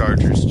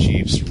Chargers,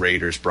 Chiefs,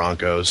 Raiders,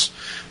 Broncos.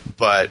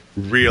 But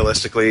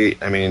realistically,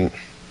 I mean,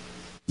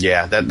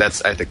 yeah,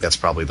 I think that's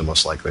probably the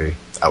most likely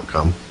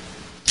outcome.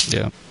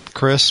 Yeah,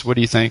 Chris, what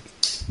do you think?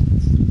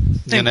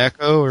 An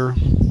echo or?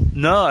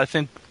 No, I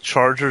think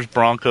Chargers,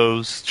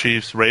 Broncos,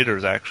 Chiefs,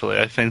 Raiders. Actually,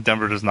 I think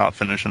Denver does not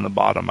finish in the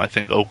bottom. I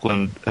think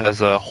Oakland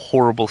has a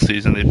horrible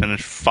season. They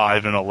finished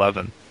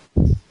 5-11.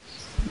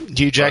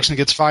 Hugh Jackson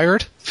gets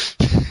fired.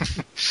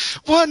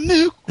 One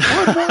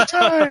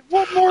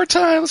more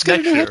time. Let's get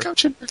a new head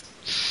coach in.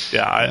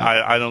 Yeah,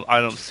 I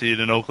don't see it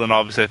in Oakland.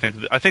 Obviously,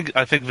 I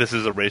think this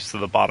is a race to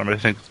the bottom. I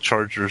think the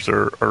Chargers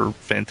are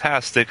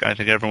fantastic. I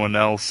think everyone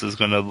else is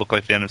going to look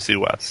like the NFC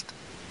West.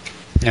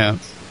 Yeah,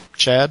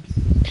 Chad.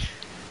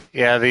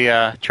 Yeah,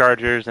 the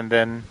Chargers, and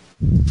then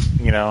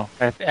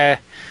it's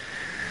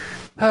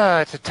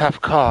a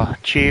tough call.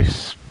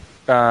 Chiefs,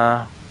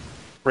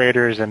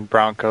 Raiders, and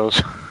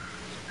Broncos.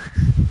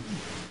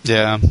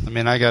 Yeah, I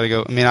mean, I got to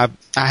go. I mean, I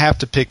have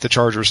to pick the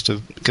Chargers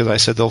because I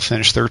said they'll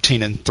finish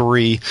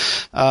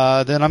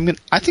 13-3. Then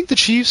I think the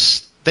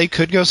Chiefs, they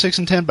could go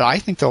 6-10, but I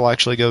think they'll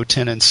actually go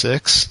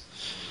 10-6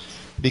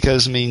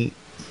 because, I mean,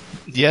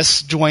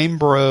 yes, Dwayne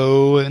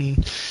Breaux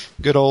and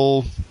good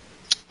old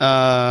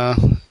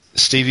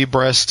Stevie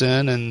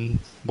Breston, and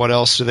what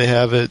else do they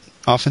have at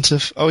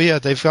offensive? Oh yeah,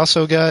 they've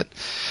also got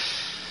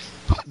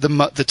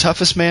the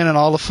toughest man in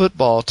all of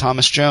football,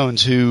 Thomas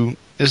Jones, who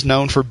is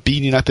known for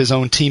beating up his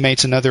own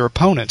teammates and other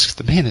opponents.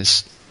 The man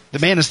is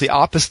the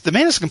opposite. The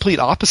man is the complete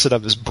opposite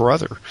of his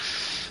brother,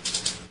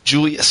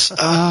 Julius.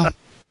 But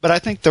I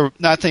think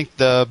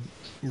the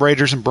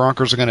Raiders and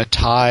Broncos are going to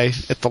tie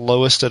at the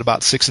lowest at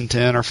about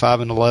 6-10 or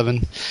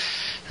 5-11.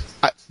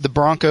 The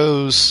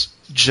Broncos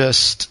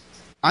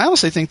I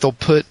honestly think they'll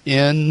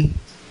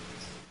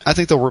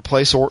they'll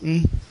replace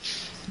Orton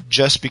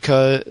just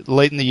because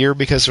late in the year,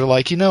 because they're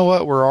like, you know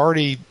what, we're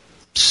already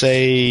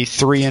say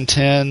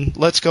 3-10.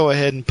 Let's go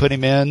ahead and put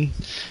him in.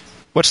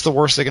 What's the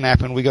worst that can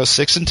happen? We go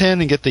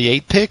 6-10 and get the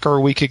 8 pick, or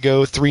we could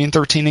go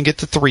 3-13 and get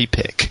the 3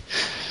 pick.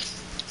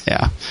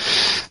 Yeah,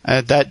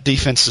 that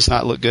defense does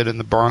not look good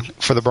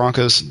for the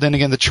Broncos. Then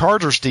again, the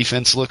Chargers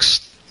defense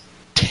looks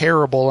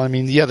terrible. I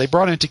mean, yeah, they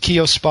brought in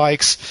Takeo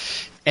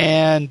Spikes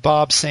and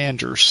Bob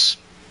Sanders.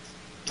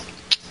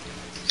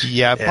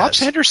 Yeah, yes. Bob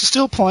Sanders is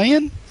still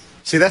playing.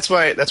 See, that's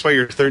why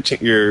your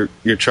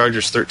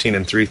Chargers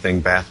 13-3 thing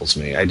baffles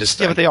me.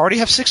 But they already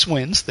have 6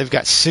 wins. They've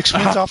got 6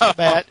 wins off the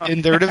bat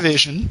in their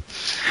division.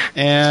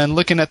 And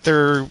looking at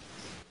their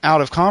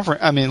out of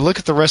conference, I mean, look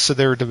at the rest of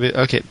their division.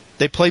 Okay,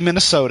 they play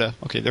Minnesota.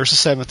 Okay, there's a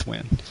 7th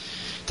win.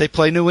 They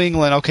play New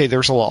England. Okay,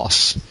 there's a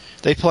loss.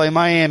 They play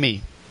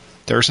Miami.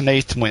 There's an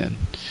 8th win.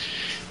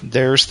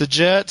 There's the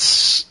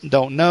Jets.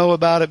 Don't know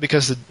about it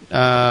because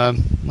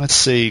let's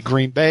see,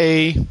 Green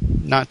Bay.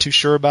 Not too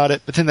sure about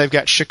it. But then they've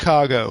got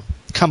Chicago.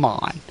 Come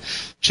on.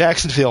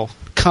 Jacksonville.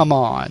 Come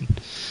on.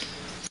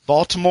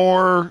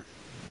 Baltimore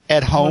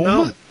at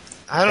home.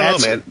 I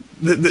don't know, man.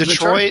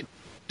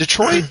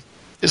 Detroit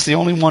is the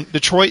only one.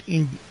 Detroit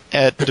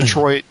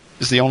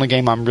is the only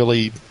game I'm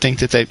really think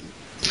that they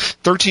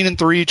 13-3,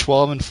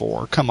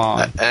 12-4. Come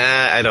on.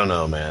 I don't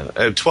know, man.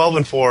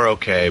 12-4,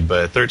 okay,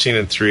 but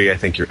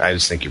 13-3, I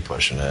just think you're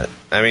pushing it.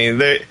 I mean,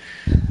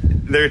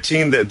 they're a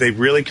team that they've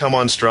really come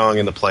on strong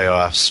in the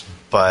playoffs,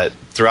 but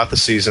throughout the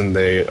season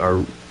they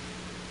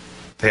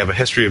have a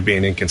history of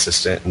being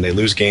inconsistent, and they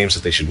lose games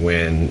that they should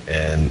win.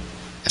 And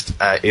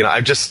I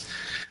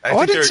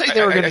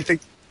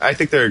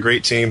think they're a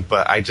great team,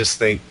 but I just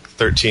think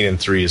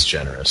 13-3 is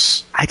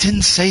generous. I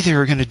didn't say they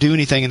were going to do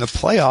anything in the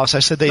playoffs. I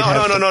said they. No.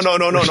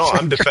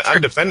 I'm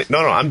defending.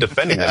 I'm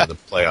defending them in the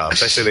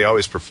playoffs. I say they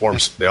always perform.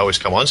 They always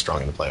come on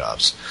strong in the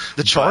playoffs.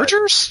 The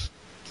Chargers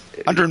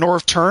under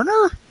Norv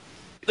Turner.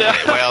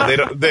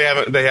 Well,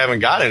 they haven't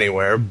got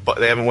anywhere, but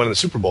they haven't won the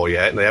Super Bowl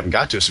yet, and they haven't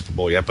got to a Super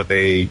Bowl yet. But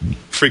they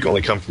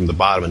frequently come from the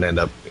bottom and end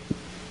up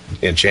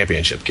in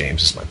championship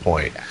games. Is my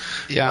point.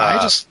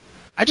 Yeah,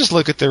 I just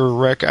look at their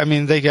record. I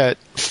mean, they got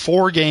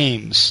 4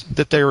 games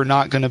that they were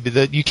not going to be.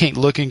 That you can't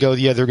look and go,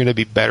 yeah, they're going to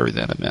be better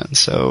than them in.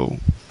 So,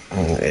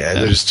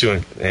 they're just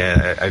too.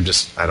 Yeah,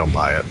 I don't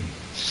buy it.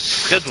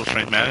 Schedule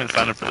strength, man. I didn't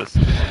sign up for this.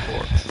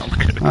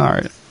 All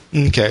right.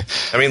 Okay.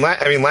 I mean,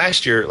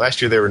 last year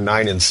they were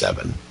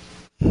 9-7.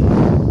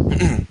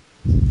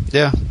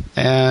 Yeah,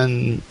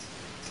 and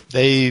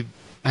they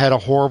had a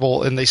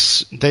horrible, and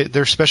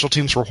their special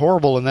teams were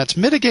horrible, and that's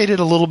mitigated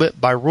a little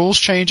bit by rules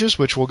changes,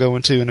 which we'll go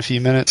into in a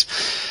few minutes.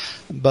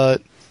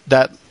 But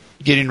that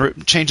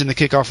changing the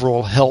kickoff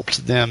rule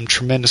helped them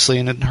tremendously,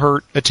 and it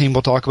hurt a team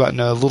we'll talk about in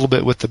a little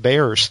bit with the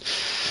Bears.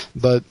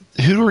 But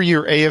who are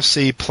your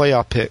AFC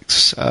playoff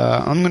picks?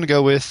 I'm going to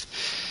go with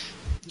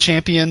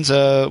champions.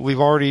 We've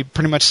already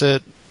pretty much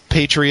said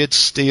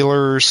Patriots,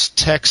 Steelers,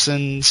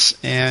 Texans,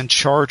 and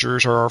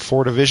Chargers are our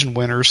 4 division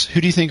winners.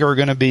 Who do you think are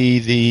going to be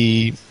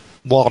the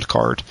wild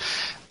card?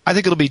 I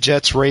think it'll be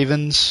Jets,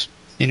 Ravens,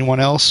 Anyone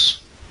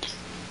else?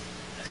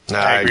 No,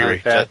 I agree.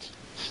 with that.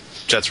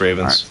 Jets,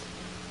 Ravens.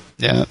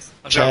 Yeah.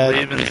 I've got Chad?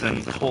 Ravens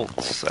and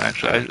Colts.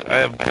 Actually, I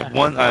have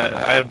one.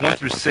 I have 1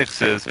 through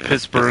 6 is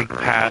Pittsburgh,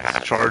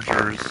 Pats,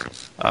 Chargers,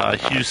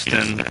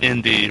 Houston,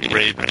 Indy,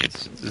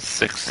 Ravens is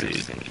 6th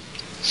seed.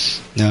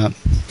 Yeah.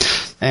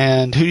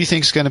 And who do you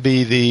think is going to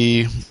be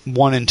the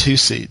 1 and 2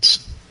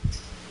 seeds?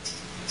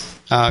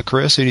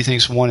 Chris, who do you think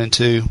is 1 and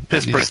 2?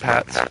 Pittsburgh,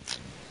 Pats.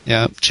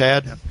 Yeah.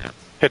 Chad?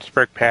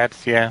 Pittsburgh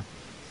Pats, yeah.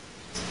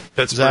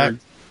 Pittsburgh.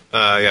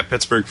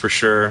 Pittsburgh for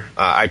sure.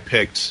 I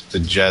picked the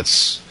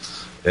Jets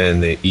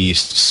in the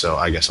East, so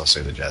I guess I'll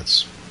say the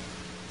Jets.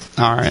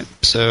 All right.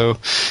 So,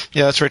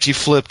 yeah, that's right. You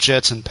flipped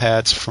Jets and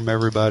Pats from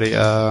everybody.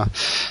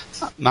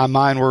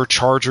 Mine were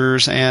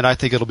Chargers, and I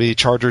think it'll be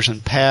Chargers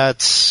and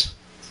Pats.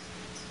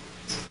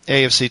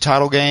 AFC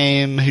title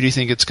game. Who do you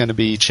think it's going to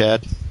be,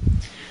 Chad?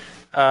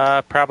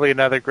 Probably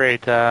another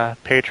great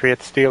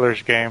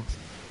Patriots-Steelers game.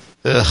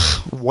 Ugh,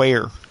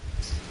 where?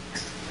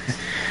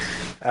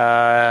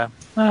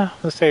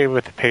 Let's say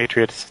with the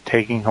Patriots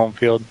taking home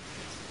field.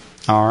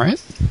 All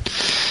right.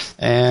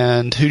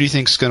 And who do you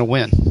think is going to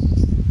win?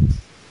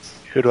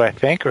 Who do I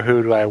think, or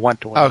who do I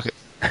want to win? Okay.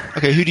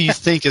 Who do you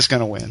think is going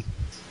to win?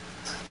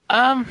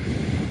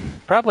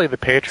 Probably the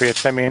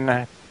Patriots. I mean,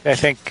 I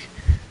think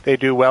they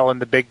do well in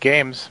the big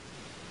games.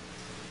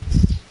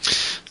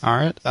 All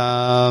right.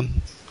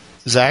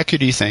 Zach, who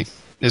do you think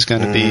is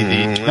going to be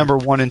the number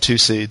 1 and 2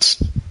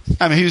 seeds?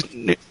 I mean,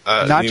 who's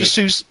not just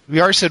who's? We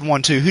already said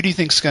 1, 2. Who do you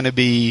think is going to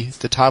be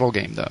the title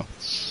game, though?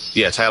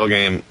 Yeah, title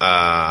game.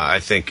 I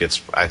think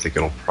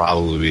it'll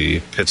probably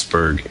be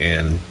Pittsburgh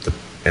and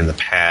the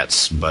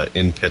Pats, but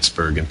in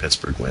Pittsburgh, and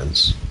Pittsburgh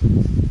wins.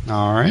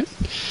 All right.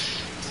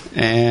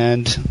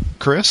 And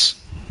Chris?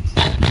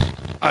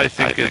 I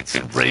think it's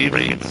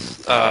Ravens,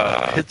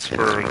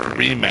 Pittsburgh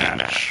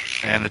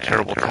rematch, and the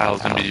terrible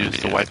towels going to be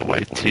used to wipe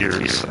away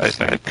tears. I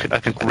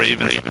think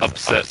Ravens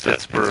upset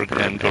Pittsburgh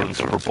and go to the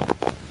Super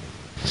Bowl.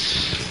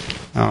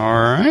 All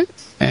right.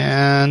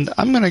 And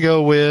I'm going to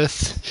go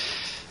with...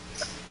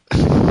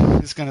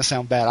 It's going to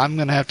sound bad. I'm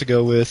going to have to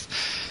go with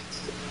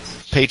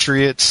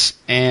Patriots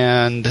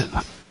and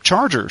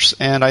Chargers.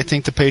 And I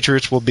think the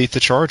Patriots will beat the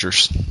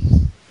Chargers.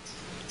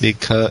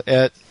 Because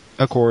at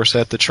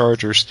the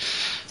Chargers.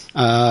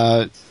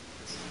 Because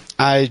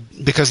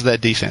of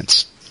that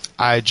defense.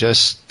 I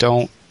just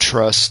don't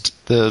trust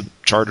the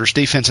Chargers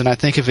defense, and I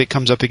think if it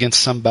comes up against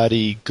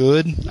somebody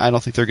good, I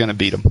don't think they're going to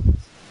beat them.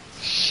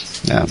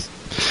 Yeah.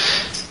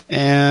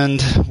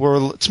 And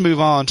let's move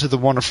on to the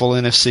wonderful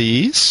NFC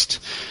East.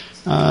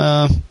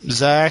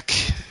 Zach,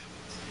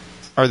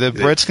 are the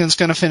Redskins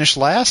going to finish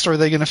last, or are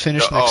they going to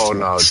finish next? Oh,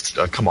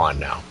 no. Come on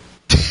now.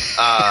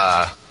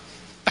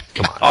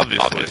 Come on.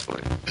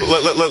 Obviously.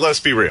 Let's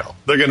be real.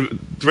 The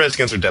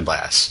Redskins are dead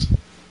last.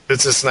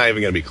 It's just not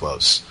even going to be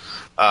close.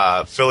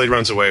 Philly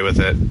runs away with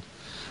it.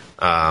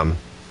 I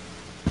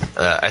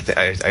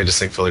just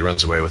think Philly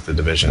runs away with the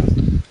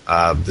division.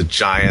 The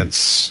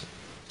Giants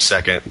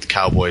second, the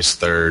Cowboys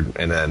third,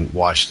 and then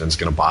Washington's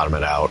going to bottom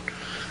it out.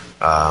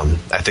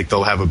 I think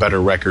they'll have a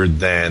better record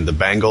than the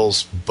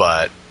Bengals,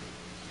 but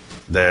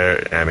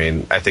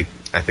I think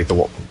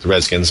the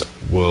Redskins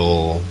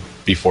will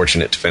be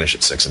fortunate to finish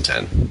at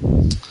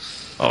 6-10.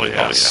 Oh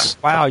yes!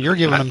 Wow, you're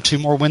giving them 2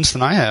 more wins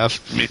than I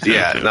have. Me too.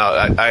 Yeah,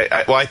 no,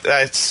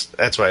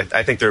 that's why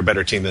I think they're a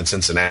better team than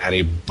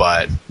Cincinnati,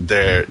 but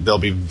they'll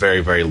be very,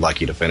 very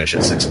lucky to finish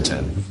at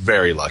 6-10.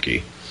 Very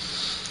lucky.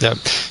 Yep.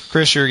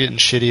 Chris, you're getting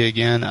shitty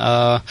again.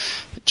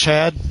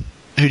 Chad,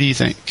 who do you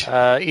think?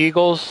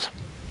 Eagles.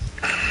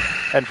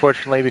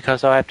 Unfortunately,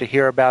 because I'll have to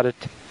hear about it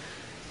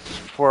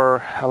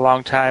for a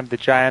long time. The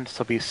Giants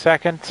will be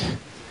second,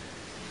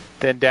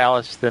 then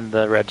Dallas, then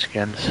the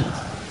Redskins.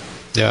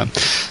 Yeah.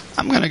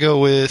 I'm going to go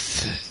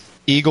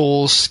with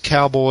Eagles,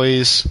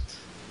 Cowboys,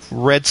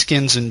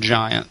 Redskins, and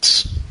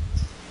Giants.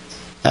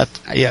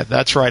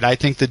 That's right. I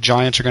think the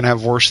Giants are going to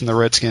have worse than the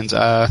Redskins.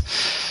 I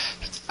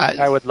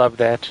would love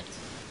that.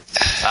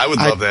 I would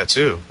love that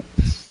too.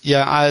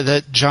 Yeah,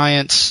 that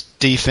Giants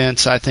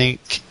defense I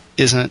think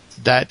isn't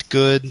that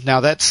good.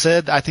 Now that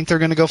said, I think they're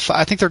going to go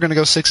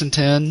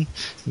 6-10,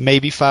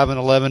 maybe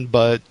 5-11,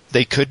 but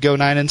they could go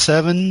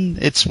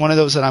 9-7. It's one of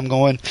those that I'm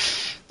going.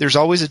 There's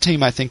always a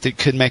team I think that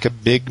could make a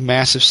big,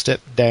 massive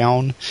step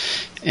down,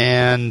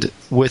 and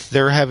with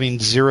their having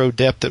zero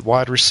depth at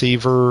wide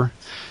receiver,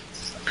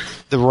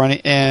 the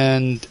running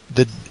and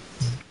the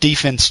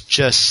defense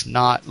just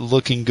not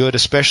looking good,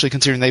 especially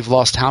considering they've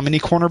lost how many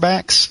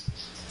cornerbacks?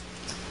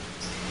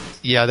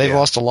 Yeah, they've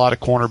lost a lot of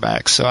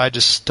cornerbacks, so I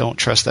just don't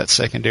trust that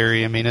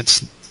secondary. I mean,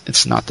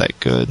 it's not that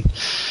good.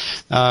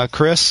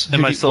 Chris?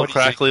 Am I still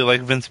crackly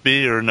like Vince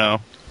B, or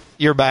no?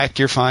 You're back.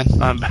 You're fine.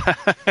 I'm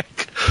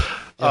back.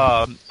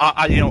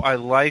 I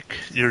like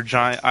your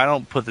Giant. I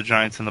don't put the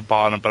Giants in the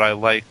bottom, but I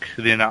like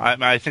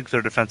I think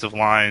their defensive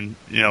line,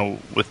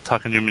 with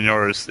Tuck and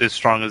Jr. is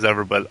strong as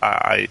ever. But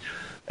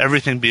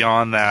everything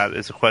beyond that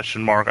is a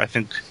question mark. I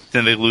think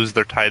then they lose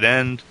their tight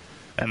end,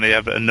 and they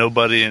have a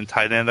nobody in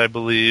tight end, I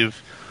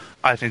believe.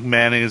 I think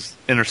Manning's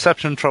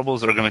interception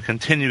troubles are going to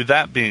continue.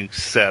 That being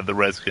said, the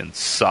Redskins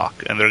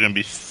suck, and they're going to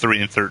be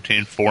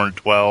 3-13,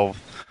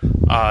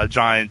 4-12.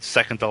 Giants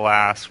second to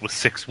last with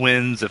 6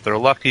 wins if they're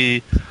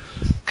lucky.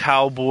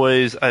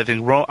 Cowboys, I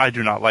think I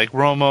do not like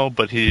Romo,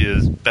 but he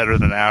is better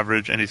than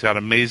average, and he's got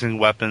amazing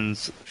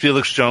weapons.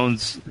 Felix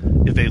Jones,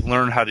 if they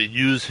learn how to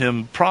use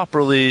him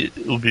properly,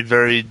 it will be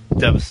very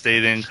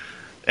devastating.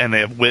 And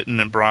they have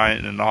Witten and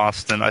Bryant and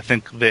Austin. I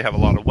think they have a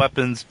lot of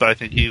weapons, but I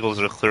think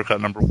Eagles are a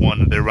clear-cut number 1,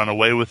 and they run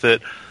away with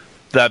it.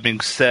 That being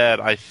said,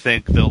 I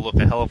think they'll look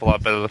a hell of a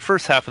lot better the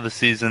first half of the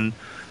season,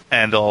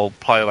 and they'll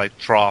probably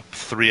drop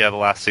 3 out of the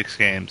last 6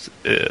 games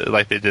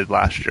like they did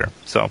last year.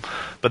 So,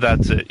 but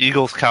that's it.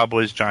 Eagles,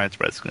 Cowboys, Giants,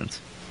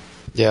 Redskins.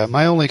 Yeah,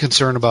 my only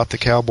concern about the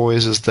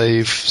Cowboys is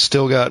they've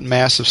still got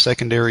massive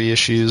secondary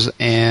issues,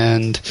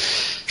 and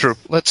true.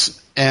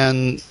 Let's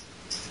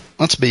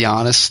be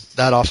honest,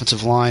 that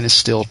offensive line is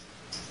still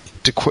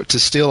to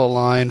steal a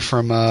line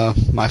from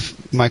my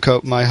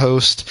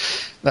host.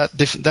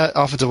 That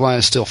offensive line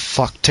is still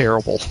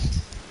terrible.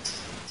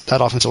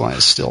 That offensive line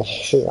is still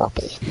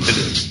horrible. It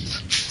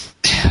is.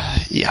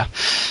 Yeah.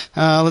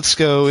 Let's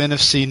go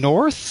NFC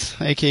North,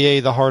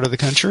 a.k.a. the heart of the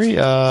country.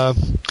 I'll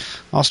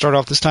start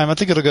off this time. I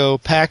think it'll go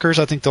Packers.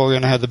 I think they're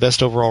going to have the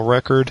best overall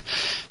record.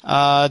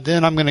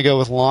 Then I'm going to go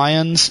with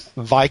Lions,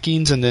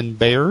 Vikings, and then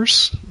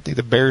Bears. I think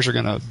the Bears are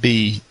going to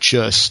be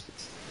just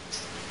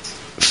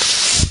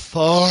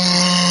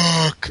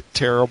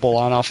terrible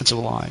on offensive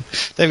line.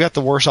 They've got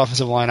the worst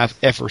offensive line I've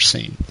ever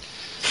seen.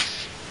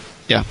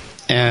 Yeah.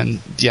 And,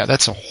 yeah,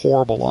 that's a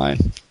horrible line.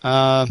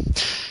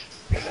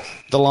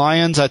 The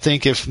Lions, I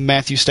think if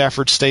Matthew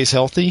Stafford stays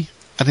healthy,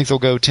 I think they'll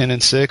go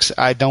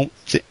 10-6.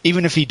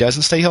 Even if he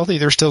doesn't stay healthy,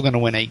 they're still going to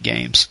win 8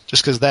 games,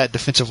 just because that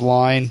defensive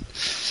line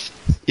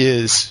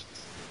is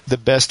the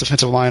best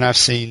defensive line I've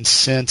seen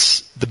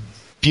since the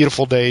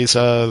beautiful days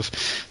of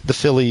the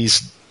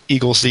Phillies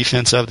Eagles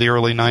defense of the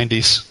early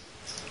 90s.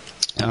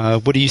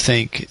 What do you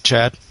think,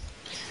 Chad?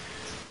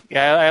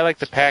 Yeah, I like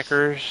the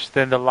Packers,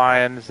 then the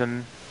Lions,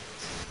 and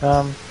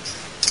I'll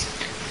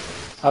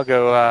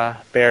go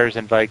Bears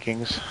and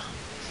Vikings.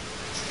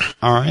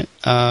 All right.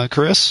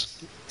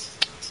 Chris?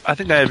 I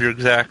think I have your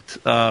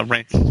exact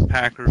rankings.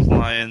 Packers,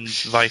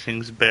 Lions,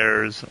 Vikings,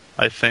 Bears.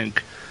 I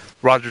think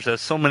Rodgers has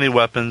so many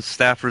weapons.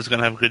 Stafford's going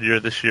to have a good year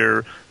this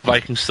year.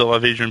 Vikings still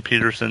have Adrian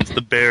Peterson. It's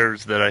the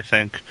Bears that I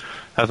think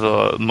have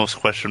the most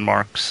question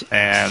marks,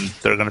 and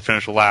they're going to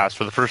finish last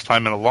for the first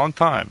time in a long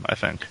time, I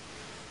think.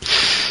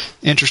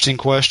 Interesting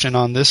question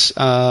on this, which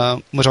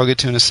I'll get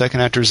to in a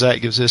second after Zach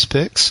gives his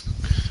picks.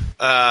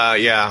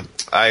 Yeah,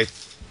 I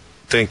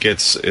think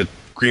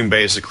Green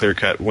Bay is a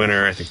clear-cut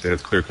winner. I think they're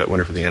the clear-cut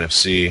winner for the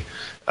NFC.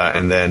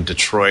 And then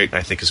Detroit,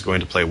 I think, is going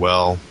to play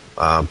well,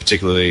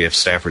 particularly if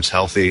Stafford's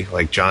healthy,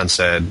 like John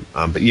said.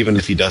 But even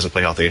if he doesn't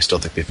play healthy, I still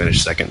think they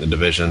finish second in the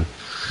division.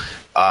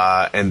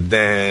 And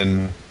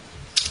then,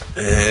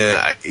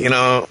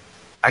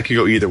 I could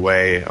go either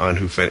way on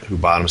who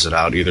bottoms it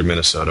out, either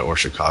Minnesota or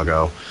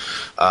Chicago.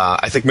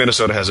 I think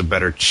Minnesota has a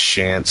better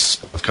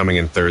chance of coming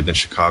in third than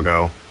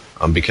Chicago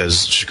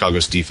because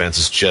Chicago's defense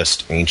is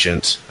just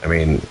ancient. I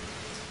mean,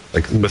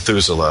 like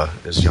Methuselah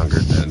is younger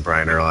than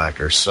Brian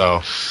Urlacher.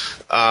 So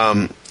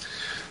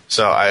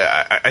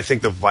I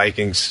think the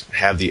Vikings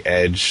have the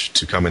edge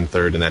to come in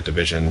third in that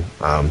division.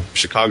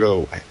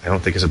 Chicago, I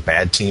don't think is a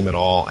bad team at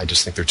all. I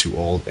just think they're too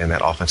old, and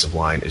that offensive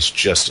line is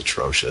just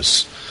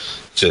atrocious.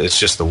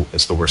 It's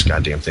the worst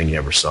goddamn thing you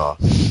ever saw.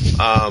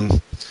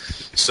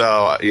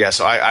 So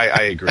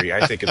I agree.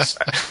 I think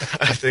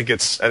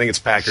it's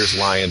Packers,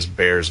 Lions,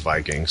 Bears,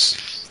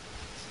 Vikings.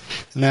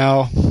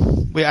 Now,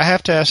 I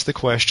have to ask the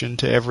question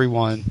to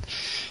everyone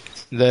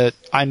that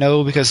I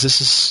know, because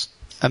this is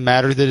a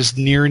matter that is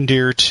near and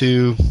dear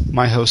to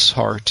my host's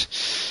heart.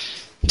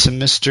 To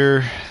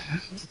Mr.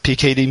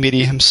 PKD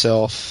Media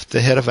himself,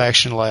 the head of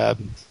Action Lab,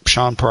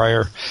 Sean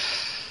Pryor.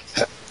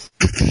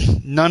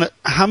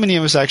 How many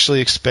of us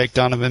actually expect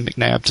Donovan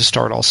McNabb to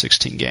start all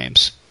 16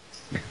 games?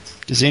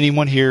 Does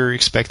anyone here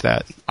expect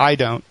that? I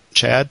don't.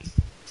 Chad?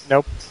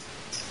 Nope.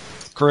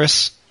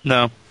 Chris?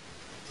 No.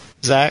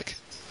 Zach?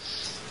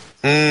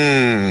 Boy,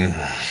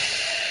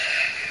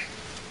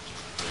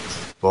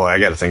 I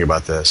got to think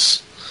about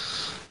this.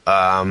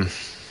 I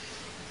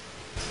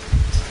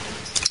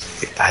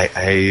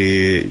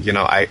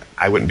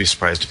wouldn't be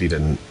surprised if he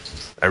didn't.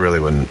 I really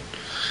wouldn't.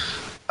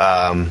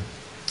 I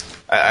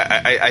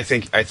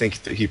think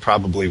that he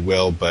probably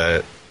will,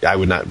 but I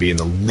would not be in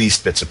the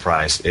least bit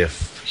surprised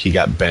if he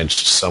got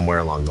benched somewhere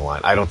along the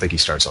line. I don't think he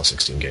starts all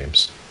 16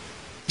 games.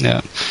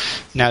 No.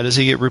 Now, does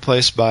he get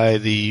replaced by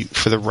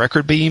for the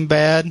record being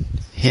bad,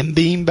 him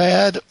being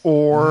bad,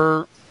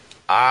 or?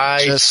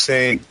 I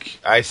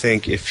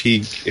think if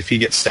he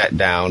gets sat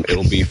down,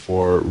 it'll be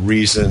for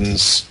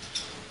reasons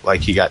like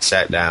he got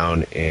sat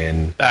down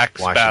in back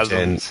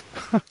Washington.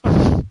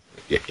 Spasms.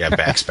 Yeah,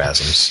 back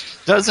spasms.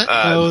 Doesn't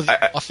know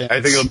the offense.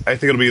 I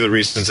think it'll be the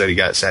reasons that he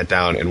got sat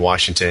down in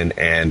Washington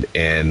and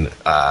in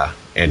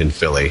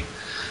Philly.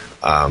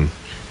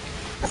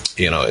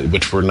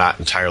 which were not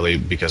entirely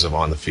because of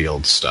on the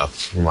field stuff,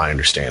 from my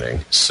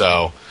understanding.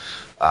 So,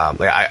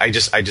 I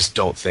just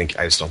don't think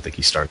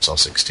he starts all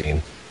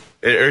 16.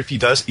 Or if he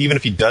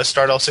does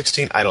start all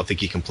 16, I don't think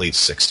he completes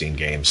 16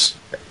 games.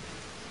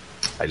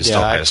 I just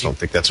don't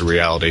think that's a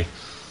reality.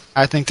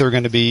 I think they're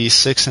going to be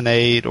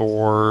 6-8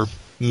 or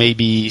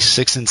maybe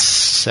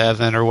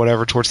 6-7 or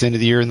whatever towards the end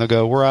of the year, and they'll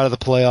go, we're out of the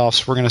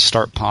playoffs. We're going to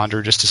start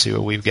Ponder just to see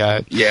what we've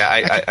got. Yeah,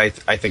 I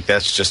think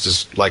that's just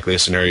as likely a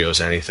scenario as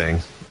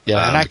anything.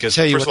 Yeah, and I can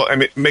tell you, first of all, I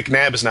mean,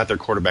 McNabb is not their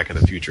quarterback of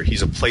the future.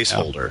 He's a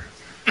placeholder.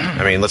 No.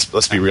 I mean,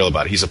 let's be real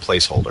about it. He's a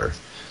placeholder,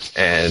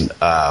 and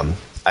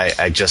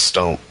I just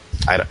don't.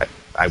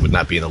 I would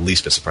not be in the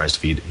least bit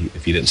surprised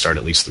if he didn't start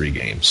at least 3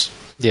 games.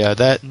 Yeah,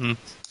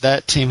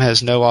 that team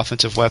has no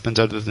offensive weapons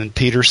other than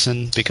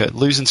Peterson, because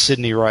losing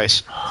Sidney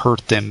Rice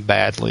hurt them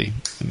badly.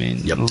 I mean,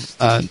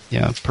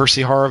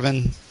 Percy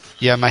Harvin.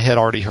 Yeah, my head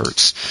already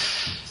hurts.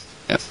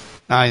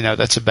 I know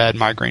that's a bad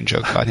migraine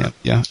joke about him.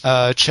 Yeah,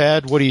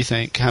 Chad, what do you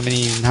think? How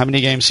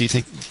many games do you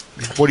think?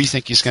 What do you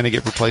think he's going to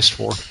get replaced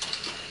for?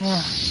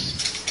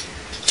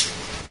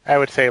 I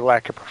would say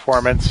lack of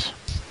performance.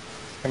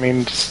 I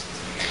mean,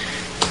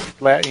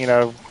 like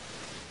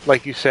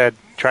you said,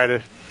 try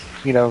to,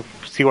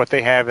 see what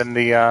they have in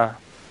the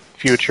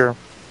future.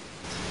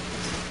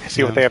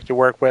 See what they have to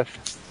work with.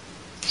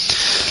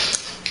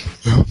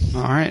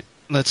 All right,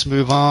 let's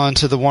move on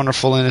to the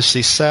wonderful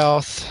NFC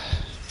South.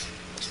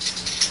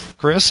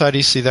 Chris, how do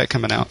you see that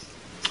coming out?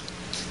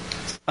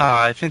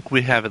 I think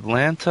we have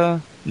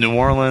Atlanta, New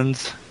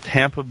Orleans,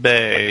 Tampa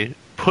Bay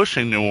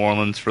pushing New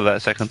Orleans for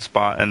that second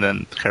spot, and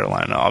then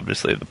Carolina,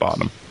 obviously, at the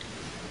bottom.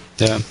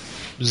 Yeah.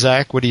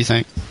 Zach, what do you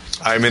think?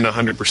 I'm in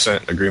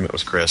 100% agreement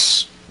with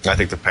Chris. I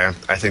think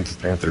the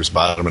Panthers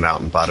bottom it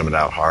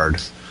out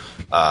hard.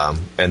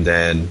 And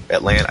then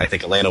I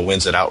think Atlanta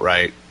wins it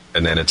outright,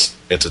 and then it's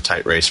a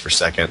tight race for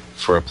second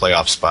for a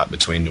playoff spot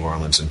between New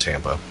Orleans and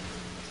Tampa.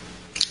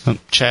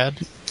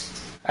 Chad?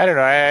 I don't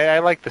know. I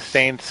like the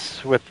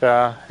Saints with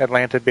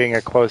Atlanta being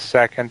a close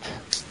second,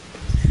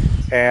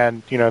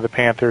 and the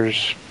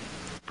Panthers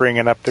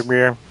bringing up the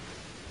rear.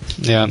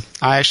 Yeah,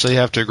 I actually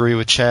have to agree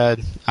with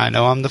Chad. I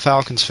know I'm the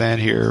Falcons fan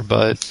here,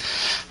 but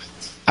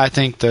I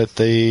think that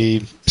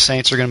the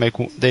Saints are going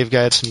to they've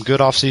got some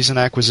good offseason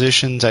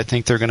acquisitions. I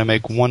think they're going to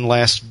make one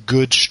last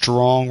good,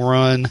 strong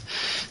run.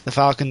 The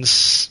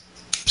Falcons'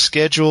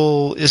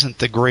 schedule isn't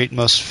the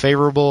most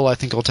favorable. I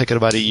think it'll take it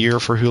about a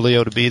year for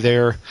Julio to be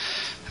there.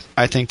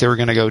 I think they're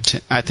going to go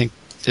I think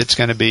it's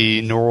going to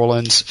be New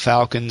Orleans,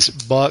 Falcons,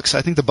 Bucks.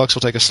 I think the Bucks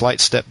will take a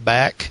slight step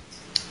back,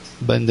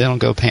 but then they'll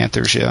go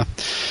Panthers, yeah.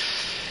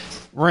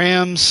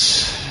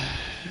 Rams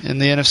in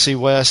the NFC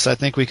West, I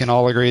think we can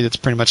all agree that's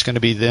pretty much going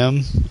to be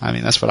them. I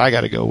mean, that's what I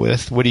got to go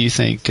with. What do you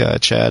think,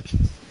 Chad?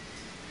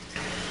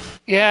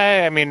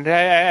 Yeah, I mean,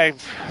 the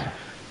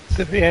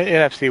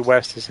NFC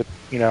West is,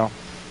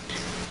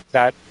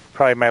 not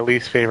probably my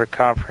least favorite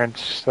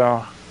conference.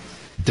 So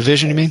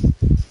division, you mean?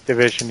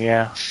 Division,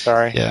 yeah.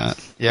 Sorry. Yeah.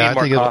 Need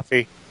more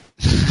coffee.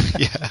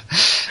 Yeah,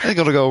 I think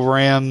it'll go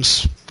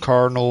Rams,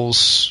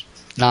 Cardinals,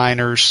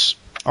 Niners,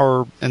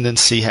 and then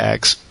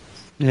Seahawks.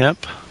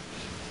 Yep.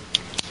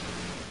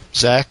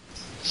 Zach?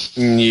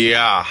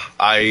 Yeah,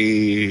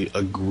 I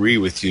agree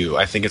with you.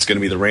 I think it's going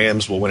to be the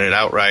Rams will win it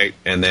outright,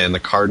 and then the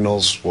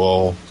Cardinals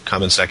will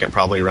come in second,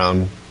 probably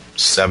around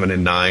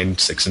 7-9,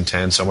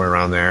 6-10, somewhere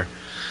around there.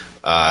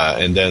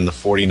 And then the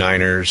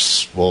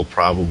 49ers will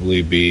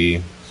probably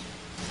be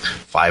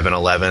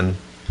 5-11,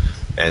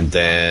 and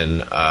then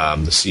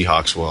the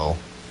Seahawks will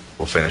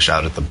finish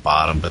out at the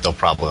bottom, but they'll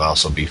probably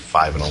also be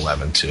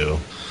 5-11 too.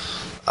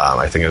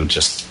 I think it'll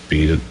just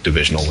be the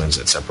divisional wins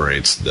that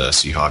separates the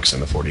Seahawks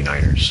and the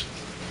 49ers.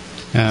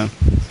 Yeah.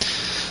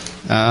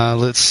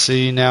 Let's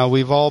see. Now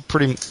we got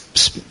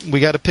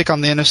to pick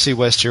on the NFC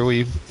West here.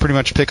 We pretty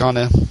much pick on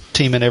a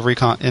team in every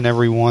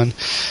one.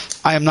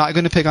 I am not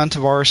going to pick on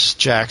Tavares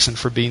Jackson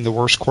for being the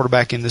worst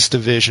quarterback in this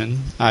division.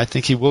 I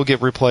think he will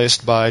get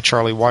replaced by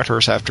Charlie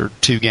Whitehurst after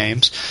 2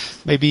 games,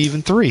 maybe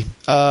even 3.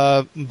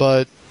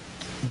 But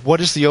what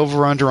is the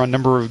over-under on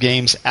number of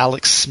games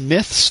Alex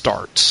Smith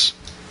starts?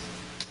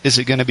 Is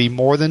it going to be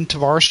more than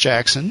Tavares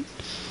Jackson,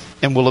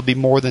 and will it be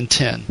more than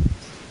 10?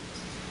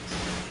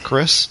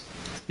 Chris?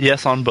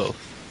 Yes on both.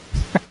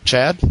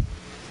 Chad?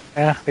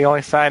 Yeah, they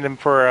only signed him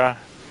for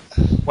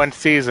 1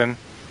 season.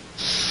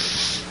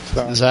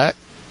 So. Zach?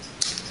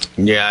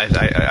 Yeah,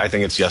 I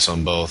think it's yes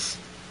on both.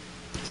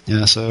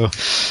 Yeah, so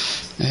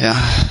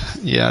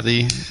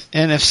the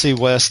NFC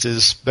West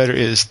is better.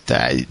 Let's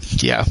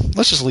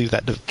just leave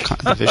that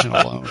division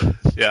alone.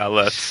 Yeah,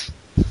 let's.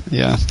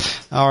 Yeah.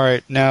 All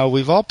right. Now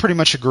we've all pretty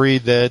much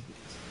agreed that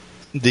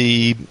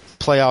the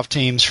playoff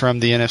teams from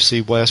the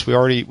NFC West,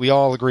 we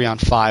all agree on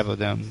 5 of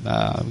them.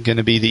 Going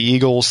to be the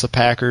Eagles, the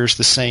Packers,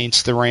 the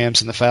Saints, the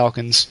Rams, and the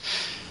Falcons.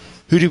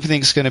 Who do you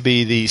think is going to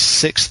be the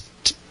 6th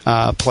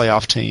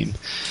playoff team?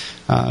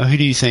 Who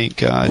do you think,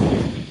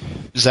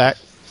 Zach?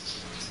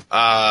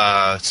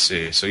 Let's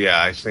see. So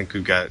yeah, I think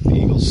we've got the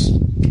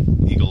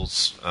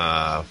Eagles,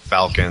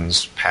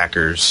 Falcons,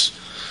 Packers,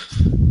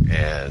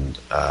 and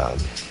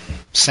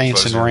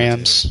Saints and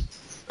Rams.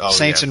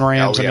 Saints and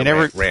Rams. Oh, yeah, I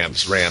mean,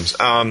 Rams.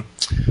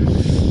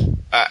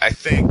 I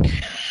think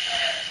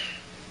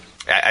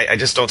I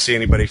just don't see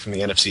anybody from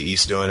the NFC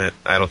East doing it.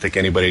 I don't think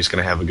anybody's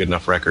going to have a good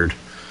enough record.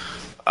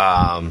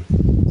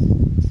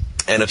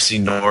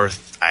 NFC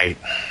North, I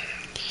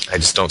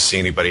just don't see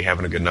anybody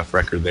having a good enough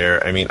record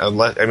there. I mean,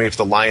 if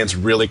the Lions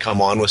really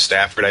come on with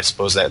Stafford, I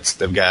suppose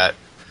they've got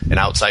an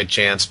outside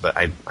chance, but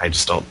I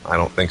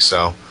don't think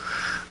so.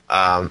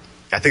 I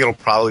think it'll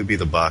probably be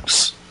the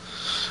Bucs.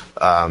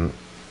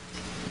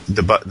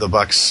 The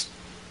Bucs,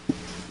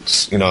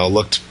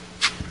 looked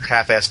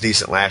half-ass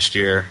decent last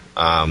year.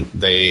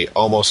 They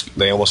almost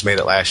made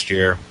it last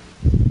year.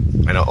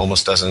 I know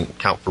almost doesn't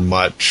count for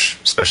much,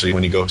 especially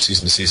when you go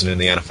season to season in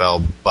the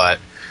NFL. But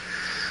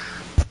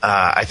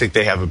I think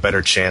they have a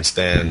better chance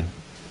than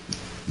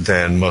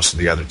most of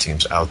the other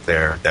teams out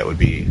there that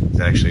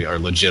actually are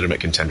legitimate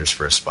contenders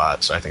for a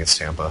spot. So I think it's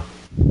Tampa.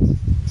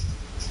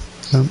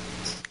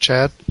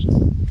 Chad?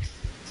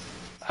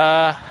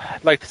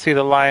 I'd like to see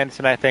the Lions,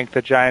 and I think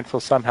the Giants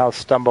will somehow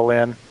stumble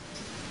in.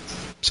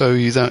 So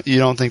you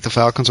don't think the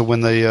Falcons will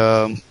win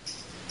the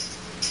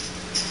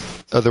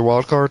other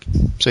wild card?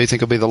 So you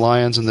think it'll be the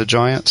Lions and the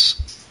Giants?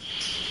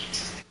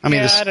 I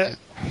mean,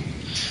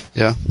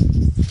 yeah.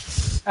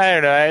 I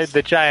don't know.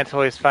 The Giants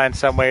always find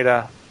some way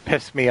to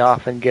piss me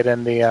off and get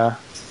in the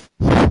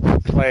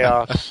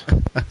playoffs.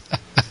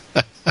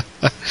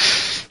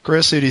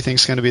 Chris, who do you think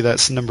is going to be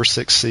that number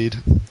 6 seed?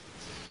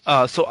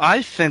 So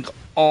I think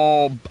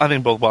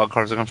both wild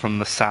cards are coming from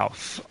the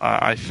South.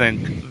 I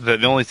think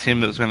that the only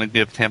team that's going to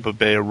give Tampa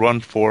Bay a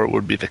run for it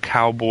would be the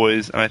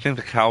Cowboys, and I think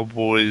the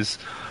Cowboys,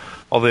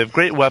 although they have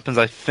great weapons,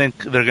 I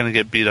think they're going to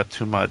get beat up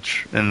too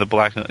much in the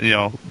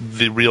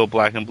the real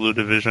black and blue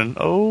division.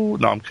 Oh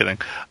no, I'm kidding.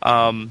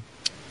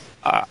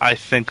 I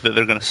think that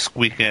they're going to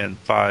squeak in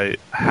by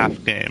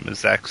half game, as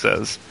Zach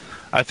says.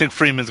 I think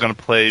Freeman's going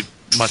to play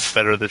much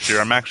better this year.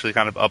 I'm actually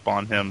kind of up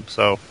on him.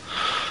 So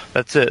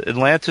that's it.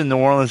 Atlanta, New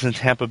Orleans, and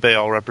Tampa Bay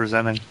all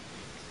representing.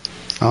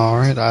 All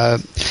right. I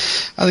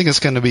think it's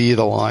going to be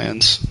the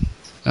Lions.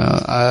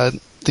 I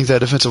think that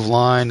defensive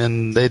line,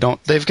 and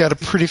they've got a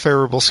pretty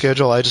favorable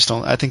schedule. I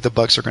think the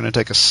Bucs are going to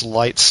take a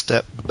slight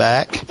step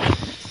back,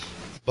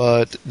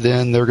 but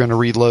then they're going to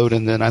reload,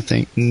 and then I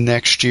think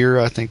next year,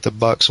 I think the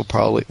Bucs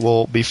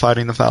will be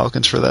fighting the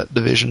Falcons for that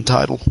division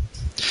title.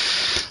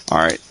 All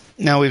right.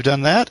 Now we've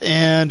done that,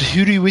 and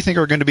who do we think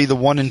are going to be the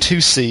 1 and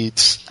 2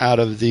 seeds out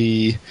of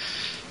the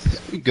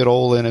good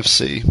old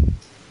NFC?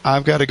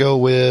 I've got to go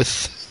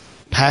with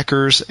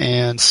Packers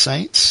and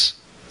Saints.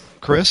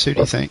 Chris, who do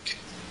you think?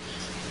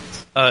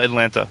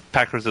 Atlanta.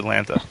 Packers,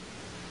 Atlanta.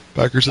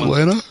 Packers,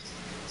 Atlanta.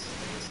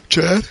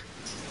 Chad?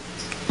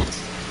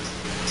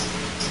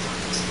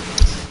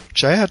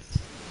 Chad?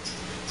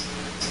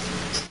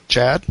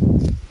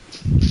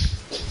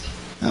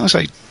 That looks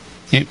like...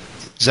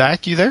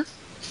 Zach, you there?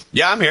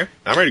 Yeah, I'm here.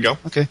 I'm ready to go.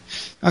 Okay.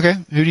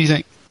 Who do you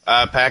think?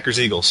 Packers,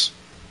 Eagles.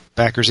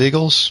 Packers,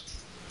 Eagles?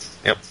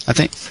 Yep. I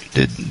think...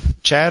 Did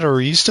Chad, or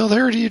are you still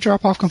there, or do you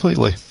drop off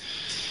completely?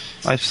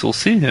 I still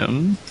see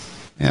him.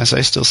 Yes,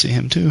 I still see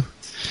him, too.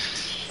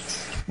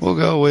 We'll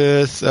go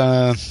with...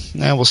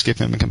 we'll skip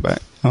him and come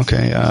back.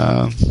 Okay.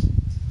 Let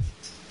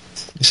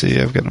me see.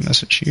 I've got a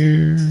message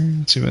here.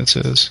 Let's see what it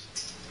says.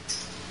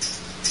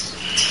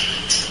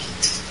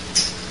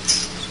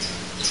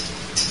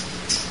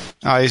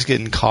 Oh, he's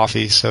getting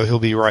coffee, so he'll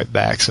be right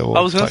back. So I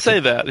was going to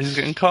say that. He's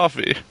getting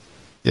coffee.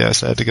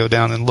 Yes, I had to go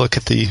down and look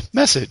at the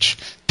message.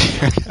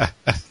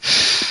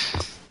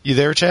 You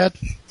there, Chad?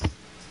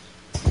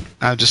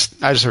 I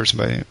just heard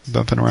somebody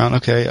bumping around.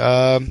 Okay.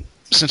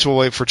 Since we'll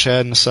wait for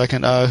Chad in a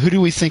second, who do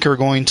we think are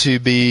going to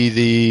be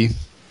the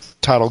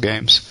title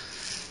games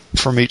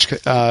from each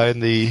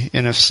in the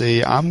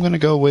NFC? I'm going to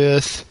go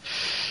with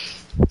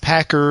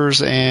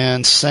Packers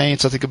and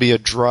Saints. I think it'll be a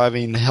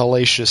driving,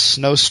 hellacious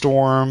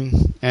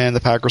snowstorm, and the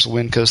Packers will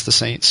win because the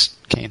Saints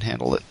can't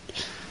handle it.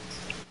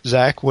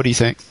 Zach, what do you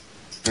think?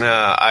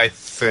 I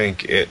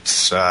think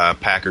it's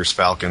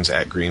Packers-Falcons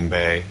at Green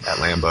Bay, at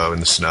Lambeau in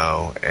the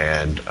snow,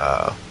 and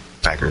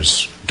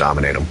Packers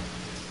dominate them.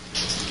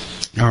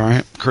 All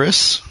right.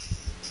 Chris?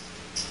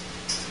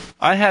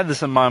 I had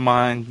this in my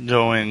mind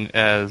going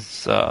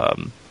as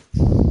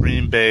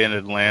Green Bay and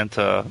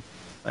Atlanta,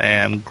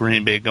 and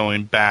Green Bay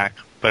going back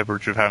by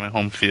virtue of having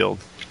home field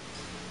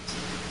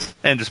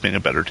and just being a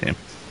better team.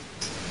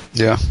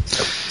 Yeah.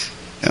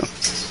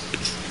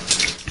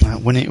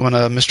 When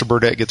Mr.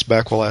 Burdette gets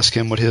back, we'll ask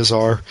him what his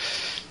are.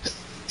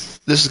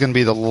 This is going to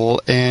be the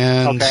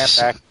and. Okay, I'm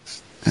back.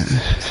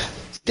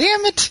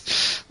 Damn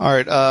it! All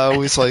right.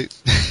 It's like.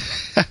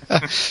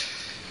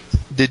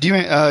 Did you?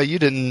 You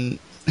didn't.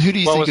 Who do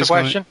you think was is the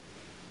question?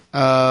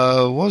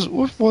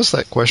 What was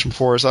that question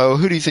for us? Oh,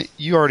 who do you think?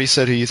 You already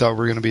said who you thought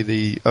were going to be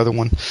the other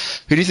one.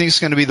 Who do you think is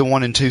going to be the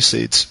 1 and 2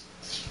 seeds?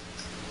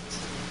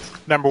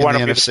 Number one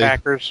will be the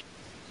Packers,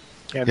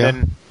 and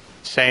then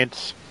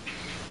Saints.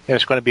 And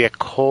it's going to be a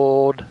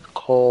cold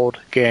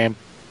game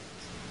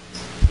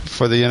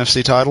for the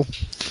NFC title.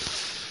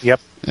 Yep.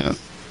 Yeah.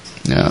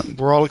 Yeah,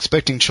 we're all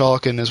expecting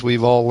chalk, and as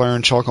we've all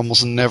learned, chalk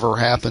almost never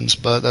happens,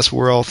 but that's what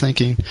we're all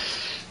thinking.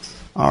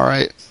 All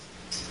right.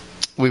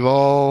 We've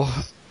all...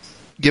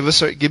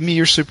 Give me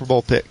your Super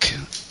Bowl pick,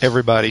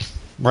 everybody,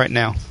 right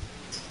now.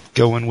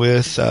 Going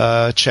with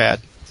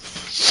Chad.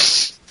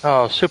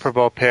 Oh, Super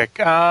Bowl pick.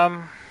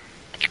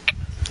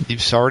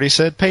 You've already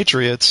said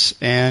Patriots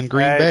and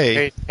Green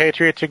Bay.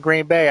 Patriots and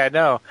Green Bay, I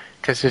know.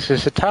 Because this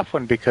is a tough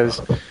one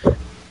because,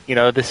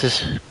 this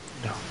is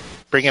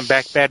bringing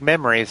back bad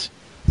memories.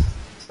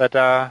 But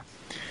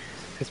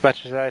as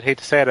much as I'd hate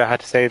to say it, I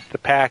had to say the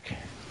Pack.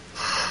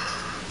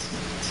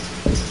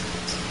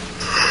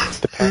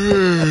 The Pack.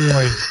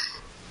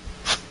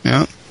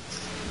 Yeah.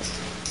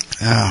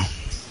 Yeah.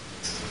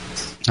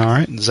 All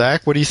right,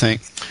 Zach, what do you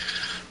think?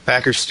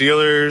 Packers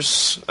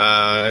Steelers,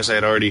 as I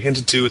had already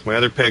hinted to with my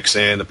other picks,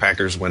 and the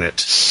Packers win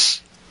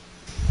it.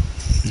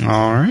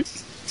 All right.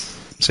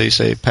 So you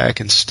say Pack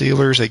and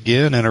Steelers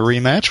again in a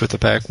rematch with the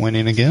Pack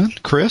winning again.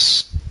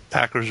 Chris?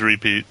 Packers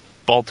repeat.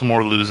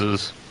 Baltimore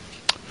loses.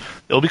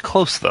 It'll be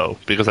close, though,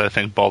 because I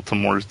think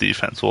Baltimore's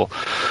defense will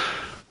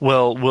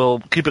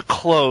keep it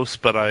close,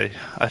 but I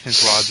think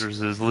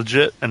Rodgers is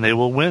legit, and they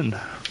will win.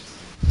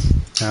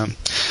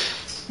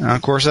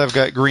 Of course, I've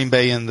got Green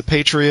Bay and the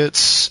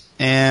Patriots,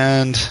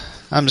 and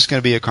I'm just going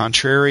to be a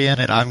contrarian,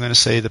 and I'm going to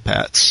say the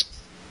Pats.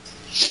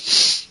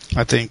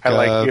 I think I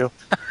like you.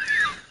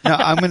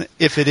 Now,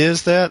 if it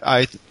is that,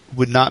 I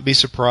would not be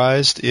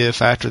surprised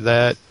if after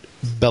that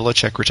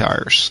Belichick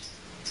retires,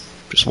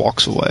 just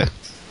walks away,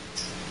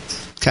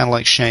 kind of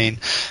like Shane.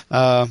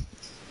 All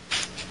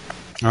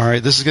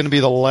right, this is going to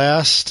be the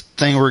last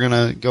thing we're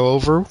going to go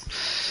over,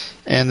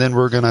 and then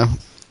we're going to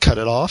cut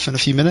it off in a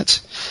few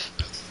minutes.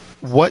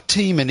 What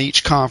team in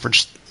each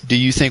conference do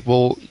you think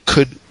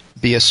could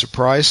be a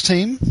surprise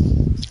team?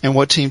 And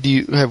what team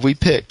have we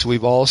picked?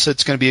 We've all said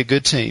it's going to be a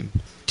good team.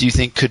 Do you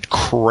think could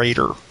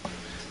crater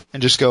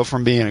and just go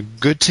from being a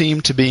good team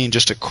to being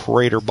just a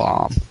crater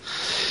bomb?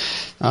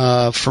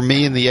 For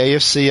me in the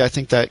AFC, I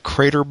think that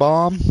crater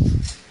bomb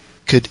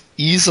could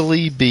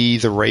easily be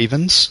the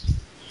Ravens.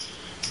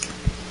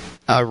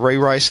 Ray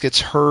Rice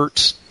gets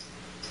hurt,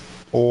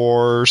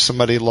 or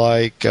somebody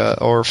like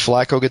or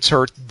Flacco gets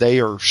hurt, they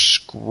are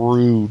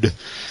screwed. I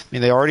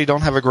mean, they already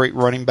don't have a great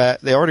running back.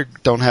 They already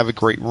don't have a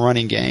great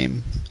running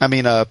game. I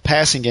mean, a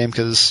passing game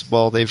because,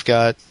 they've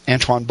got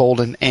Antoine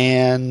Bolden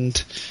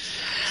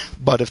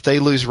but if they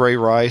lose Ray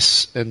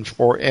Rice and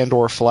or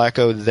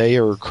Flacco,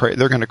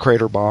 they're going to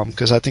crater bomb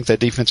because I think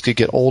that defense could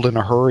get old in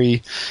a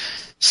hurry.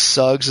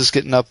 Suggs is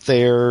getting up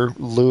there.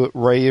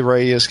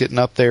 Ray is getting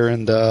up there,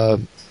 and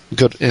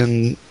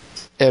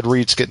Ed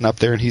Reed's getting up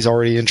there, and he's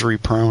already injury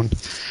prone.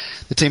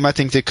 The team I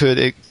think that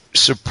could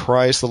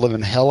surprise the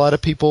living hell out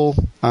of people.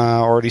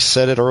 Already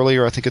said it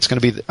earlier. I think it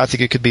could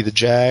be the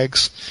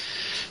Jags.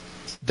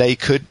 They've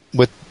got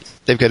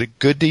a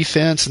good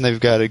defense and they've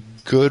got a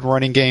good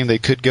running game. They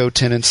could go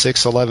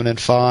 10-6,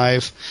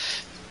 11-5.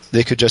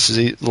 They could just,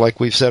 like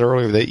we've said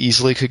earlier, they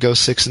easily could go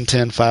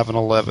 6-10,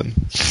 5-11.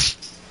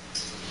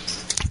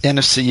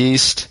 NFC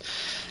East.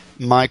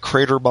 My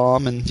crater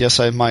bomb, and yes,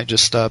 I might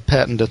just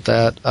patent at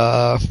that.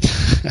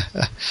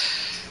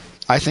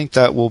 I think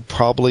that will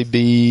probably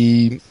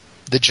be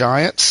the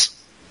Giants.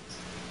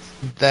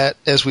 That,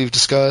 as we've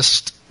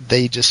discussed,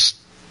 they've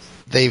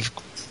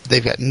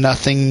got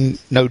nothing,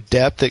 no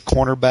depth at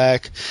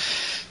cornerback,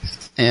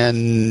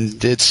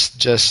 and it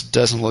just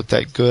doesn't look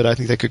that good. I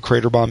think they could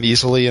crater bomb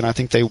easily, and I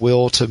think they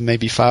will to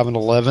maybe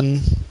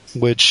 5-11,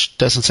 which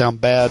doesn't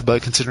sound bad,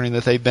 but considering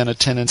that they've been a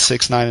 10-6,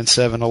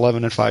 9-7,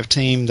 11-5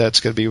 team,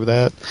 that's going to be with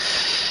that.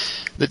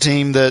 The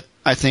team that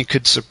I think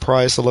could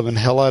surprise the living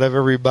hell out of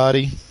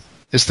everybody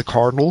is the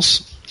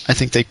Cardinals. I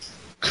think they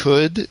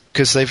could,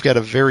 because they've got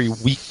a very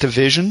weak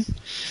division.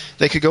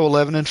 They could go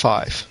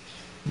 11-5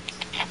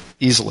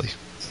 easily.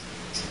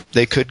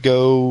 They could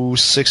go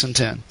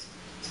 6-10.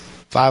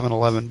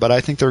 5-11, but I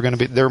think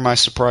they're my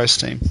surprise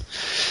team.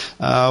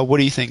 What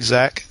do you think,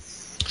 Zach?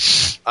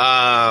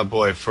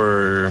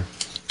 For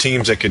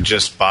teams that could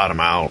just bottom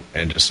out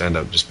and just end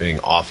up just being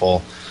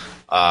awful.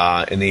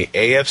 In the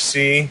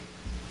AFC,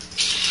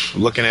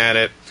 looking at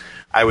it,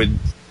 I would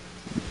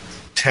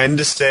tend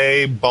to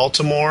say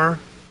Baltimore,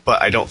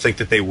 but I don't think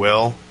that they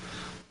will.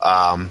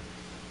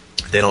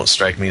 They don't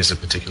strike me as a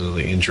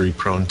particularly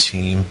injury-prone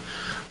team.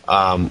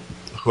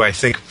 Who I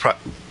think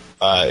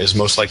is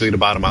most likely to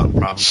bottom out and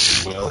probably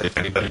will. If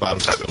anybody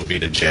bottoms out, it will be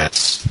the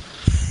Jets.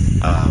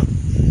 I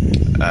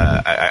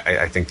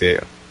think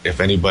if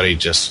anybody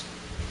just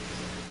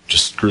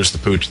screws the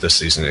pooch this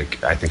season,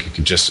 I think it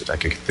could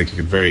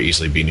very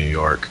easily be New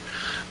York.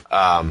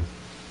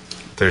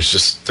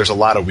 There's a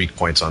lot of weak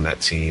points on that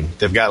team.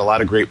 They've got a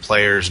lot of great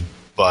players,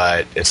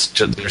 but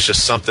there's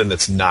just something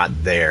that's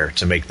not there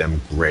to make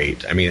them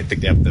great. I mean, I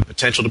think they have the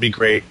potential to be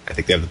great. I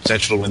think they have the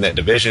potential to win that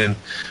division,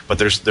 but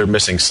they're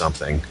missing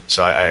something.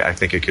 So I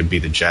think it could be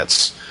the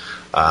Jets,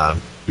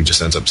 who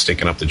just ends up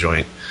stinking up the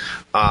joint.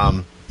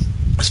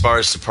 As far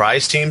as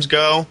surprise teams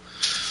go,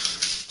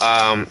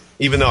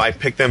 even though I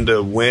picked them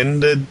to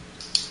win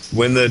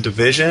the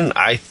division,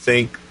 I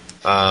think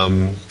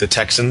the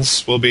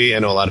Texans will be. I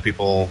know a lot of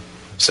people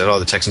said,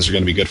 the Texans are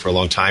going to be good for a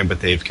long time, but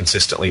they've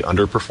consistently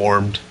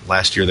underperformed.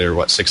 Last year they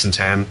were,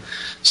 6-10?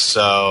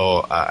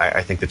 So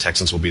I think the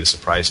Texans will be the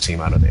surprise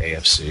team out of the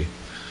AFC.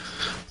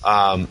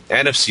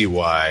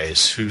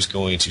 NFC-wise, who's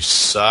going to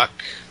suck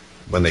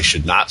when they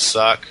should not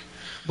suck?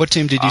 What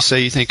team did you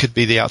say you think could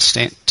be the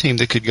outstanding team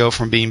that could go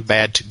from being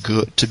bad to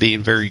good to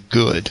being very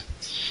good?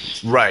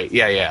 Right,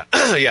 yeah.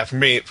 Yeah,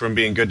 from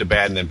being good to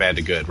bad and then bad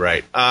to good,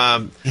 right.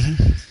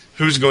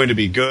 Who's going to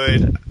be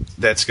good?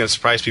 That's going to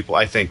surprise people.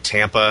 I think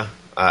Tampa.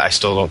 I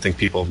still don't think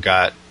people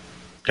have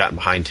gotten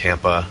behind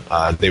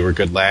Tampa. They were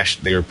good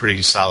they were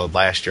pretty solid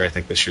last year. I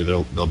think this year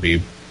they'll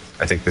be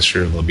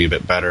a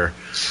bit better.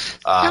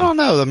 I don't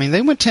know. I mean,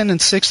 they went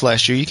 10-6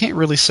 last year. You can't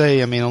really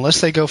say. I mean,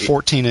 unless they go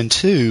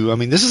 14-2. I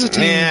mean, this is a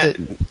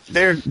team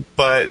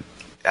but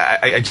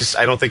I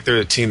don't think they're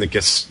a team that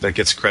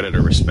gets credit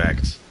or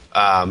respect.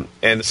 And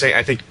the same,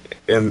 I think,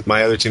 and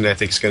my other team that I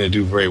think is going to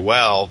do very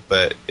well,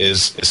 but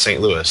is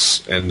St.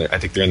 Louis, and I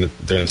think they're in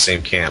the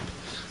same camp.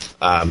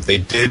 They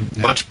did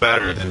much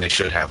better than they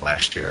should have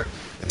last year,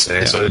 and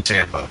so did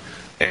Tampa.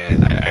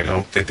 And I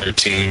don't think they're a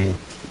team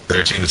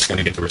that's going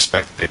to get the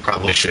respect that they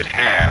probably should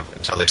have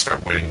until they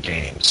start winning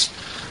games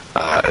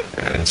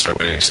and start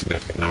winning a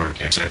significant number of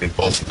games. And I think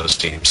both of those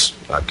teams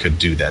could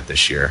do that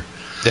this year.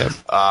 Yeah.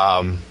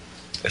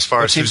 As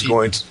far as who's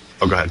going to...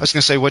 Oh, go ahead. I was going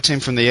to say, what team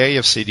from the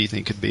AFC do you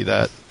think could be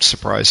that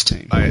surprise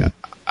team?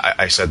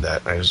 I said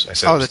that. I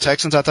said the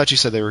Texans? I thought you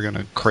said they were going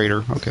to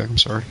crater. Okay, I'm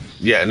sorry.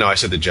 Yeah, no, I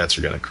said the Jets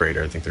are going to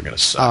crater. I think they're going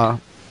to suck.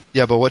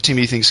 Yeah, but what team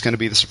do you think is going to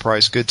be the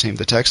surprise good team?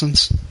 The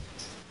Texans?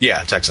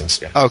 Yeah,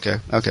 Texans, yeah. Okay.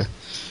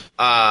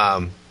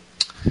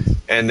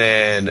 And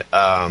then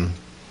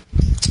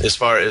as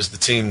far as the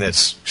team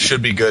that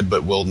should be good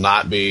but will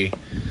not be, boy,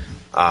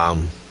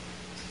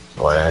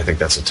 I think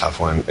that's a tough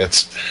one.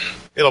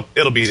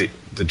 It'll be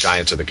the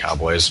Giants or the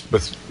Cowboys,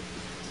 with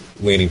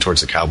leaning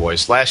towards the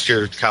Cowboys. Last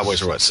year, Cowboys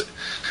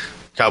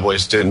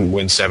didn't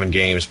win 7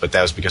 games, but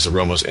that was because of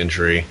Romo's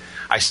injury.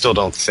 I still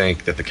don't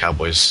think that the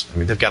Cowboys, I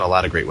mean, they've got a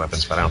lot of great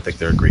weapons, but I don't think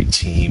they're a great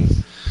team.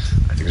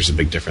 I think there's a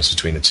big difference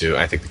between the two.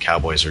 I think the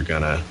Cowboys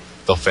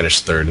they'll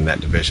finish third in that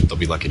division. They'll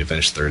be lucky to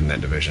finish third in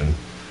that division.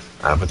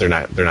 But they're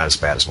not as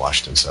bad as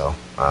Washington, so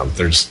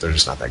they're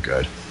just not that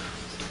good.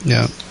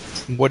 Yeah.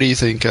 What do you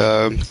think,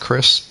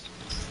 Chris?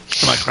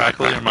 Am I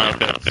crackly or am I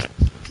okay?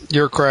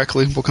 You're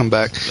crackly. We'll come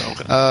back.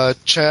 Okay.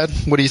 Chad,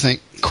 what do you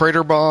think?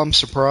 Crater bomb,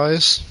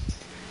 surprise?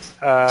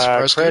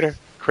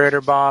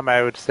 Crater bomb,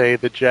 I would say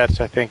the Jets.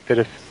 I think that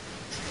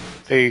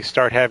if they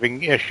start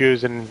having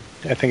issues, and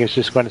I think it's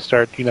just going to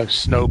start,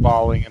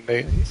 snowballing, and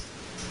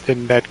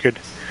then that could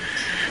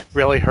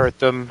really hurt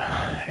them.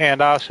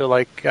 And also,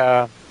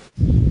 I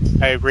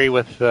agree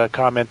with the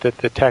comment that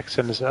the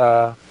Texans,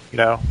 have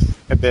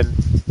been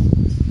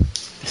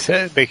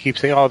said. They keep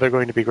saying, they're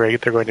going to be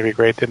great. They're going to be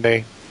great. Then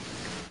they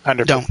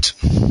don't.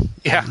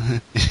 Yeah.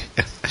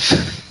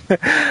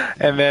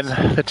 And then,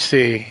 let's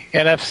see,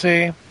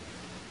 NFC.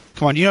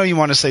 Come on, you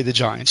want to say the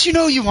Giants.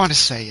 You want to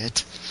say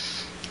it.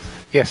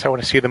 Yes, I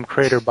want to see them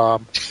crater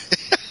bomb.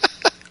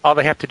 All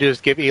they have to do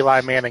is give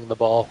Eli Manning the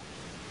ball.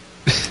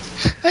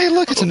 Hey,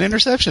 look, it's an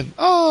interception.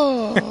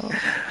 Oh.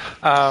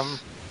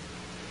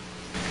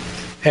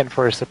 And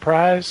for a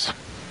surprise,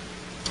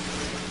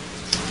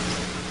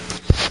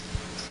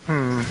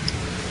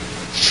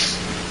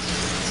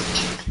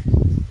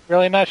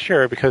 really not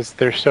sure, because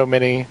there's so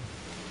many.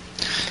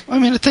 I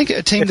mean, I think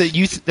a team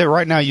that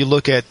right now you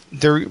look at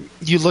them,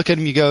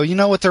 you go, you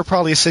know what, they're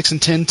probably a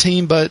 6-10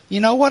 team, but you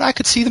know what, I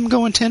could see them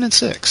going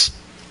 10-6.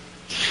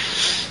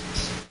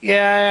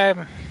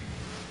 Yeah,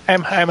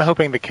 I'm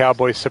hoping the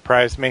Cowboys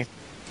surprise me,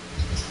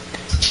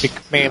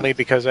 mainly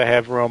because I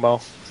have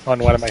Romo on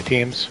one of my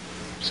teams.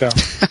 So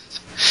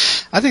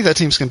I think that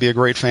team's going to be a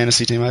great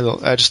fantasy team.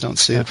 I just don't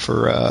see it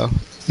for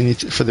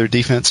their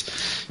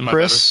defense.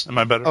 Chris, am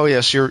I better? Oh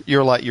yes,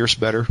 you're light years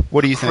better.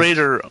 What do you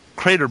think?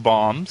 Crater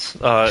bombs,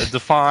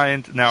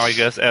 defined now, I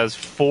guess, as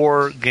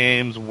 4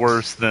 games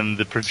worse than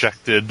the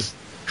projected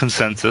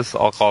consensus.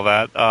 I'll call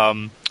that.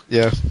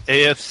 Yeah.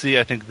 AFC,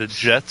 I think the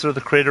Jets are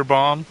the crater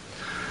bomb,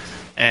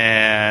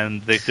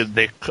 and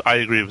I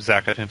agree with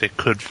Zach. I think they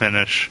could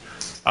finish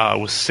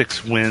with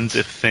 6 wins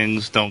if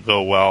things don't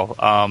go well.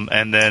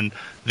 And then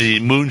the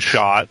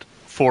moonshot,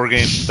 4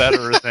 games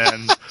better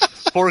than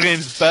 4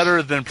 games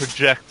better than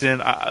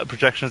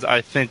projections.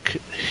 I think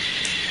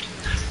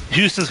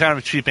Houston's kind of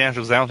a cheap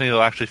answer because I don't think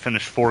they'll actually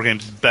finish 4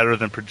 games better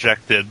than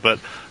projected. But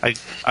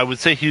I would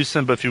say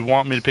Houston. But if you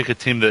want me to pick a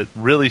team that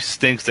really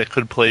stinks that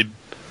could play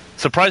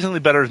surprisingly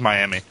better, is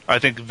Miami. I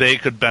think they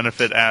could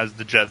benefit as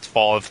the Jets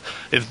fall.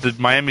 If the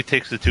Miami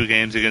takes the 2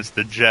 games against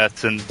the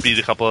Jets and beat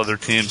a couple other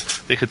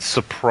teams, they could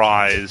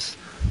surprise.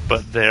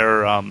 But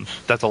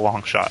that's a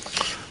long shot.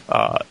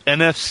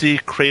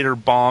 NFC crater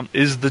bomb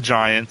is the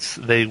Giants.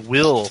 They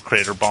will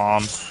crater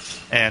bomb.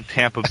 And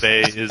Tampa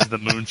Bay is the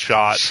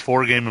moonshot.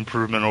 4-game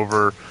improvement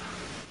over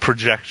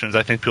projections.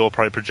 I think people will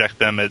probably project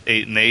them at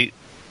 8-8.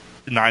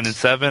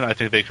 9-7. I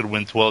think they could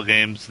win 12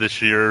 games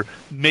this year,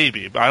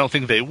 maybe. I don't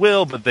think they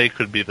will, but they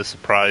could be the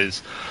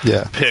surprise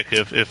pick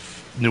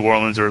if New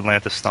Orleans or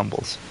Atlanta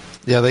stumbles.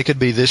 Yeah, they could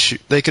be this.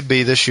 They could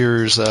be this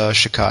year's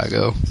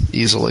Chicago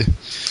easily,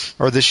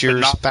 or this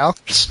year's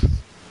Falcons.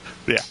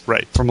 Yeah,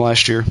 right. From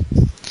last year.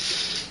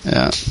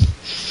 Yeah.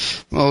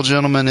 Well,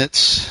 gentlemen,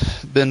 it's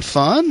been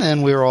fun,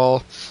 and we're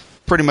all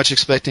pretty much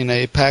expecting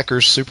a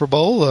Packers Super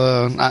Bowl.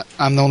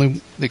 I'm the only,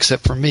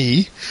 except for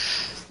me.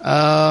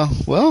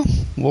 Well,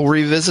 we'll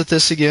revisit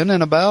this again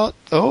in about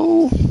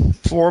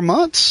 4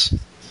 months.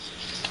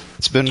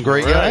 It's been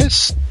great,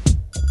 guys.